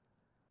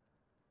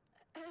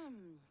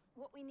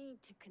 What we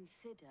need to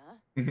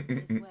consider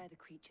is where the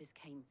creatures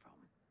came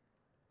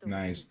from.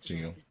 Nice,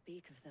 Jill. To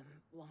speak of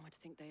them, one would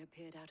think they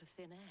appeared out of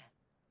thin air.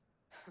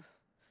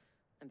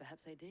 And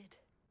perhaps they did.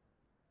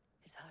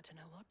 It's hard to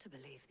know what to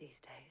believe these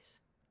days.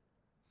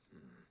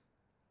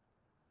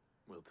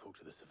 We'll talk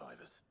to the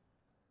survivors.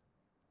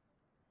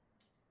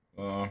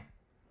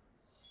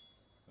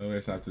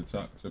 Always have to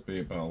talk to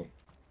people.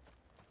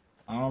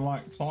 I don't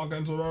like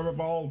talking to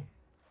people.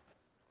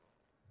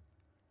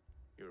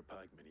 You're a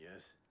pikeman,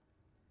 yes?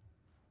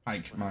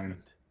 Pikeman.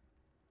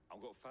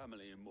 I've got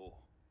family in Moor.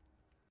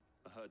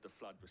 I heard the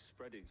flood was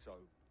spreading, so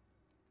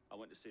I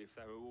went to see if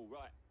they were all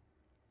right.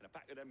 And a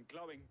pack of them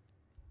glowing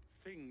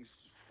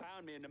things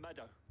found me in the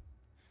meadow.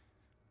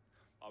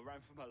 I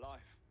ran for my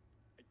life.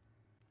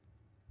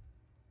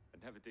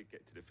 I never did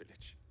get to the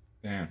village.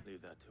 Damn.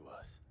 Leave that to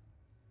us.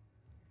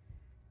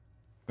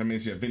 That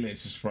means your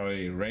village is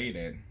probably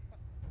raided.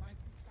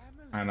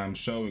 And I'm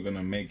sure we're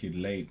gonna make it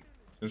late.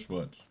 Just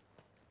watch.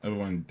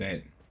 Everyone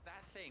dead.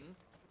 That thing.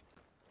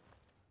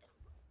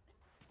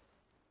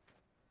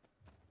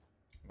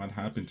 What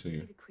happened to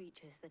you? The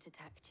creatures that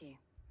attacked you.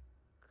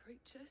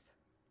 Creatures?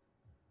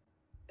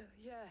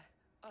 Yeah.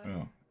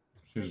 Oh,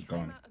 she's they came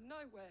gone. out of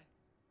nowhere.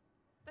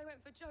 They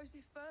went for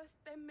Joseph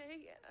first, then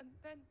me, and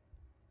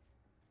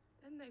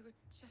then they were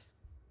just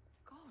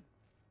gone.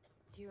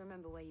 Do you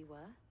remember where you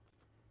were?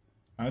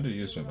 How do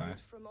you The survive?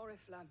 road from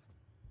Oriflamme.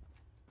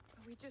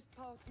 We just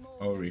passed more.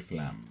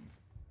 Oriflamme.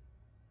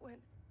 When?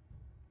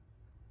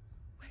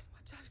 Where's my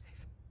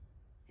Joseph?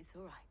 It's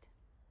all right.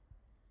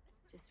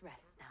 Just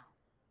rest now.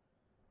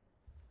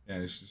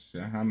 Yeah, it's just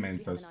her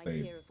mental We have an state.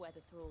 idea of where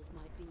the thralls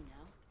might be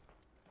now.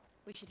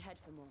 We should head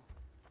for more.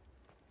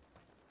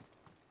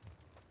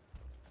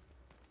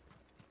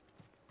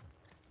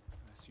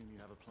 I assume you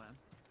have a plan?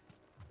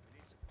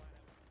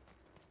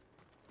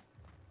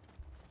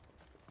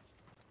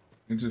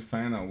 Need to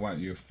find out what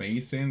you're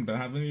facing, but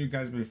haven't you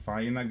guys been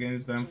fighting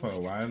against them for a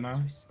while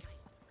now?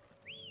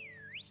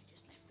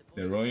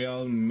 The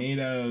Royal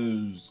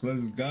Meadows.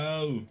 Let's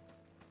go.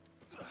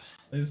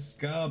 Let's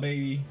go,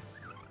 baby.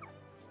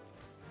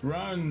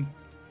 Run.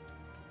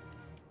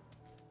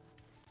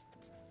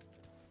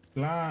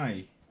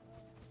 Fly.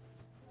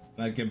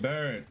 Like a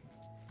bird.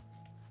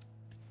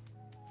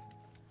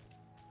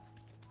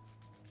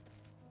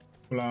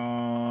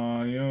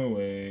 Fly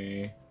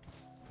away.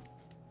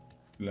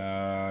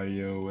 Fly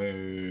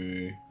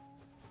away.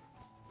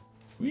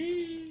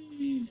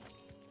 Whee!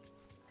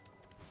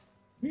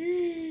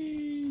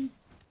 Whee!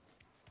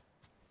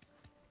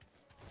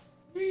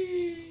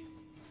 Whee!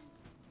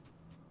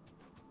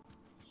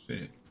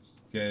 Shit, it's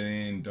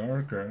getting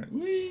darker.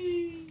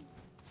 Whee!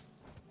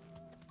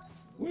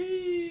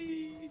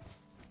 Whee!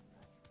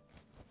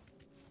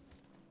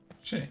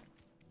 Shit.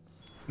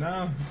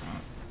 No.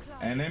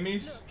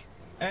 Enemies?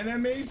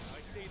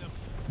 Enemies?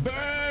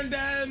 Burn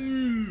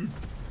them!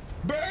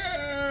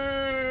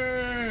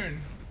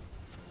 Burn!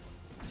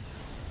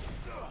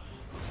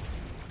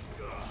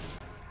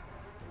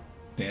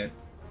 Dead.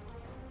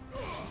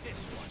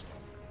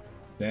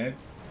 Dead.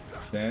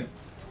 Dead.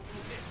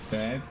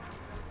 Dead.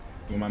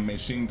 With my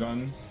machine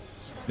gun.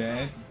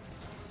 Dead.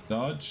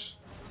 Dodge.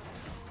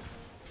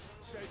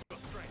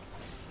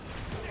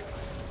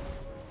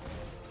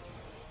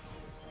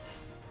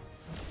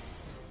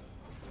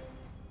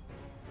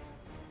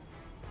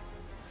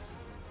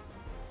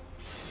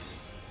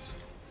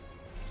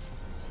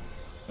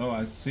 Oh,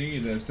 I see.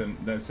 That's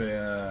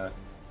a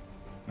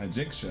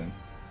magician.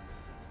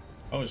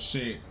 Oh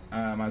shit!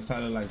 My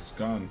satellite's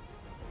gone.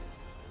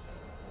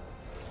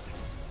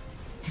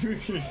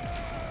 It's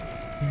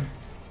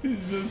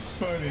just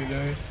funny,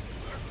 though.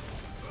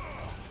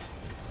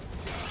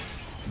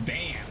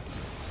 Damn!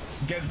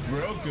 Get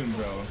broken,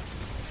 bro.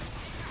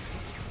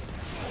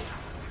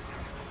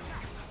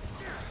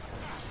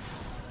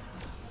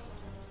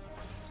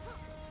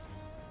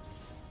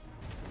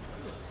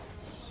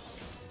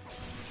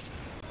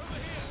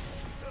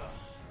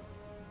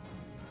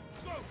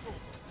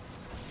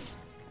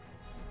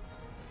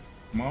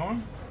 More?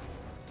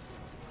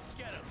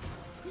 Get him.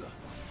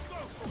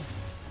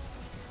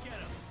 Get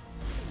him.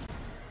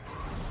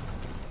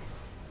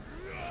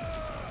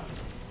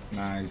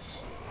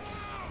 Nice.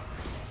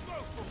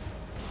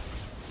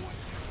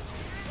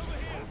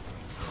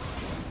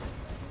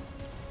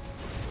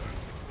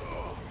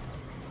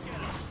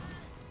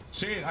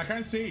 Shit, I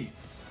can't see.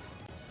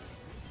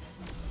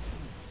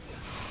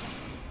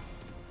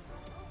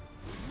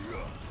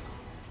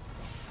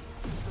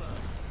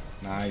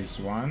 Nice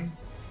one.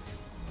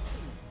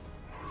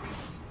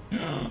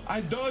 I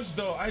dodged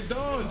though, I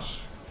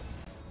dodged.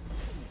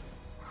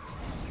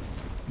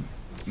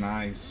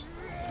 Nice.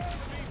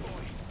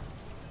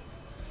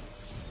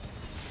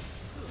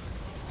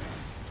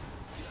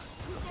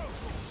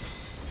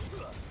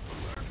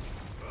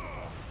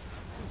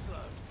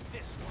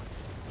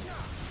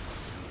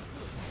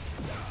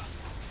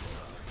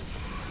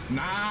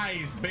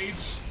 Nice,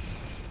 bitch.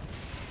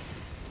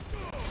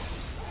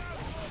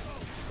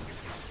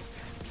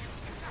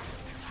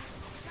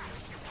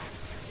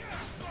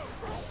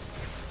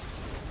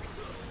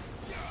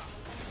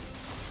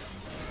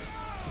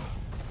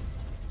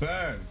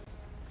 Burn!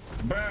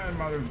 Burn,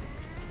 mother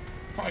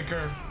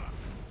fucker!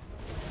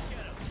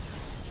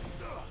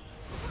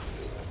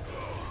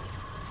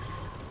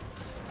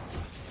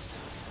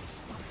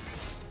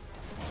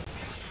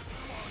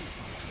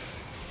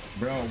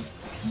 Bro.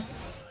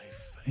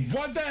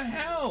 What the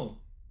hell?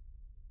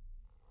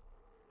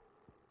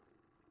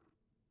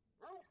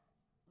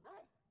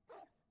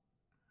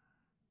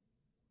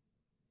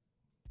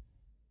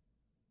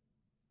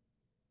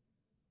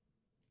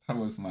 That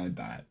was my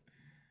bad.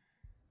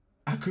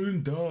 I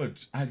couldn't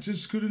dodge. I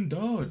just couldn't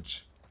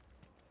dodge.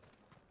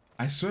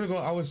 I swear to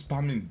God, I was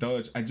spamming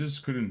dodge. I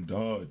just couldn't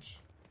dodge.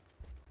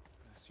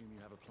 I assume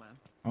you have a plan?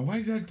 And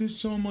why did I do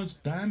so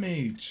much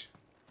damage?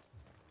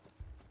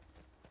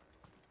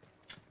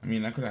 I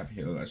mean, I could have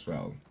healed as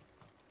well.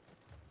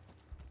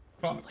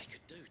 All they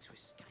could do to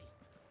escape.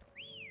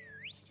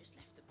 They just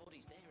left the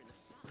bodies there in the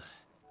flood.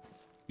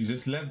 You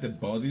just left the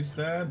bodies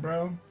there,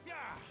 bro?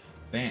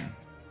 Damn.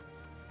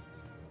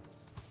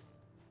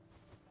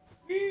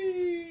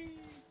 Whee!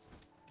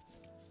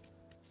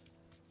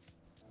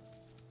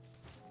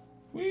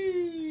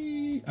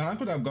 Whee! And I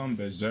could have gone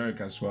berserk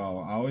as well.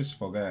 I always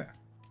forget.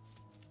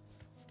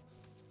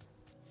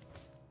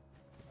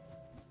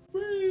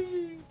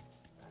 Whee!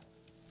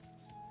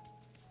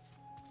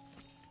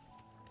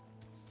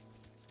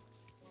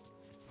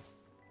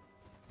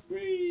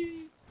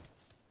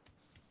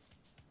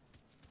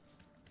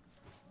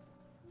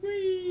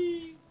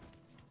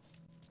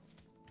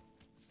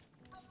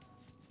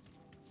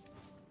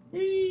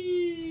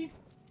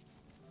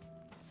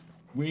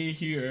 We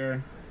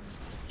here.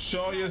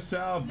 Show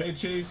yourself,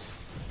 bitches.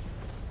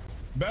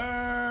 Burn!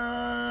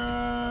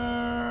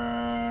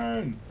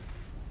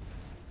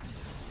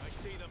 I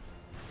see them.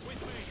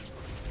 With me.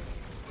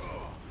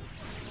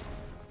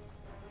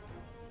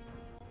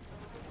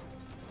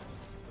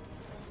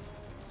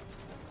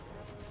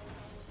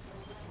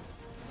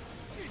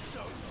 It's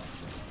over.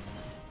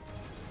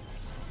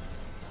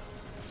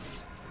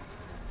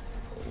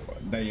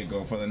 There you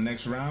go for the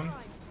next round.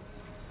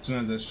 As soon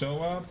as they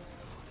show up.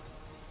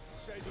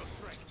 Save your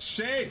strength.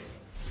 Shape!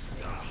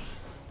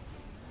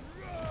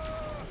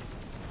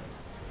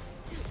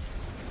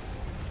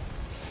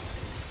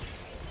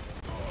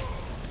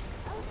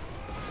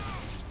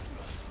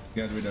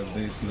 Get rid of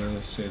these little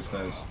shapes,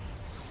 guys.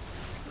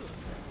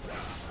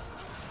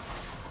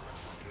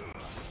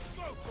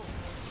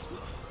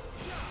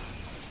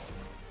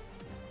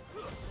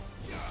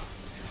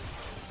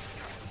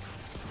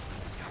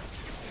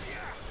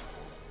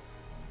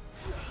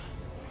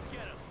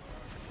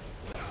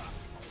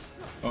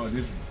 Oh,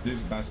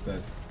 this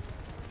bastard.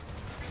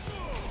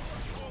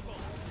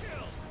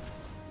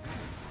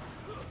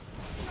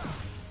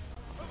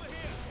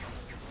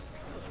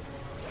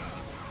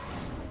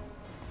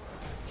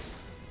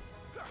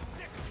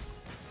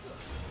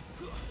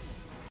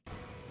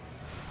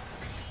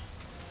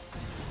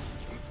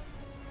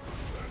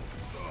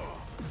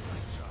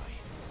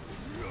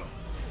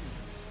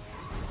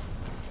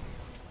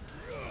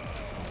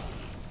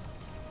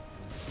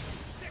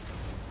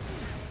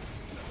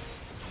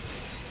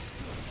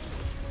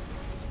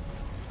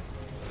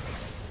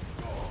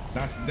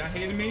 That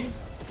hit me?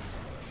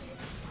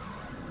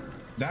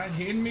 That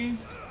hit me?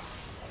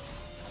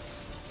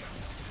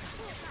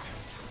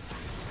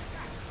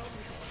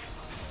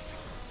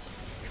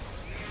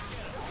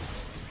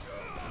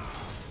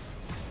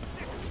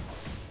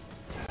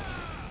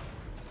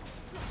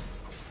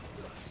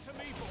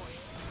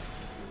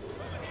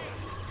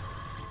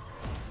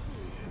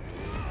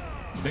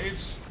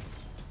 Bitch.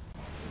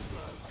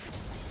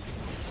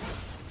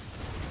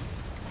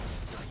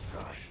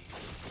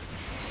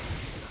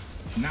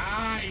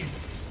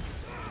 Nice.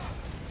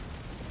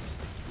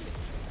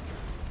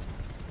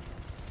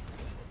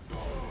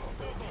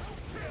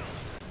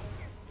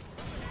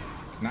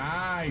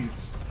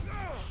 Nice.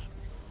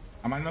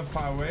 Am I not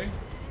far away?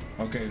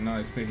 Okay, no,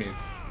 it's still here.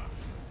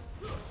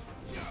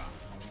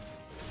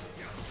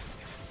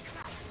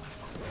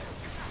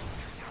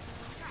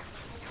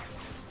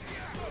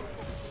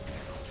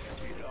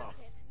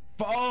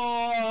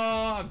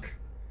 Fuck!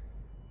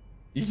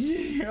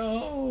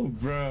 Yo,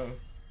 bro.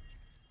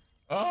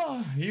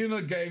 Oh, you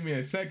not gave me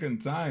a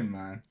second time,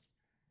 man.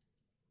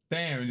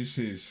 Damn, this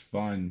shit is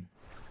fun.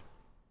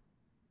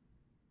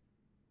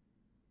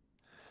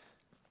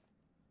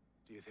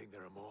 Do you think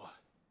there are more?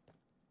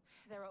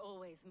 There are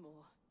always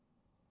more.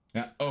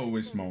 Yeah,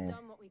 always So we've more.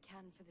 done what we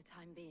can for the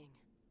time being.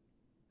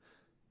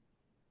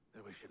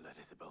 Then we should let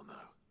Isabel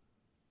know.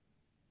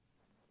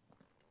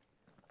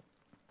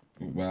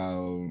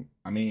 Well,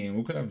 I mean,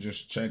 we could have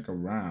just checked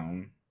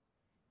around.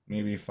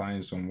 Maybe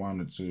find some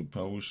 1 or 2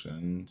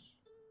 potions.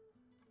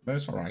 But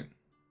it's alright.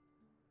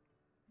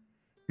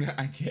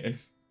 I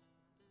guess.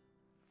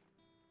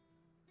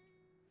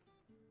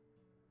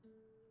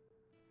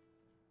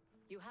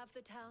 You have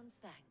the town's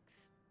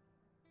thanks.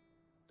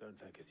 Don't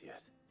thank us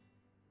yet.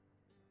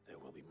 There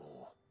will be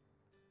more.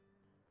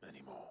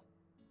 Many more.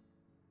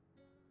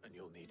 And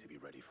you'll need to be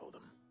ready for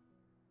them.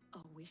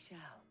 Oh, we shall.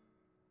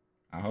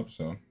 I hope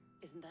so.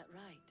 Isn't that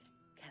right,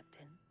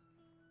 Captain?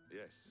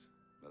 Yes,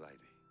 milady.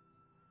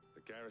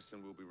 The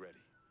garrison will be ready.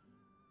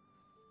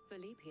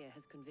 Philippe here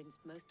has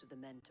convinced most of the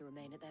men to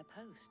remain at their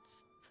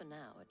posts, for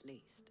now at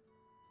least.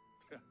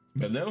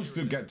 But they'll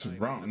still get to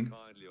run.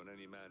 Kindly on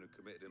any man who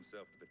committed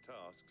himself to the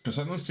task. Because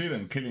I don't see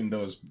them killing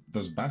those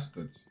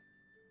bastards.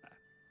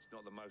 It's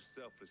not the most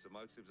selfless of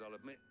motives, I'll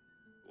admit.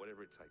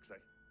 Whatever it takes, eh?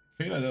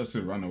 I feel like they'll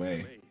still run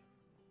away. Me,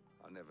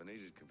 I never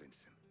needed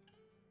convincing.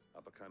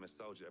 I became a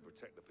soldier to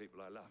protect the people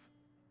I love.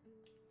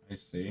 I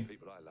see. The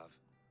people I love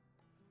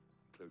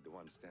include the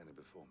ones standing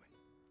before me.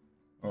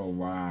 Oh,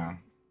 wow.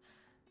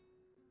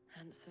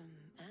 Handsome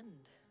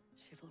and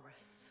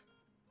chivalrous.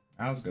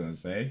 I was gonna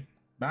say.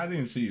 But I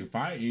didn't see you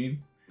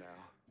fighting. Now,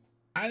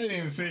 I didn't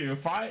even see you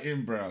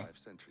fighting, bro. 5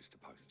 centuries to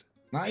post.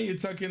 Now you're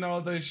talking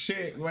all this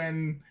shit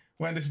when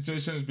the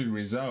situation has been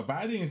resolved. But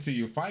I didn't see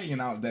you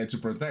fighting out there to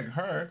protect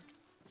her.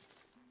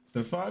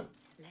 The fuck?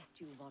 Lest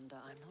you wonder,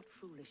 I'm not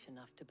foolish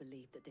enough to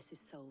believe that this has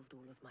solved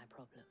all of my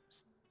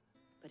problems.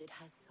 But it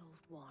has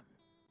solved one.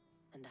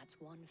 And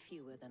that's one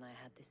fewer than I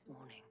had this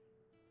morning.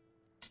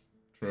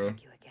 True.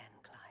 Thank you again,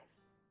 Clive.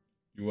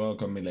 You're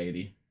welcome,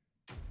 milady.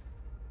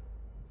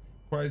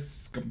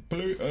 Quest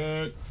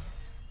completed.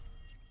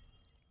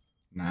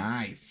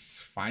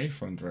 Nice.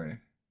 500.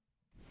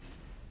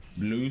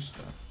 Blue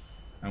stuff.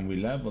 And we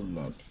leveled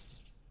up.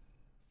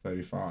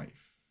 35.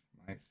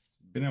 Nice.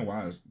 Been a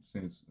while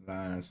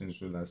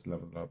since we last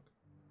leveled up.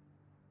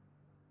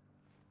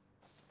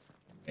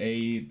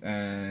 8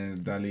 and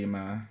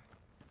Dalima.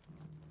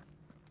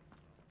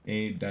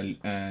 8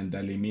 and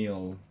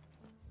Dalimil.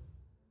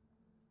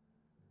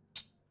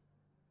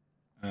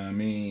 I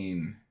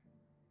mean,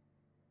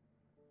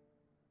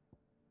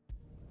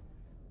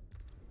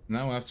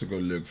 now I have to go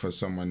look for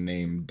someone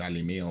named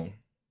Dalimil.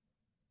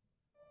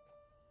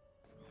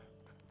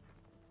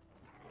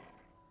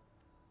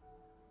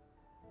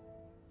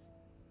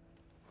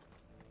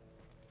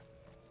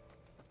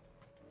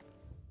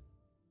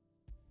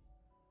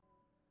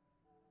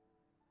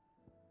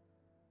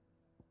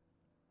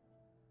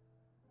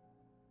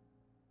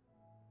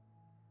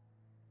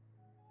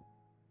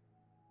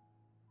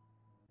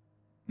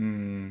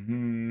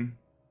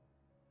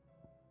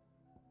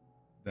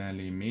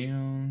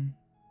 Dalimil.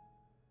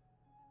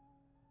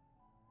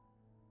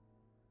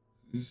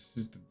 This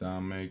is the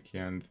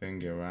Dalmatian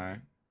thingy, right?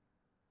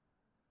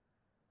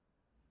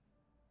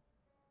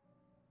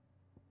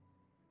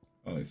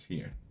 Oh, it's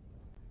here.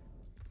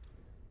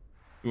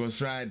 It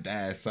was right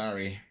there.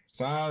 Sorry.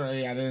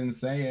 Sorry, I didn't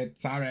say it.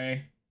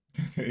 Sorry.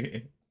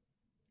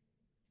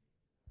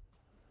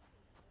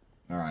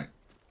 All right.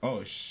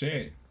 Oh,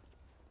 shit.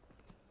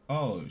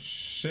 Oh,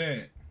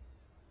 shit.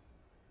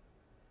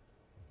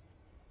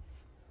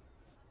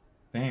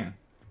 Damn.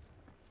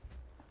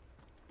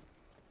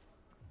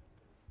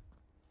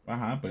 What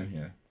happened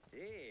here?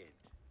 Sid,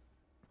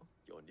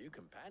 your new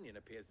companion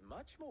appears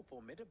much more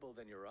formidable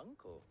than your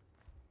uncle.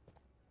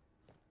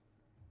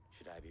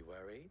 Should I be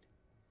worried?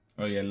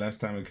 Oh yeah, last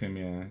time we came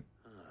here.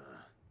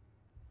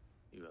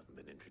 You haven't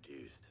been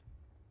introduced.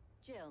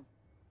 Jill,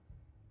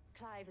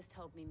 Clive has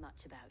told me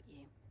much about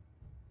you.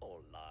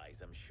 All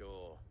lies, I'm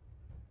sure.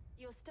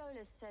 Your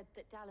Stolas said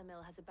that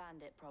Dalimil has a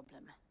bandit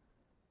problem.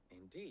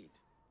 Indeed.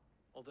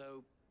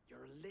 Although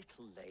you're a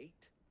little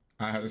late.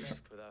 I We was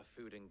left with our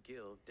food and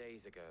guild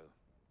days ago.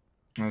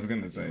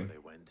 gonna say. Where they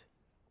went.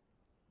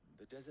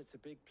 The desert's a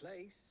big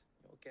place.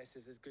 Your guess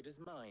is as good as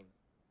mine.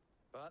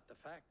 But the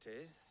fact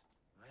is,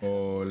 I have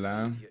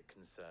Hola. immediate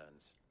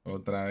concerns.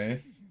 Otra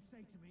vez.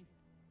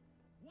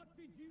 What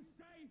did you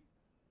say?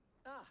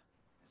 Ah,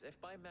 as if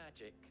by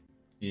magic.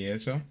 ¿Y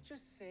eso? Let's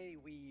just say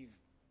we've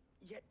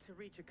yet to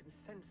reach a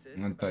consensus.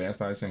 No, about todavía how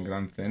to estabas en solve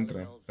Gran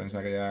Centro. Dalimil's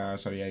Pensaba que ya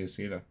se había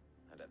ido.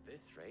 And at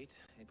this rate,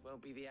 it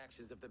won't be the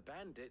actions of the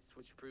bandits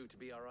which prove to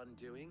be our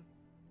undoing.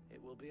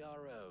 It will be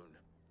our own.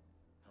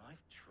 Now,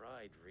 I've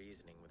tried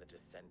reasoning with the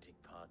dissenting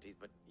parties,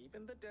 but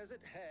even the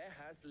Desert Hare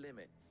has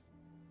limits.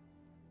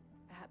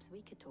 Perhaps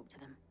we could talk to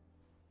them.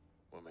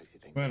 What makes you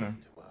think Bueno,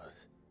 to us?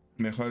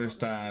 mejor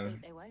estar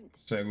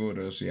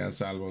seguros y a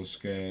salvos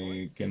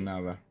que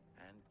nada.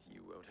 And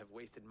you won't have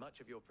wasted much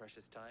of your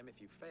precious time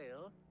if you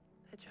fail.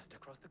 They're just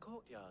across the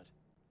courtyard.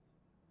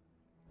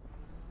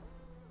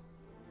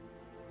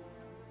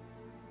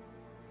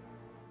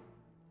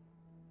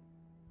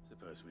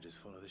 Suppose we just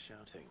follow the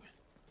shouting.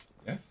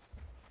 Yes.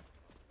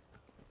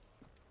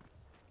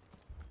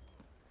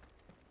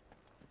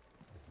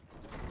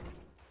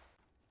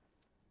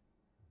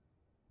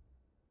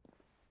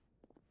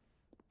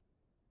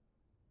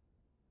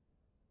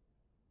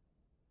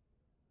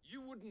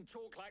 You wouldn't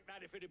talk like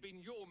that if it had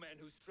been your men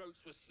whose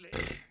throats were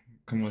slit.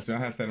 Como si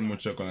vas a hacer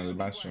mucho con el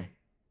vaso.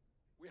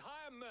 We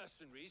hire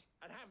mercenaries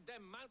and have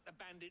them mount the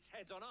bandits'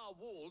 heads on our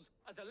walls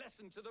as a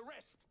lesson to the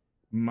rest.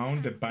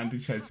 Mount the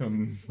bandits' heads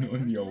on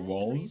your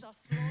walls?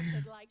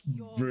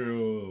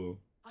 Bro.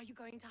 Are you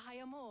going to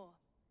hire more?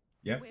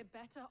 Yep. We're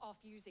better off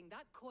using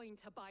that coin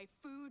to buy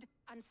food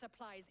and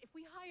supplies. If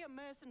we hire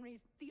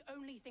mercenaries, the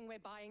only thing we're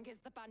buying is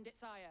the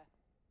bandits' ire.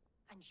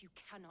 And you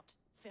cannot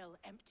fill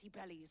empty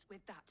bellies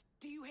with that.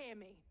 Do you hear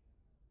me?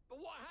 But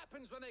what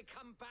happens when they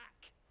come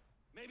back?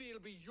 Maybe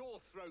it'll be your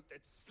throat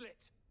that's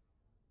slit.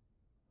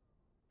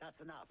 That's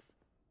enough.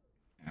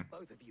 Yeah.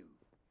 Both of you.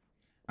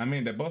 I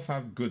mean, they both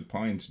have good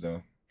points,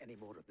 though. Any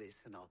more of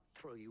this and I'll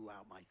throw you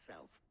out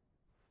myself.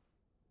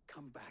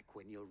 Come back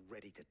when you're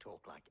ready to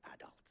talk like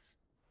adults.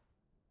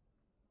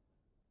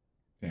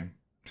 Damn.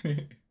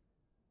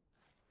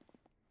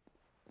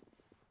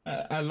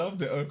 I love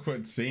the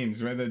awkward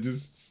scenes where they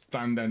just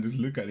stand there and just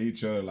look at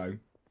each other like...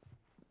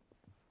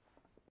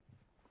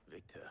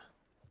 Victor.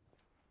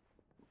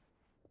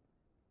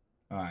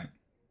 Alright.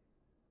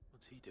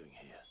 What's he doing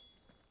here?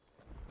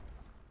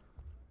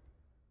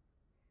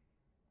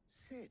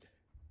 Sid.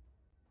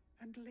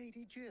 And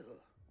Lady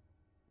Jill.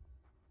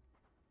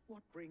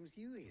 What brings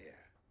you here?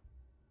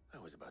 I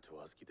was about to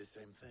ask you the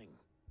same thing.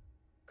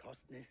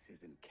 Costness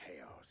is in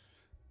chaos,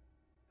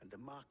 and the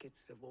markets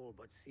have all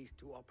but ceased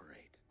to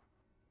operate.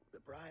 The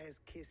Briar's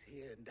Kiss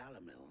here in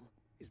Dalimil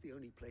is the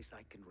only place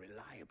I can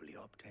reliably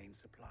obtain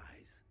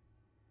supplies.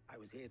 I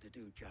was here to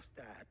do just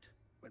that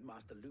when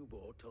Master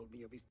Lubor told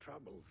me of his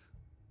troubles.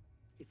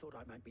 He thought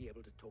I might be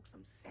able to talk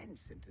some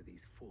sense into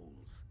these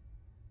fools.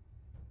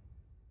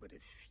 But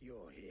if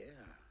you're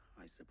here,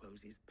 I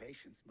suppose his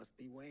patience must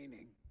be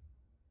waning.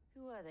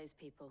 Who are those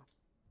people?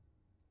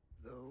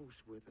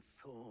 Those were the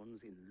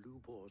thorns in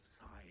Lubor's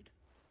side.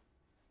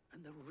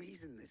 And the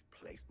reason this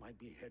place might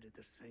be headed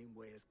the same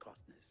way as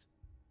Costness.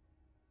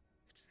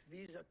 It's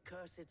these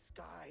accursed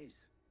skies.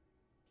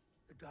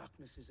 The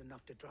darkness is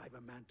enough to drive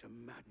a man to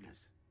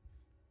madness.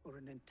 Or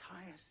an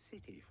entire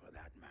city, for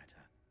that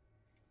matter.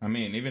 I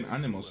mean, even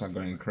animals are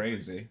going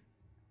crazy.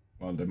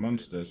 Well, the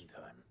monsters.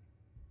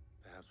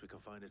 we can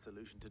find a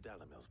solution to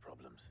Dalamil's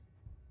problems.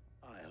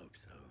 I hope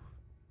so.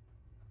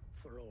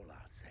 For all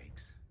our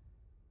sakes.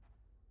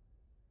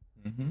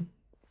 Mm-hmm.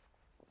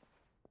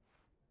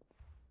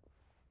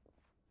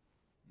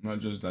 Not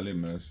just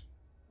Dalimos.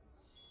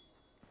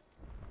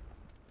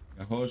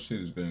 The whole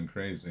shit is going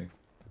crazy.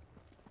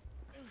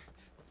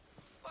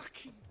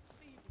 Fucking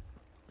leave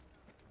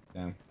it.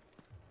 Damn.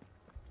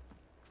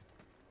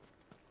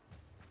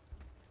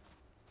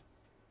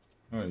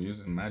 Oh,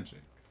 using magic.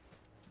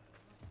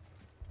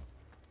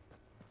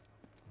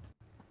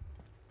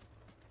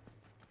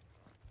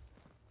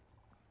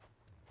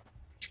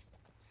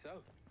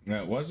 So,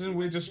 Wasn't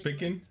we just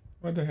speaking?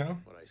 What the hell?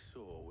 what I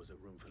saw was a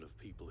room full of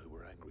people who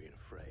were angry and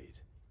afraid.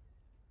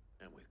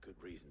 And with good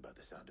reason by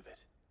the sound of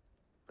it.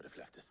 But if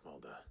left to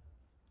smolder,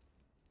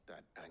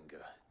 that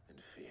anger and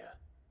fear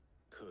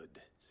could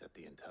set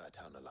the entire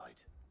town alight.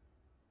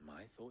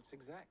 My thoughts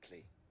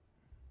exactly.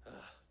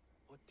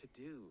 What to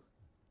do?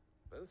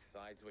 Both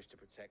sides wish to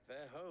protect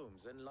their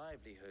homes and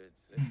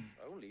livelihoods. If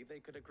only they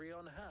could agree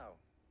on how.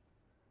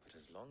 But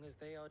as long as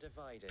they are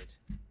divided,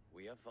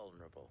 we are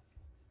vulnerable.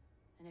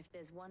 And if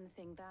there's one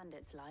thing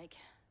bandits like,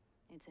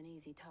 it's an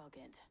easy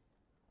target.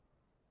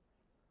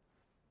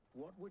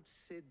 What would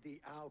Sid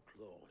the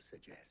Outlaw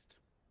suggest?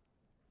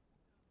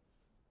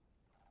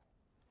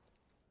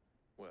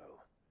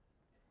 Well,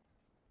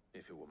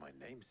 if it were my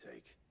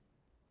namesake,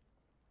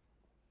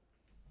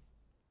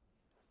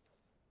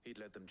 he'd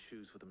let them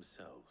choose for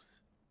themselves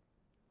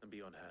and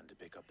be on hand to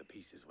pick up the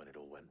pieces when it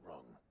all went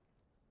wrong.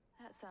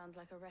 That sounds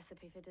like a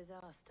recipe for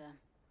disaster.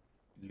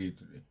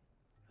 Literally.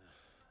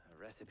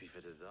 A recipe for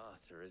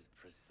disaster is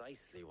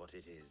precisely what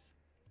it is.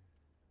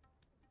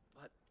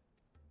 But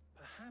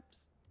perhaps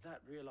that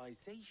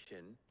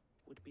realization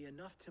would be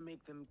enough to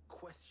make them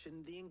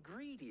question the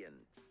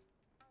ingredients.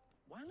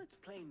 While it's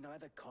plain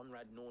neither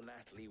Conrad nor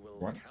Natalie will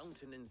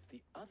countenance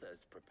the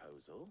other's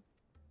proposal,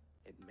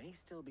 it may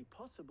still be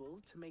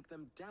possible to make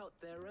them doubt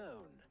their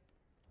own.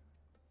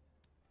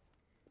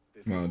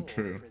 Before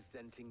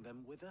presenting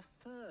them with a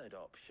third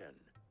option.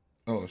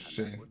 Oh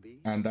shit!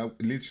 And that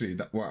literally,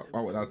 what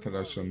would that third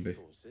option be?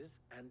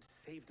 And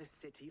save the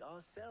city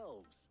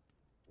ourselves.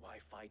 Why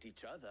fight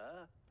each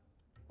other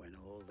when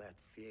all that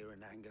fear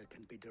and anger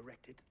can be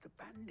directed at the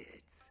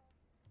bandits?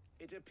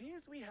 It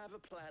appears we have a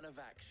plan of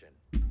action.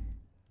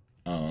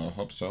 I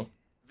hope so.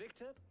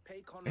 Victor,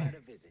 pay Conrad a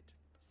visit.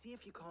 See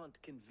if you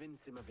can't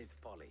convince him of his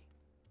folly.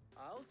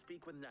 I'll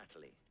speak with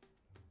Natalie.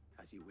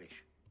 As you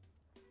wish.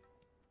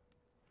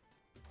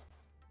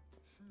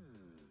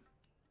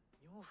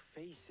 Your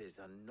faces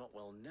are not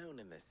well known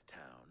in this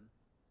town.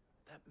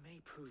 That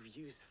may prove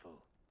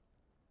useful.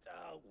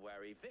 Don't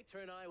worry, Victor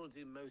and I will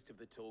do most of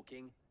the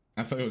talking.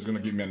 I thought he was gonna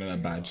give me another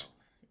badge.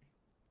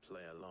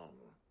 Play along.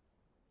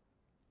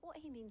 What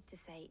he means to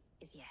say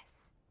is yes.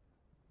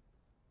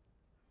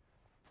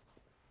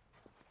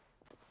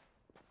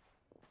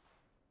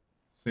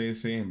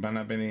 Sí, van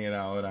a venir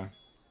ahora.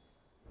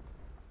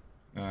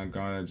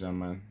 Acaban de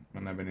llamar.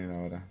 Van a venir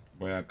ahora.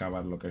 Voy a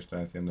acabar lo que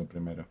estoy haciendo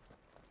primero.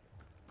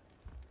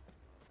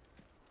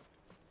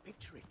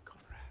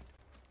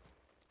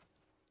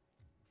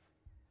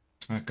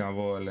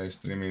 Acabo el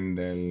streaming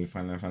del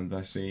Final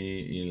Fantasy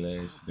y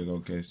les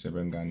digo que se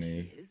vengan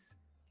y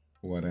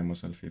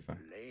jugaremos al FIFA.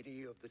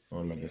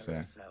 O lo que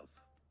sea.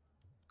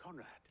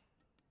 Conrad,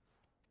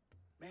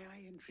 may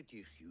I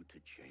introduce you to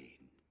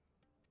Jane,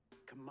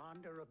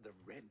 commander of the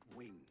Red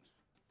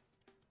Wings,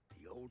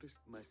 the oldest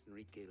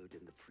mercenary guild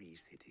in the Free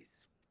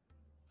Cities.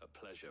 A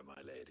pleasure,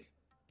 my lady.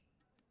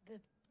 The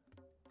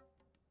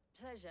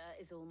pleasure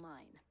is all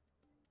mine.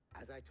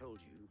 As I told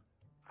you,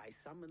 I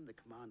summoned the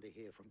commander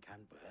here from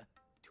Canberra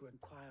to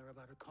inquire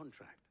about a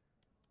contract.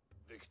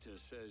 Victor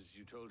says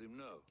you told him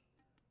no.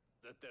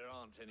 That there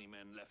aren't any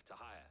men left to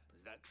hire.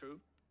 Is that true?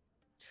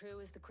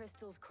 True as the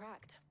crystals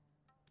cracked.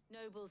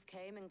 Nobles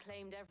came and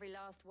claimed every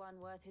last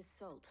one worth his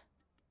salt.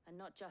 And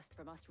not just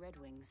from us Red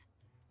Wings.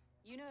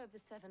 You know of the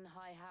 7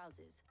 high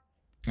houses.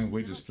 And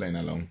we're just playing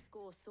along.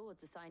 Score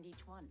swords assigned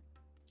each one.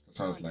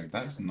 So I was like,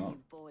 that's not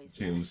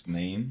Jill's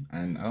name.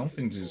 And I don't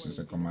think Jill is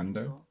a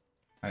commando.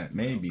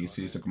 Maybe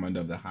she's a commander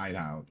of the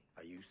hideout.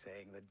 Are you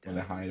saying that or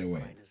the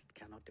hideaway? Finest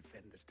cannot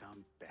defend this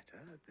town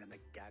better than a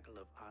gaggle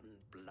of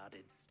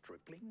unblooded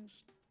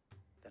striplings?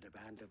 That a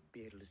band of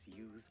beardless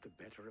youths could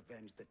better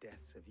avenge the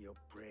deaths of your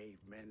brave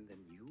men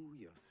than you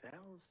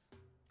yourselves?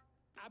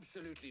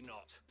 Absolutely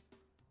not.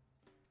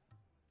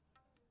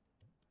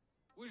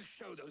 We'll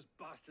show those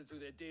bastards who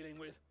they're dealing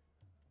with.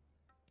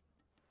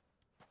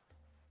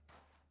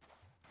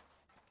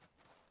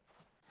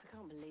 I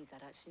can't believe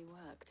that actually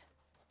worked.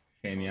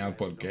 Genial,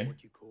 ¿por qué?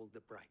 What you call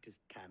the brightest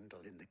candle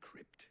in the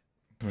crypt.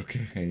 ¿Por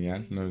qué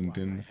genial? No lo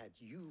entiendo. I had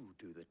you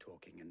do the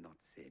talking and not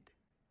Sid.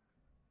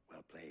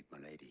 Well played, my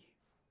lady.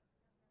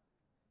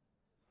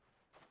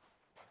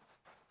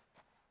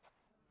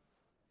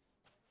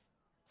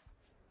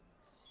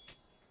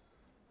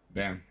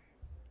 Damn.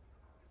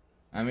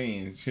 I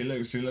mean, she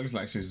looks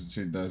like she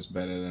does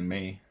better than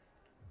me.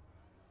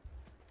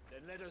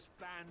 Then let us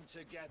band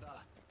together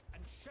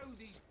and Show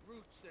these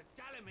brutes that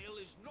Dalimil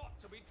is not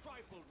to be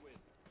trifled with.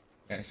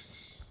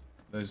 Yes,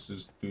 let's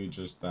just do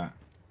just that.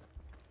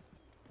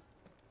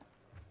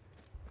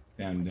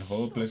 Damn, the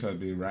whole place has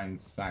been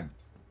ransacked.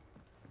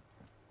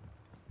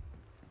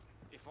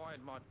 If I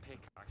had my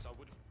pickaxe, I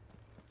would have.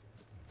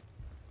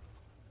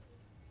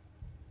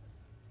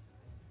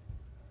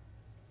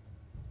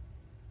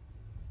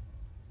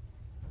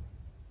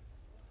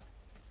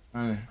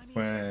 Pues.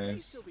 May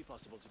still be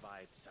possible to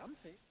buy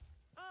something.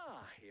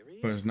 Ah, here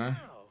he Pues is nada.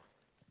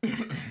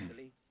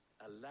 Actually,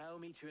 allow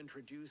me to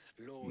introduce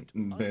Lord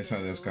Ves a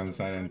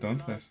descansar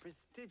entonces.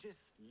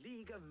 prestigious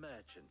League of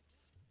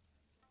Merchants.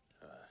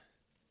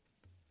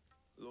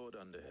 Lord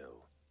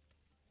Underhill,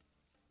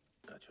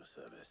 at your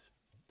service.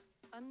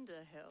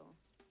 Underhill.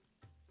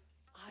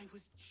 I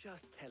was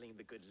just telling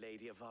the good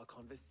lady of our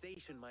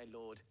conversation, my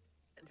lord,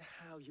 and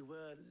how you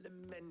were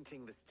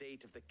lamenting the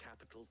state of the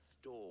capital's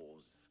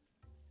stores.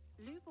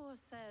 Lubor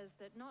says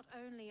that not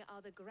only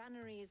are the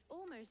granaries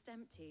almost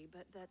empty,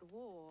 but that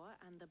war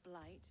and the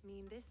blight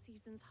mean this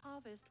season's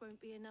harvest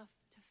won't be enough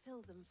to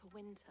fill them for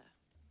winter.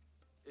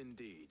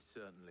 Indeed,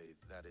 certainly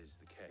that is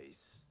the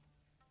case.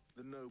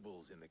 The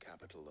nobles in the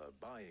capital are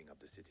buying up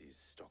the city's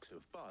stocks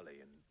of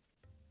barley and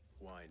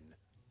wine,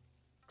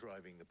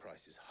 driving the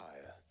prices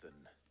higher than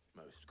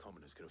most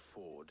commoners can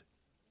afford.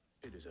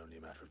 It is only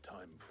a matter of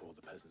time before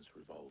the peasants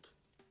revolt.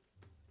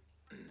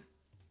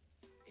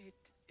 It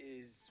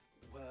is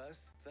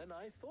worse than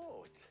I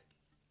thought.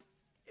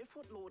 If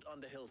what Lord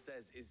Underhill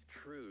says is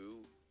true,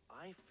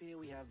 I fear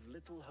we have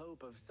little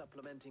hope of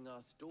supplementing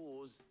our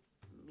stores,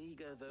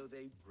 meager though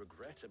they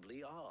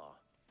regrettably are.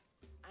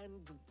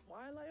 And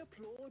while I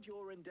applaud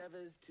your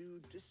endeavors to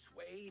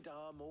dissuade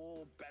our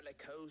more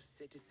bellicose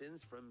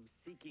citizens from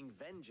seeking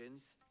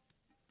vengeance,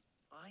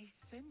 I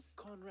sense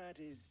Conrad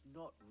is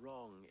not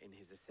wrong in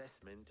his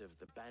assessment of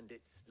the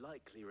bandits'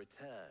 likely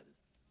return.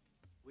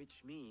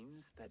 Which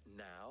means that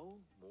now,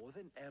 more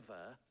than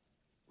ever,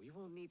 we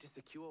will need to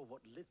secure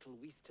what little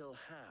we still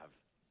have.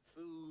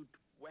 Food,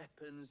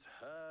 weapons,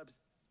 herbs,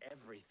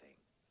 everything.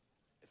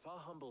 If our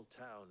humble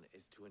town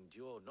is to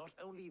endure not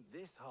only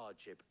this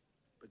hardship,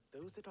 but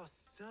those that are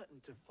certain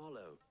to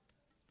follow,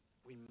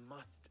 we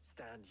must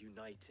stand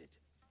united.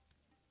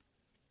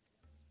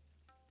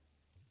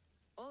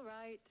 All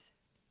right.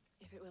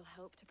 If it will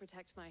help to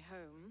protect my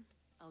home,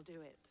 I'll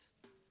do it.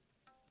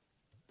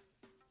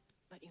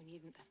 But you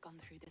needn't have gone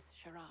through this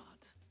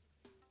charade.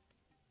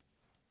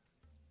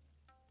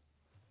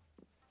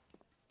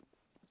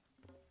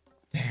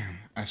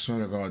 I swear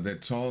to God, the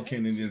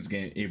talking in this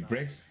game, it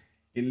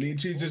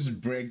literally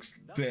just breaks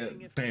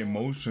the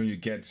emotion you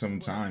get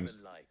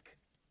sometimes.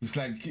 It's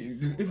like,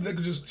 if they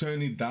could just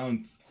turn it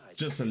down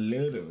just a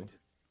little.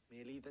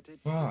 Merely that it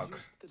Fuck.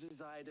 produced the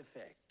desired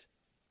effect.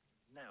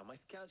 Now, my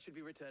scouts should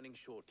be returning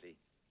shortly.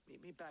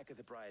 Meet me back at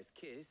the Briar's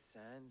Kiss,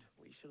 and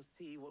we shall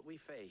see what we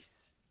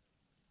face.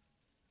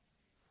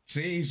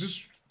 See, he's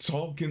just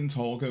talking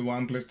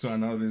one place to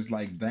another. It's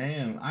like,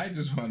 damn, I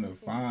just want to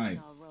fight.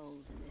 Our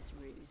roles in this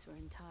ruse were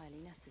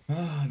entirely necessary.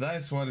 Ah,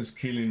 that's what is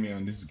killing me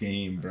on this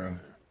game, bro.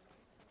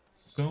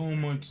 So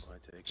much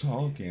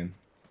talking.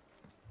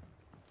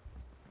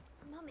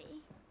 Mummy,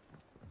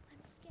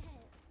 I'm scared.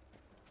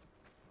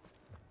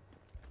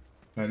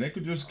 Like, they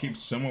could just keep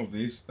some of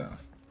this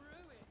stuff.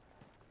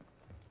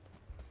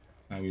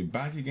 Now we're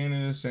back again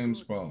in the same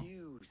spot.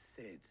 You,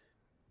 Sid.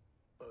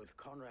 Both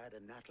Conrad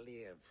and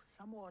Natalie have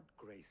somewhat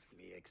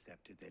gracefully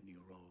accepted their new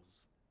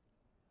roles.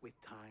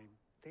 With time,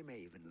 they may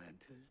even learn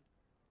to.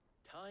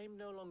 Time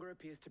no longer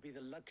appears to be the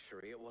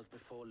luxury it was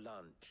before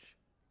lunch.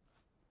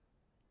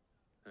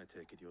 I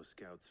take it your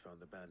scouts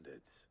found the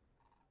bandits.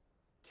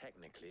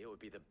 Technically, it would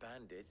be the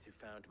bandits who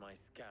found my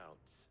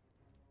scouts.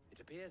 It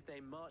appears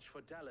they march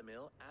for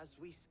Dalimil as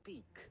we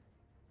speak.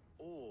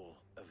 All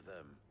of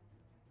them.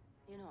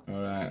 You're not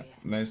Alright,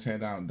 serious. let's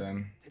head out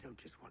then. They don't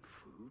just want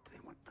food, they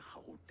want the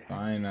whole damn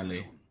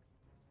Finally. town.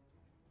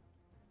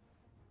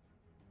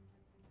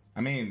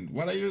 I mean,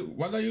 what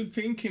are you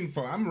thinking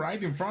for? I'm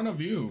right in front of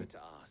you. To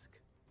ask.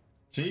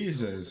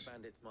 Jesus. The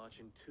bandits march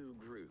in two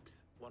groups,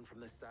 one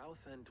from the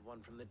south and one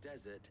from the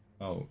desert.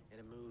 Oh. In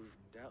a move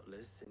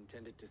doubtless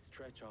intended to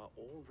stretch our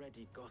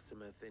already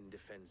gossamer-thin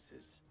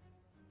defenses.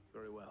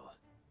 Very well.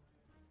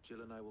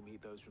 Jill and I will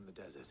meet those from the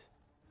desert.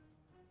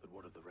 But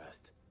what of the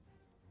rest?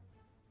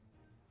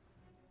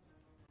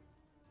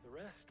 The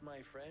rest,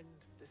 my friend,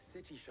 the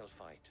city shall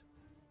fight.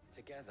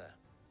 Together.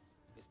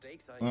 The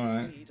stakes I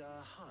Alright. concede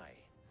are high.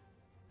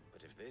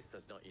 But if this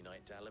does not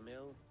unite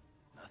Dalimil,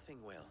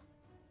 nothing will.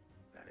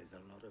 That is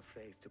a lot of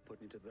faith to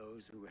put into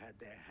those who had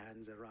their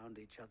hands around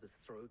each other's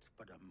throats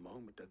but a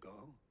moment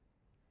ago.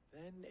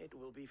 Then it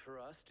will be for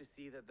us to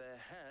see that their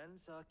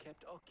hands are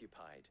kept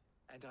occupied.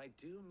 And I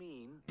do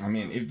mean... I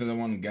mean, if they don't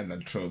want to get the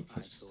truth,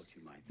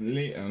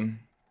 Leon.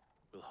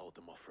 We'll hold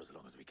them off for as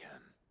long as we can.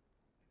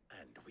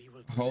 And we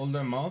will Hold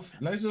them off?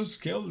 Let's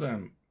just kill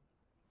them.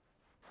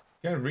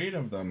 Get rid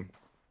of them.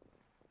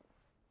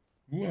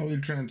 Who are we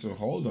trying to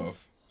hold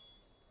off?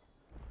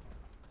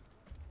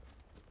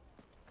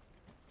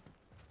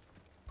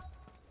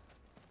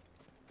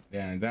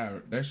 Yeah,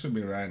 that should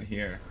be right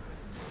here.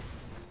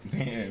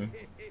 Damn.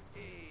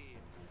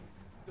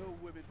 The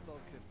women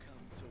folk have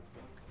come to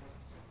welcome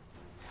us.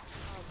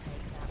 I'll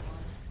take that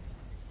one.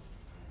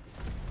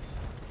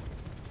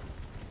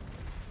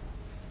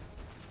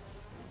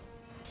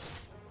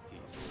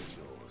 These are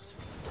yours.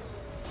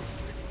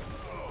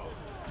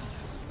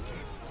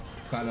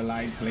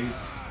 Satellite,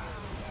 please.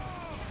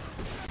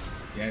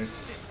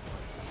 Yes.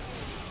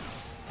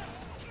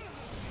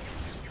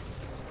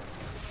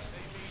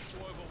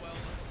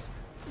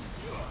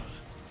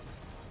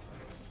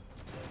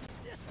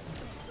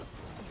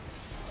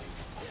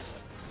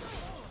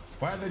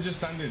 Why are they just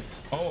standing?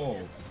 Oh,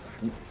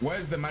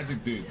 where's the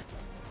magic dude?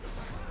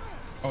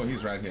 Oh,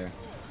 he's right here.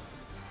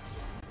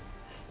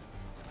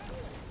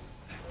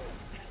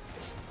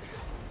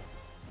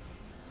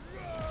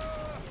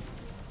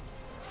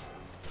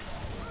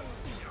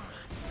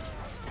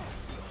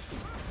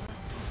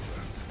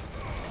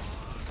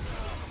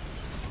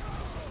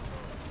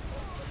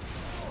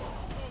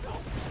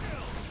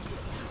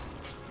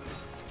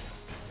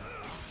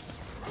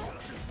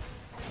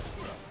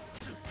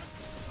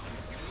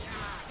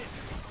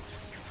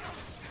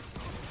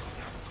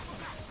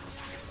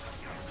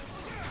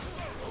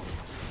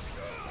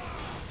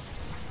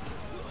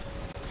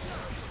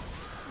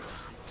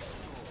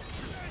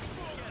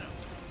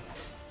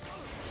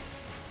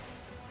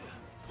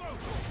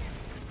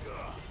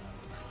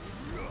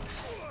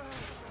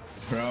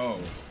 Bro,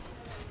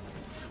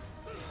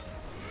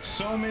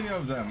 so many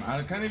of them.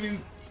 I can't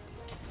even.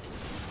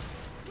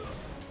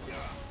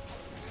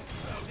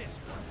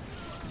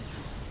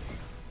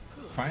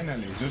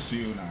 Finally, just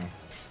you now.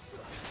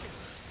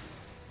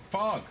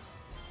 Fuck.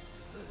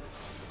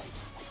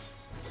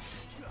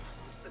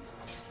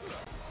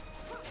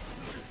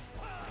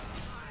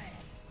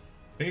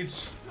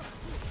 Bitch.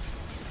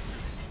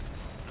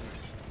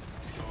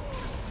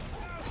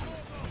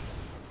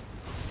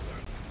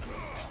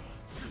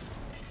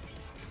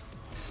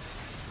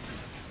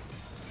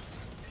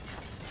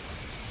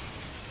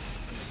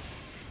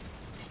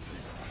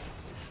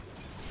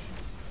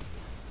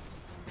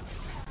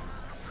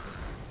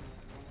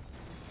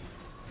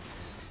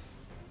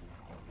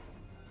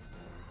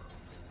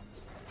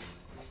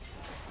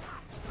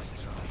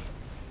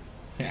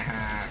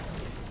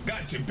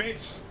 Gotcha,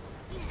 bitch.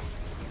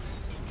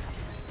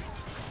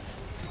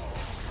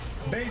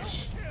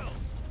 Bitch.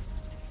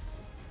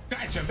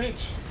 Gotcha,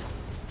 bitch.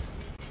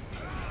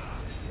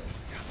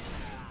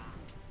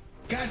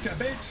 Gotcha,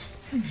 bitch.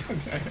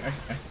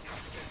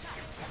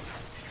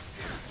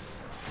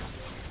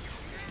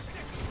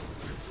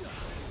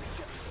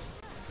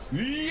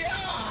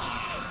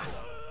 Yeah.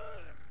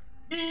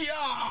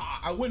 Yeah.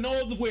 I went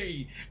all the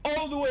way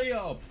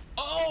up,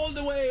 all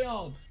the way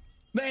up.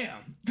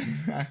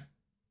 Damn.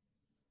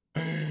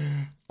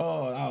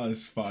 Oh, that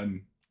was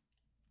fun.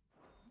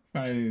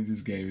 Finally,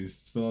 this game is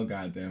so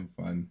goddamn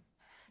fun.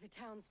 The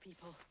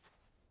townspeople.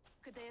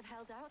 Could they have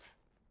held out?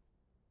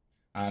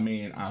 I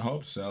mean, I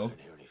hope so. I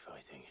don't hear any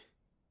fighting.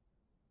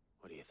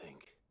 What do you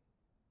think?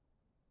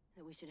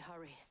 That we should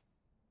hurry.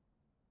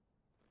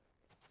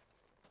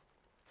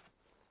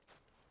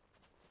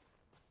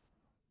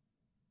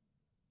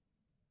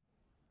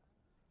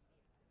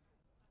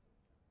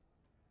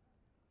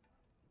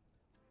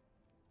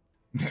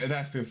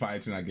 They're still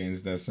fighting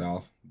against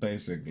themselves,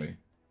 basically.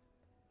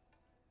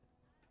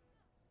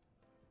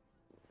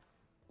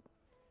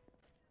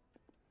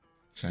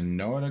 It's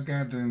another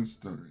goddamn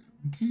story.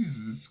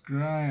 Jesus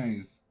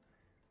Christ.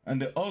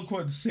 And the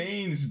awkward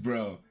sayings,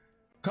 bro.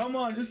 Come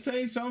on, just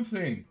say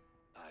something.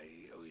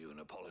 I owe you an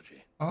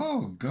apology.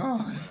 Oh,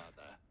 God.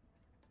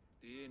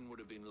 The inn would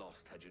have been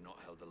lost had you not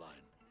held the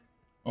line.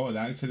 Oh, they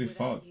actually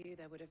fought. Without you,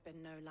 there would have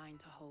been no line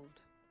to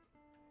hold.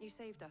 You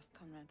saved us,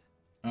 Conrad.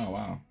 Oh,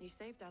 wow. You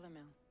saved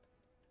Alamil.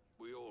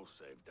 We all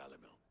saved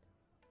Alamil.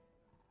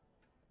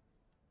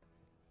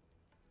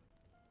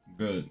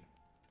 Good.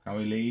 Can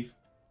we leave?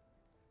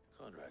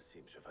 Conrad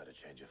seems to have had a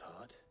change of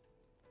heart.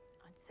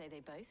 I'd say they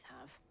both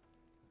have.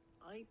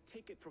 I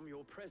take it from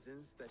your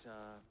presence that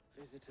our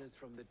visitors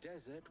from the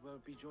desert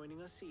won't be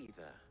joining us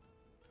either.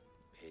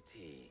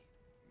 Pity.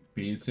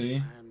 Pity?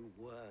 Man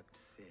worked,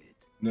 Sid.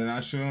 Then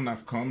I shouldn't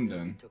have come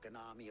then. Took an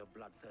army of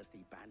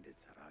bloodthirsty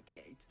bandits at our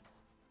gate.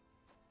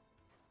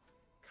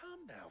 Calm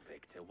now,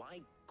 Victor.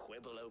 Why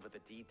quibble over the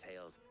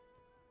details?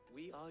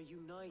 We are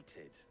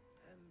united,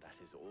 and that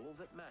is all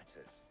that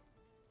matters.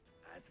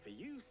 As for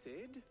you,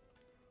 Sid,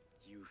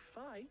 you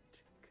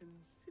fight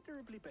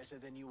considerably better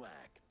than you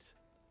act.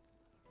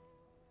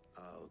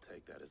 I'll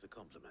take that as a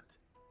compliment.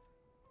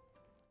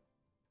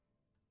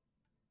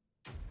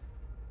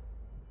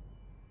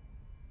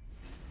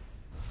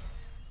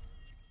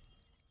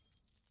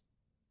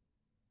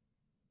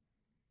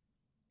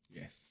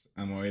 Yes,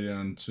 I'm already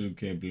on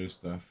 2K blue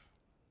stuff.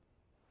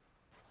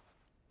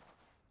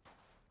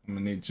 I'm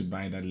gonna need to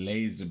buy that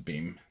laser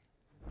beam.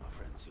 Our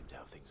friends seem to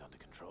have things under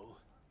control.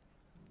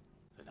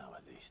 For now,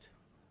 at least.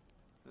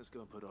 Let's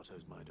go and put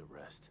Otto's mind at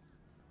rest.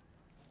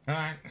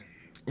 Alright,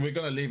 we're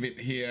gonna leave it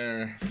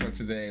here for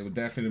today. We'll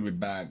definitely be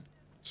back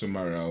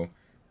tomorrow.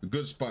 a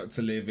good spot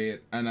to leave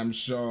it, and I'm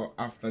sure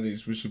after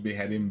this we should be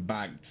heading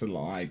back to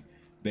like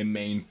the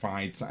main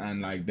fights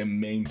and like the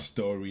main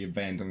story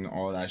event and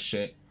all that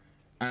shit.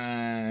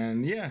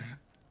 And yeah,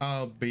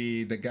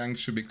 the gang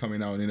should be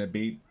coming out in a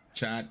bit,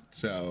 chat,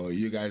 so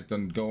you guys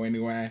don't go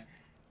anywhere,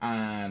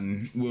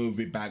 and we'll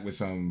be back with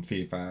some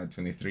FIFA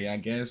 23, I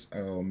guess,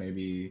 or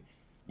maybe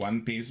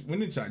One Piece. We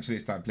need to actually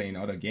start playing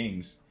other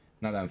games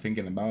now that I'm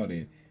thinking about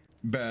it.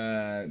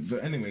 But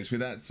anyways,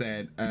 with that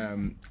said,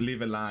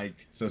 leave a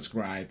like,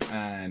 subscribe,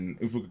 and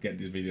if we could get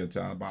this video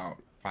to about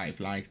 5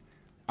 likes,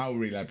 I would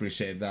really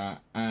appreciate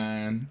that.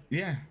 And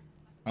yeah,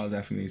 I'll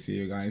definitely see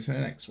you guys in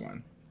the next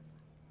one.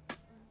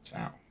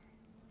 Ciao.